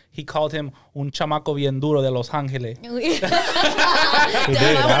interview, he called him un chamaco bien duro de Los Ángeles. He did.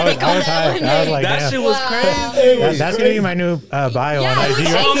 That shit was crazy. That's going to be my new bio on IG.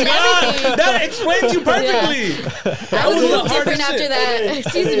 That explains you perfectly. I would look different after that.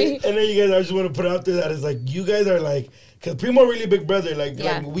 Excuse me. And then you guys, I just want to put out there that it's like, you guys are like, because Primo really big brother. Like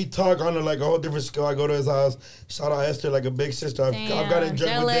we talk on a whole different scale. I go to his house. Shout out Esther, like a big sister. I've gotten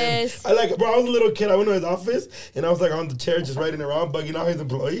drunk with him. Bro, I was a little kid. I went to his office, and I was like on the chair just writing around, bugging out his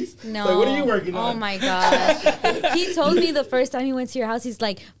employees. No. Like, what are you working on? Oh, my gosh. He told me the first time he went to your house, he's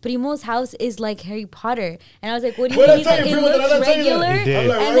like, Primo's house is like Harry Potter. And I was like, what do you mean? He's like, it looks regular.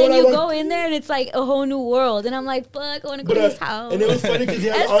 And then you go in there, and it's like a whole new world. And I'm like, fuck, I want to go to his house. And it was funny because he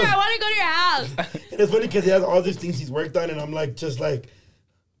has Esther, I want to go to your house. And it's funny because he has all these things he's worked on, and I'm like, just like,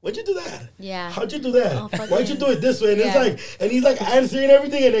 why'd you do that? Yeah. How'd you do that? Oh, Why'd you do it this way? And it's like, and he's like answering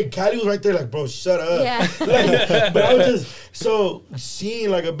everything, and then Callie was right there like, bro, shut up. Yeah. But I was just, so seeing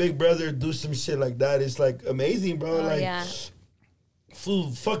like a big brother do some shit like that is like amazing, bro.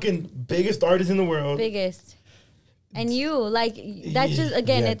 Fucking biggest artist in the world. Biggest. And you, like, that's just,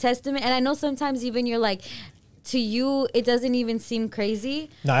 again, a testament. And I know sometimes even you're like, to you, it doesn't even seem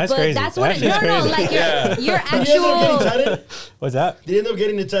crazy. No, that's crazy. That's what like your actual. Did you end up getting tatted? What's that? Did you end up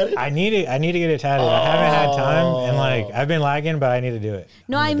getting it tatted? I need to get it tatted. I haven't had time, and like I've been lagging, but I need to do it.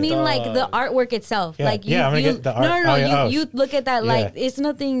 No, I mean like the artwork itself. Yeah. Like I'm gonna get the art. You look at that like it's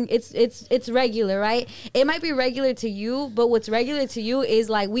nothing. It's regular, right? It might be regular to you, but what's regular to you is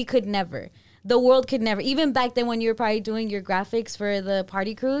like we could never. The world could never. Even back then when you were probably doing your graphics for the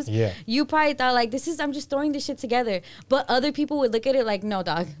party cruise, you probably thought like, I'm just throwing this shit together. But other people would look at it like, no,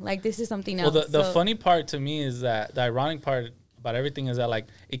 dog, like this is something else. Well, the funny part to me is that the ironic part about everything is that like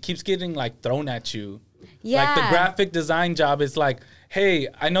it keeps getting like thrown at you. Yeah. Like the graphic design job is like, hey,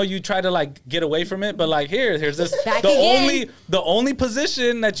 I know you try to like get away from it, but like here's this the only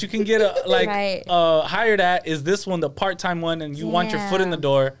position that you can get hired at is this one, the part-time one, and you want your foot in the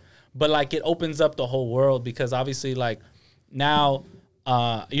door. But like it opens up the whole world because obviously like now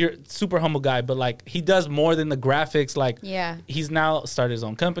you're a super humble guy, but like he does more than the graphics. Like he's now started his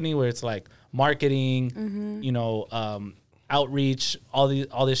own company where it's like marketing, outreach, all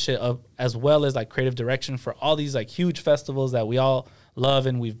this shit as well as like creative direction for all these like huge festivals that we all love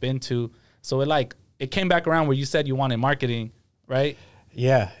and we've been to. So it came back around where you said you wanted marketing, right?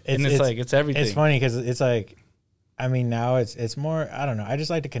 Yeah, it's everything. It's funny because it's like. I mean, now it's more, I don't know. I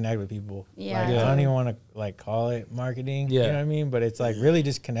just like to connect with people. Yeah. Like, I don't even want to like call it marketing. Yeah. You know what I mean? But it's like really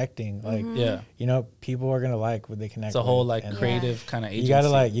just connecting. Like, people are going to like what they connect with. It's a whole like creative kind of agency.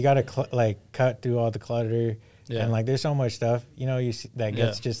 You got to cut through all the clutter. Yeah. And like, there's so much stuff, you see that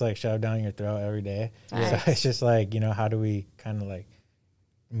gets just like shoved down your throat every day. Nice. So it's just like, how do we kind of like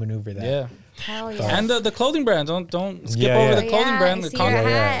maneuver that? Yeah. Hell yeah. And the clothing brand. Don't skip over the clothing brand.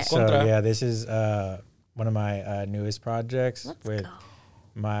 So this is, one of my newest projects with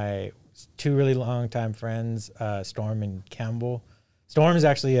my two really long time friends, Storm and Campbell. Storm is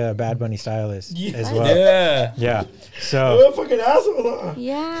actually a Bad Bunny stylist as well. Yeah. Yeah. So you're a fucking asshole.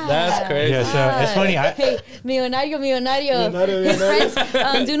 Yeah. That's crazy. Yeah, so it's funny. Hey, millonario. His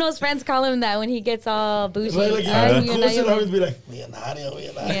friends, Duno's friends call him that when he gets all bougie. Like you always be like, millonario.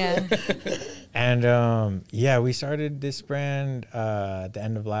 Yeah. And we started this brand at the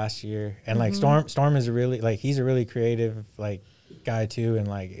end of last year, and like Storm is he's a really creative like guy too, and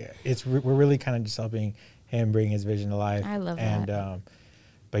like we're really kind of just helping him bring his vision to life. I love that. And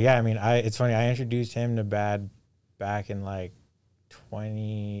but yeah, I mean, it's funny. I introduced him to Bad back in like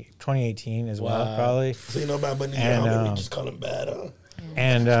 2018 as well, probably. So you know Bad Bunny, we just call him Bad, huh?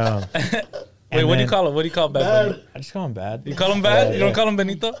 And wait, what do you call him? What do you call Bad Bunny? I just call him Bad. You call him Bad? You don't call him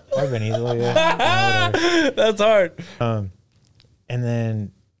Benito? Or Benito, yeah. That's hard. And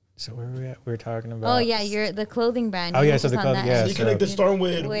then, so where were we at? We were talking about. Oh yeah, you're the clothing brand. Oh yeah, so the clothing. Yeah, so you connect the Storm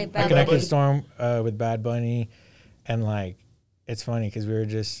with I connected Storm with Bad Bunny, and like it's funny because we were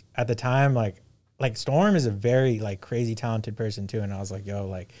just at the time like Storm is a very like crazy talented person too, and I was like,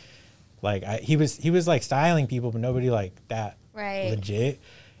 yo, he was like styling people, but nobody like that legit.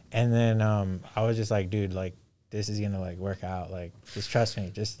 And then I was just like, dude, like this is gonna like work out. Like just trust me,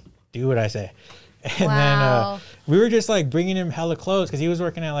 just do what I say. And then we were just like bringing him hella clothes because he was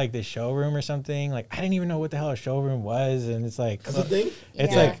working at like this showroom or something. Like I didn't even know what the hell a showroom was, and it's like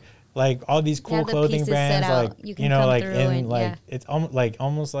it's like all these cool clothing brands, like like in like it's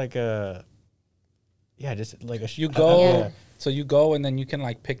almost like a just like You go, yeah. so you go and then you can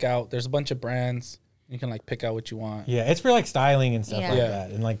like pick out. There's a bunch of brands. You can like pick out what you want. Yeah, it's for like styling and stuff like Yeah.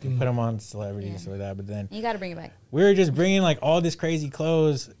 that, and like you put them on celebrities and stuff like that. But then You got to bring it back. we were just bringing like all this crazy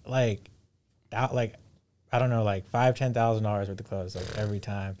clothes, like out like I don't know, like $5,000-$10,000 worth of clothes like every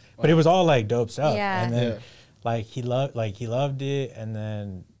time. But it was all like dope stuff. Yeah. And then like he loved it, and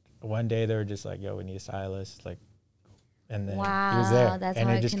then one day they were just like, "Yo, we need a stylist," like, and then he was there, that's and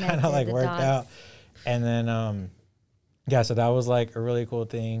how it just kind connected of like the worked dots. out. And then yeah, so that was like a really cool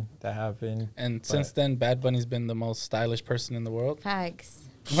thing that happened. And since then, Bad Bunny's been the most stylish person in the world. Facts.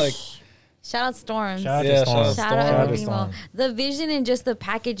 Like, Shout out Storms. Shout out Yeah, to Storm. Shout out to Ugly Primo. Storm. The vision and just the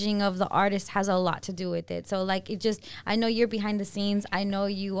packaging of the artist has a lot to do with it. So like it just, I know you're behind the scenes. I know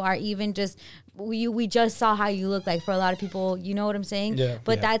you are even just, we just saw how you look like for a lot of people. You know what I'm saying? Yeah.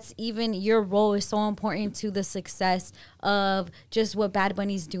 But Yeah. that's even, your role is so important to the success of just what Bad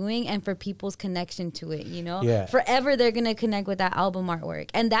Bunny's doing and for people's connection to it, you know? Yeah. Forever they're going to connect with that album artwork.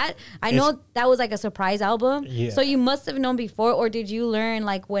 And that, I know that was like a surprise album. Yeah. So you must have known before, or did you learn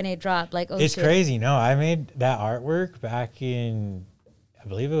like when it dropped? Like, oh It's shit. crazy. No, I made that artwork back in, I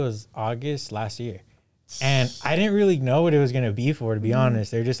believe it was August last year. And I didn't really know what it was going to be for, to be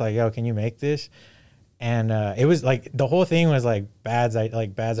honest. They're just like, yo, can you make this? And it was like, the whole thing was like Bad's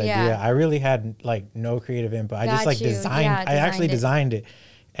idea. I really had like no creative input. I just Got like you. designed, Yeah, I actually designed it. designed it.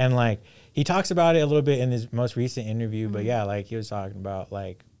 And like, he talks about it a little bit in his most recent interview, but yeah, like he was talking about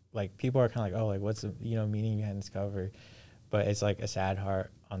like people are kind of like, oh, like what's the, meaning behind this cover? But it's like a sad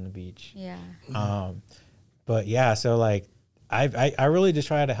heart on the beach. Yeah. But yeah, so like I really just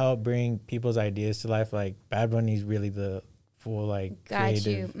try to help bring people's ideas to life. Like Bad Bunny's really the full like Got you.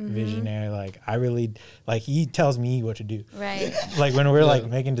 creative visionary. Like I really like he tells me what to do. Right. Like when we're like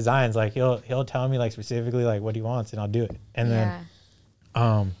making designs, like he'll tell me like specifically like what he wants, and I'll do it. And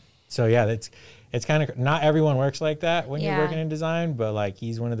then so yeah, it's kind of, not everyone works like that when you're working in design, but like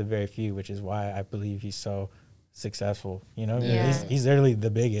he's one of the very few, which is why I believe he's so successful. He's literally the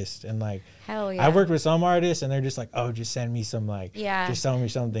biggest. And like Hell yeah. I've worked with some artists and they're just like, oh, just send me some like just sell me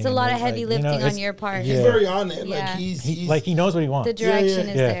something. It's a lot of heavy lifting on your part. He's very on it. Yeah. Like he's he knows what he wants. The direction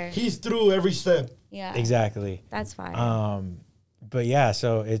is there. He's through every step. Yeah. Exactly. That's fine. But yeah,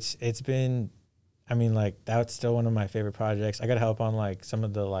 so it's been, I mean, like that's still one of my favorite projects. I got to help on like some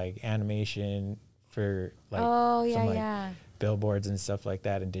of the like animation for like some like billboards and stuff like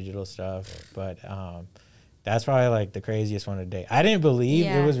that and digital stuff. But that's probably like the craziest one to date. I didn't believe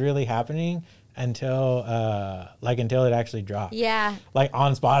it was really happening until it actually dropped. Yeah. Like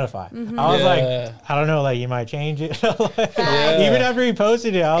on Spotify. I was like, I don't know, like you might change it. Even after he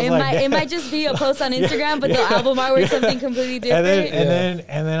posted it, I was it might just be a post on Instagram, but the album artwork something completely different.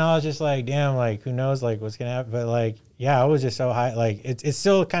 And then I was just like, damn, like who knows like what's gonna happen. But like, yeah, I was just so high. Like it's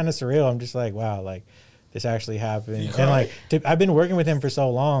still kind of surreal. I'm just like, wow, like this actually happened. And like I've been working with him for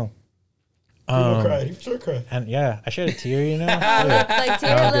so long. Cried. He sure cried. And yeah, I shed a tear, Like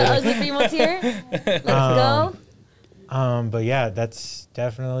tear, a little Ugly Primo tear. Let's go. But yeah, that's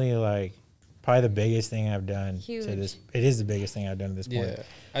definitely like probably the biggest thing I've done. Huge. To this. It is the biggest thing I've done at this point. yeah,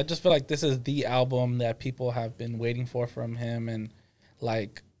 I just feel like this is the album that people have been waiting for from him, and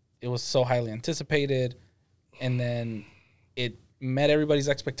like it was so highly anticipated, and then it met everybody's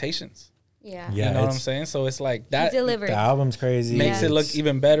expectations. Yeah. Yeah, You know what I'm saying? So it's like that He delivered. The album's crazy. makes it look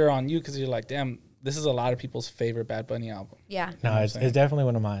even better on you, because you're like, damn, this is a lot of people's favorite Bad Bunny album. Yeah. No, it's definitely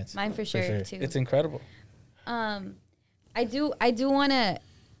one of mine. Mine for sure too. It's incredible. I do want to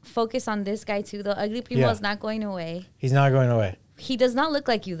focus on this guy too though. Ugly Primo is not going away. He's not going away. He does not look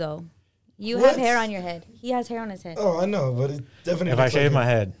like you though. You What? have hair on your head. He has hair on his head. Oh, I know, but it definitely. If I looks like shave him. my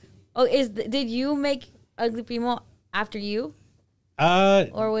head. Oh, did you make Ugly Primo after you?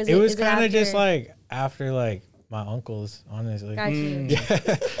 Or was it was is it kind of just after? like after like my uncles, honestly. Got you. Because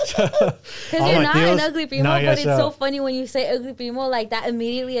Because you're not an Ugly Primo, but it's so funny when you say Ugly Primo, like that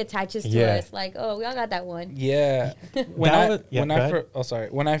immediately attaches to us. Like, oh, we all got that one. Yeah. When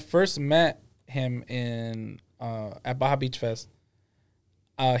I first met him in at Baja Beach Fest,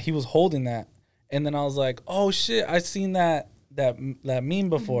 he was holding that, and then I was like, oh shit, I've seen that meme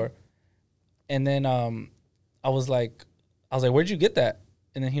before, and then I was like, where'd you get that?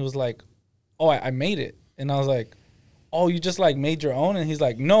 And then he was like, oh, I made it. And I was like, oh, you just like made your own? And he's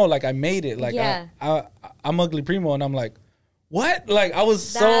like, no, like I made it. Like I'm Ugly Primo. And I'm like, what? Like I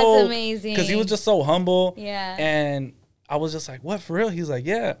was That's amazing. because he was just so humble. Yeah. And I was just like, what, for real? He's like,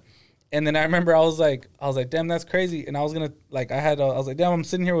 yeah. And then I remember I was like, damn, that's crazy. And I was gonna like, I was like, damn, I'm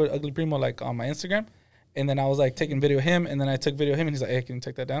sitting here with Ugly Primo like on my Instagram. And then I was like taking video of him, and then I took video of him, and he's like, "Hey, can you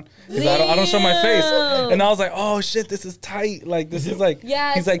take that down?" Because I don't show my face. And I was like, "Oh shit, this is tight. Like this is like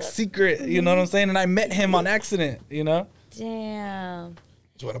he's like secret." You know what I'm saying? And I met him on accident. You know? Damn.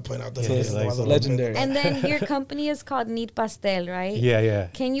 Just want to point out that it's legendary. And then your company is called Need Pastel, right? Yeah.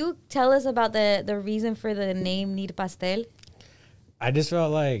 Can you tell us about the reason for the name Need Pastel? I just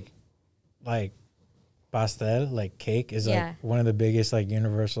felt like pastel, like cake, is like one of the biggest like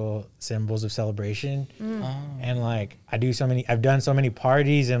universal symbols of celebration. And like I've done so many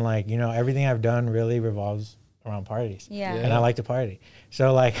parties, and like, you know, everything I've done really revolves around parties. Yeah. And I like to party.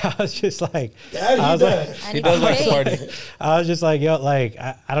 So like I was just like he does like to party. I was just like, yo, like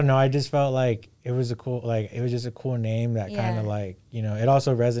I don't know, I just felt like it was just a cool name that kind of like, you know, it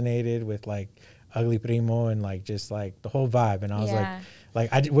also resonated with like Ugly Primo and like just like the whole vibe. And I was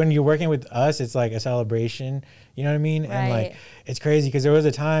when you're working with us, it's like a celebration, you know what I mean? Right. And like it's crazy because there was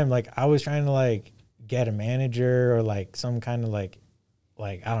a time like I was trying to like get a manager or like some kind of like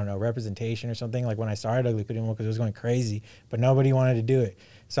I don't know, representation or something, like when I started Ugly Primo, because it was going crazy, but nobody wanted to do it.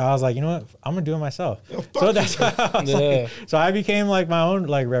 So I was like, you know what, I'm gonna do it myself. So that's why I was like, so I became like my own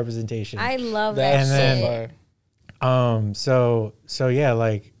like representation. I love that. And then so yeah,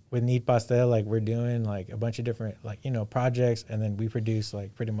 like with Need Pastel, like we're doing like a bunch of different like, you know, projects, and then we produce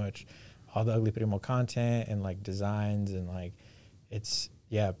like pretty much all the Ugly Primo content and like designs, and like it's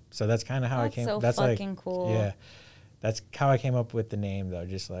so that's kind of how I came. That's fucking like, cool. Yeah, that's how I came up with the name though.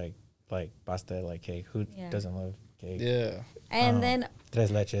 Just like pastel, like cake. Who doesn't love cake? Yeah. And then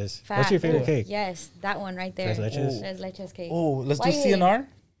tres leches. What's your favorite cake? Yes, that one right there. Tres leches. Tres leches cake. Oh, let's do CNR.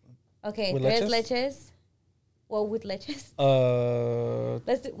 Okay, tres leches. Well, with leches.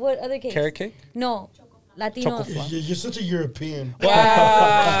 Let's do what other cake? Carrot cake? No, Latino. You're such a European.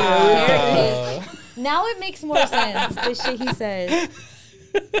 Wow. Carrot cake. Now it makes more sense. The shit he says.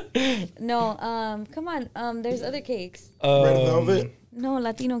 No, come on. There's other cakes. Red velvet. No,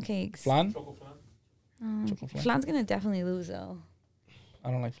 Latino cakes. Flan. Flan's gonna definitely lose though.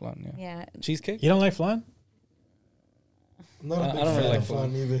 I don't like flan. Yeah. Cheesecake. You don't like flan? I don't really like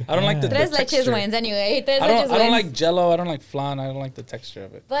flan either. I don't like the Tres texture. leches wins anyway. I don't like Jello. I don't like flan. I don't like the texture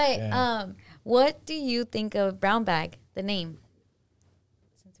of it. But what do you think of Brown Bag, the name?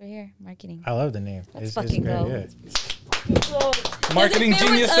 Since we're here, marketing. I love the name. Let's fucking go. Yeah. Marketing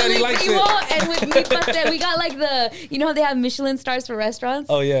genius said he likes it. And with Need Pastel, we got like you know how they have Michelin stars for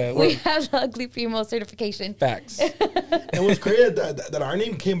restaurants? Oh yeah. We have the Ugly Primo certification. Facts. It was crazy that our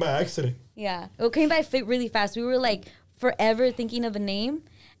name came by accident. Yeah. It came by really fast. We were like forever thinking of a name.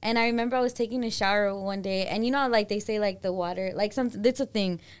 And I remember I was taking a shower one day, and you know, like they say, like the water, like it's a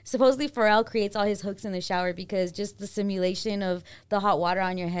thing. Supposedly, Pharrell creates all his hooks in the shower because just the simulation of the hot water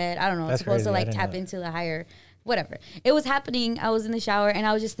on your head. I don't know. It's supposed to like tap into the higher, whatever. It was happening. I was in the shower, and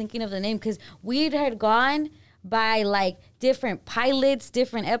I was just thinking of the name because we had gone by like different pilots,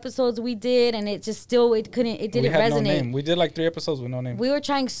 different episodes we did, and it just still it didn't resonate. No name. We did like 3 episodes with no name. We were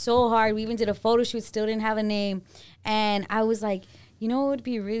trying so hard. We even did a photo shoot, still didn't have a name, and I was like, you know what would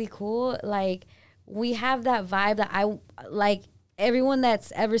be really cool? Like, we have that vibe that I like. Everyone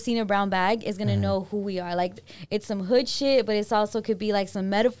that's ever seen a brown bag is gonna know who we are. Like, it's some hood shit, but it's also could be like some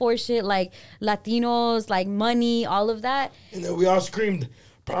metaphor shit, like Latinos, like money, all of that. And then we all screamed,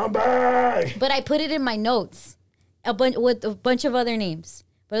 brown bag. But I put it in my notes, with a bunch of other names.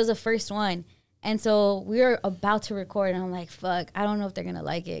 But it was the first one. And so we were about to record, and I'm like, fuck, I don't know if they're going to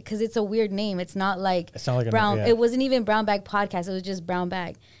like it. Because it's a weird name. It's not like brown. It wasn't even Brown Bag Podcast. It was just Brown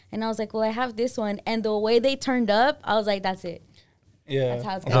Bag. And I was like, well, I have this one. And the way they turned up, I was like, that's it. Yeah. That's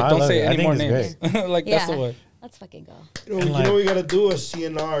how it's going to be. Don't say any more names. Like, that's the way. Let's fucking go. You know we got to do a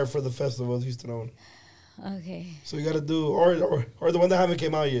CNR for the festival, Houston on. Okay. So we got to do, or the one that haven't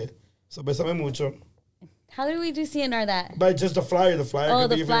came out yet. So, Besame Mucho. How do we do CNR that? By just the flyer. The flyer. Oh,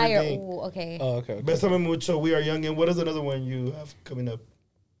 the flyer. Ooh, okay. Oh, okay. Besame Mucho, We Are Young. And what is another one you have coming up?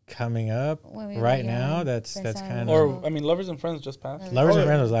 Right now, that's kind of. Or, I mean, Lovers and Friends just passed. Lovers and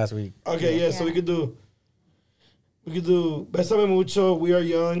Friends was last week. Okay, yeah. So we could do Besame Mucho, We Are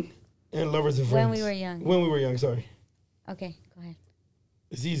Young, and Lovers and Friends. When We Were Young. When We Were Young, sorry. Okay, go ahead.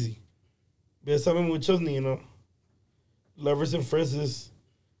 It's easy. Besame Mucho is Nino. Lovers and Friends is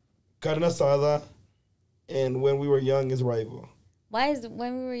Carne Asada. And When We Were Young is Rival. Why is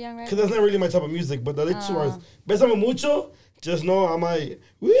When We Were Young Rival? Because that's not really my type of music, but the other two are Besame Mucho. Just know I might,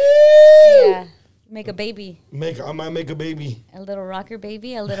 woo! Yeah, make a baby. I might make a baby. A little rocker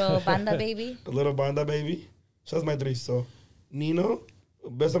baby, a little banda baby. A little banda baby. So that's my 3. So Nino,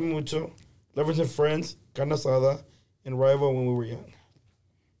 Besame Mucho, Lovers and Friends, Carne Asada, and Rival When We Were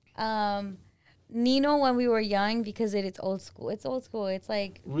Young. Nino When We Were Young because it's old school. It's old school. It's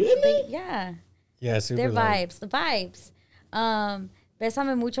like really, yeah. Yeah, super. They're like, vibes. The vibes.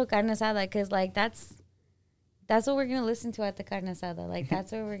 Bésame mucho carne asada, because like that's what we're gonna listen to at the carne asada. Like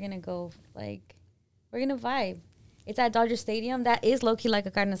that's where we're gonna go. Like we're gonna vibe. It's at Dodger Stadium. That is low key like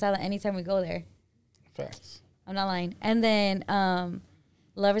a carne asada anytime we go there. Facts. I'm not lying. And then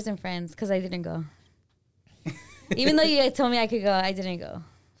Lovers and Friends, because I didn't go. Even though you guys told me I could go, I didn't go.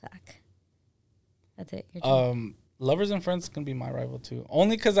 Fuck. That's it. Your turn. Lovers and Friends can be my rival too.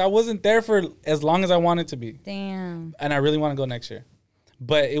 Only because I wasn't there for as long as I wanted to be. Damn. And I really want to go next year.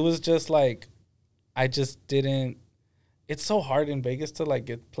 But it was just like, I just didn't. It's so hard in Vegas to like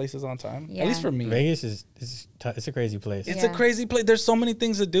get places on time. Yeah. At least for me. Vegas it's a crazy place. It's a crazy place. There's so many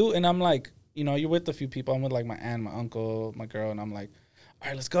things to do. And I'm like, you know, you're with a few people. I'm with like my aunt, my uncle, my girl. And I'm like, all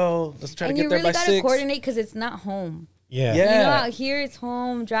right, let's go. Let's try to get there by 6. And you really got to coordinate because it's not home. Yeah. You know, out here it's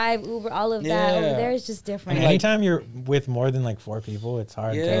home, drive, Uber, all of that. Over there it's just different. And anytime you're with more than like 4 people, it's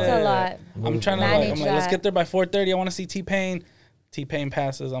hard. Yeah. To, it's a lot. I'm trying to like, I'm like, let's get there by 4:30. I want to see T-Pain. T-Pain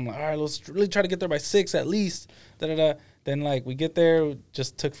passes. I'm like, all right, let's really try to get there by 6 at least. Da-da-da. Then like we get there, it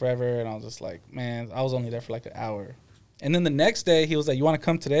just took forever. And I was just like, man, I was only there for like an hour. And then the next day he was like, you want to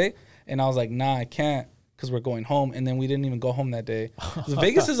come today? And I was like, nah, I can't. Because we're going home, and then we didn't even go home that day.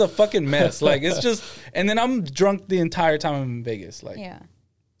 Vegas is a fucking mess. Like it's just, and then I'm drunk the entire time I'm in Vegas. Like,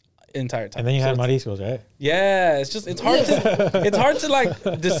 entire time. And then you had mariscos, right? Yeah, it's just it's hard to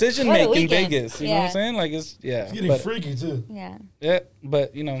like decision make in Vegas. You know what I'm saying? Like it's getting freaky too. Yeah,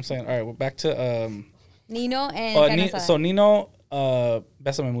 but you know what I'm saying. All right, we're back to Nino and so Nino,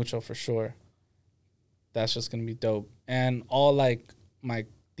 Bésame Mucho for sure. That's just gonna be dope, and all like my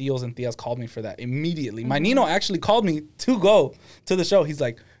tios and tias called me for that immediately. My Nino actually called me to go to the show. He's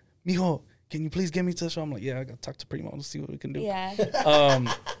like, mijo, can you please get me to the show? I'm like, yeah, I gotta talk to Primo. Let's see what we can do. Yeah.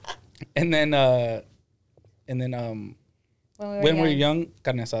 And then when we were young,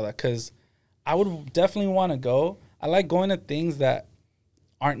 carne asada, because I would definitely want to go. I like going to things that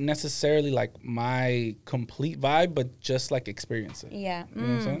aren't necessarily like my complete vibe, but just like experience it. Yeah. You know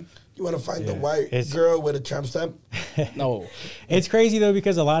what I'm saying? You want to find the white girl with a tramp stamp? No. It's crazy though,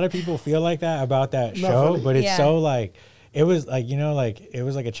 because a lot of people feel like that about that show, but it's so like, it was like, you know, like it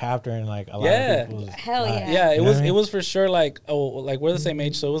was like a chapter in like a lot of people's lives. Yeah, it was for sure like, like we're the same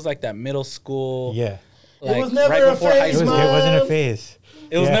age, so it was like that middle school. Yeah. Like, it was never a phase, it wasn't a phase.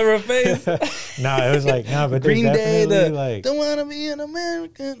 It was never a phase. No, it was like, no, but Green Day, like, don't want to be an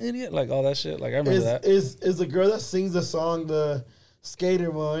American idiot, like all that shit. Like I remember that. Is the girl that sings the song, the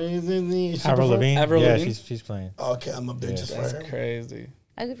skater boy? Avril Lavigne? She's playing. Okay, I'm up there just for her. That's crazy.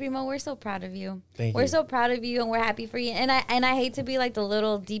 Ugly Primo, we're so proud of you. We're so proud of you, and we're happy for you. And I hate to be like the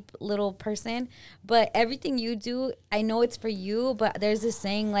little deep little person, but everything you do, I know it's for you. But there's this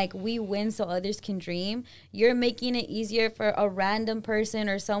saying like, we win so others can dream. You're making it easier for a random person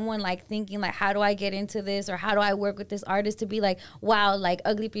or someone like thinking like, how do I get into this, or how do I work with this artist, to be like, wow, like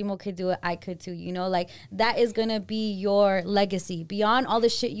Ugly Primo could do it, I could too. You know, like that is gonna be your legacy. Beyond all the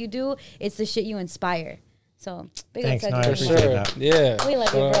shit you do, it's the shit you inspire. So big thanks. up No, I to appreciate that. Yeah, we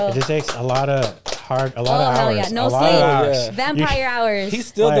love you, bro. It just takes a lot of hours. Hell yeah. No sleep. Vampire hours. He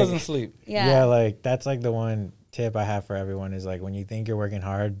still doesn't sleep. Yeah, like that's like the one tip I have for everyone is like, when you think you're working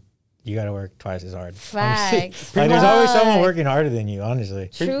hard, you got to work twice as hard. Facts. Like, there's always someone working harder than you,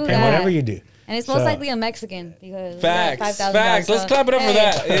 honestly. True. And whatever you do. And it's most likely a Mexican, because facts. Let's clap it up for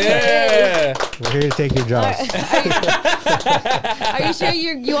that. Yeah. We're here to take your jobs. Are you sure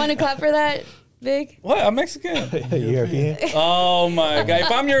you want to clap for that, Vic? What? I'm Mexican. European? Oh my god!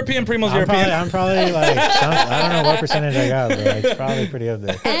 If I'm European, Primo's European. I'm probably like, I don't know what percentage I got, but it's probably pretty up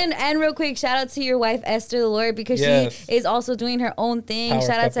there. And real quick, shout out to your wife Esther, the lawyer, because she is also doing her own thing.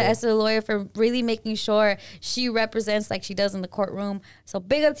 Shout out to Esther, the lawyer, for really making sure she represents like she does in the courtroom. So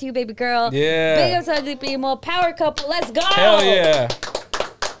big up to you, baby girl. Yeah. Big up to Ugly Primo. Power couple. Let's go. Hell yeah.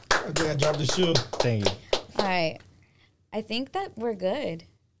 I think I dropped the shoe. Thank you. All right. I think that we're good.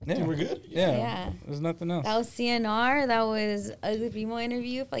 Yeah, we're good. Yeah. There's nothing else. That was CNR. That was Ugly Primo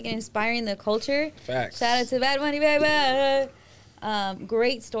interview. Fucking inspiring the culture. Facts. Shout out to Bad Money, baby.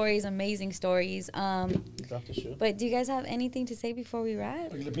 Great stories, amazing stories. But do you guys have anything to say before we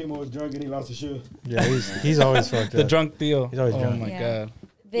wrap? Ugly Primo was drunk and he lost his shoe. Yeah, he's always fucked up. The drunk Theo. He's always drunk. Oh my god.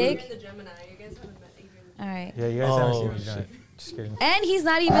 Vic? The Gemini. You guys haven't met Adrian. All right. Yeah, you guys haven't seen him drunk. Just kidding. And he's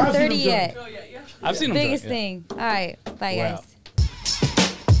not even 30 yet. Oh, yeah. I've seen him Biggest drunk, thing. All right. Bye, guys.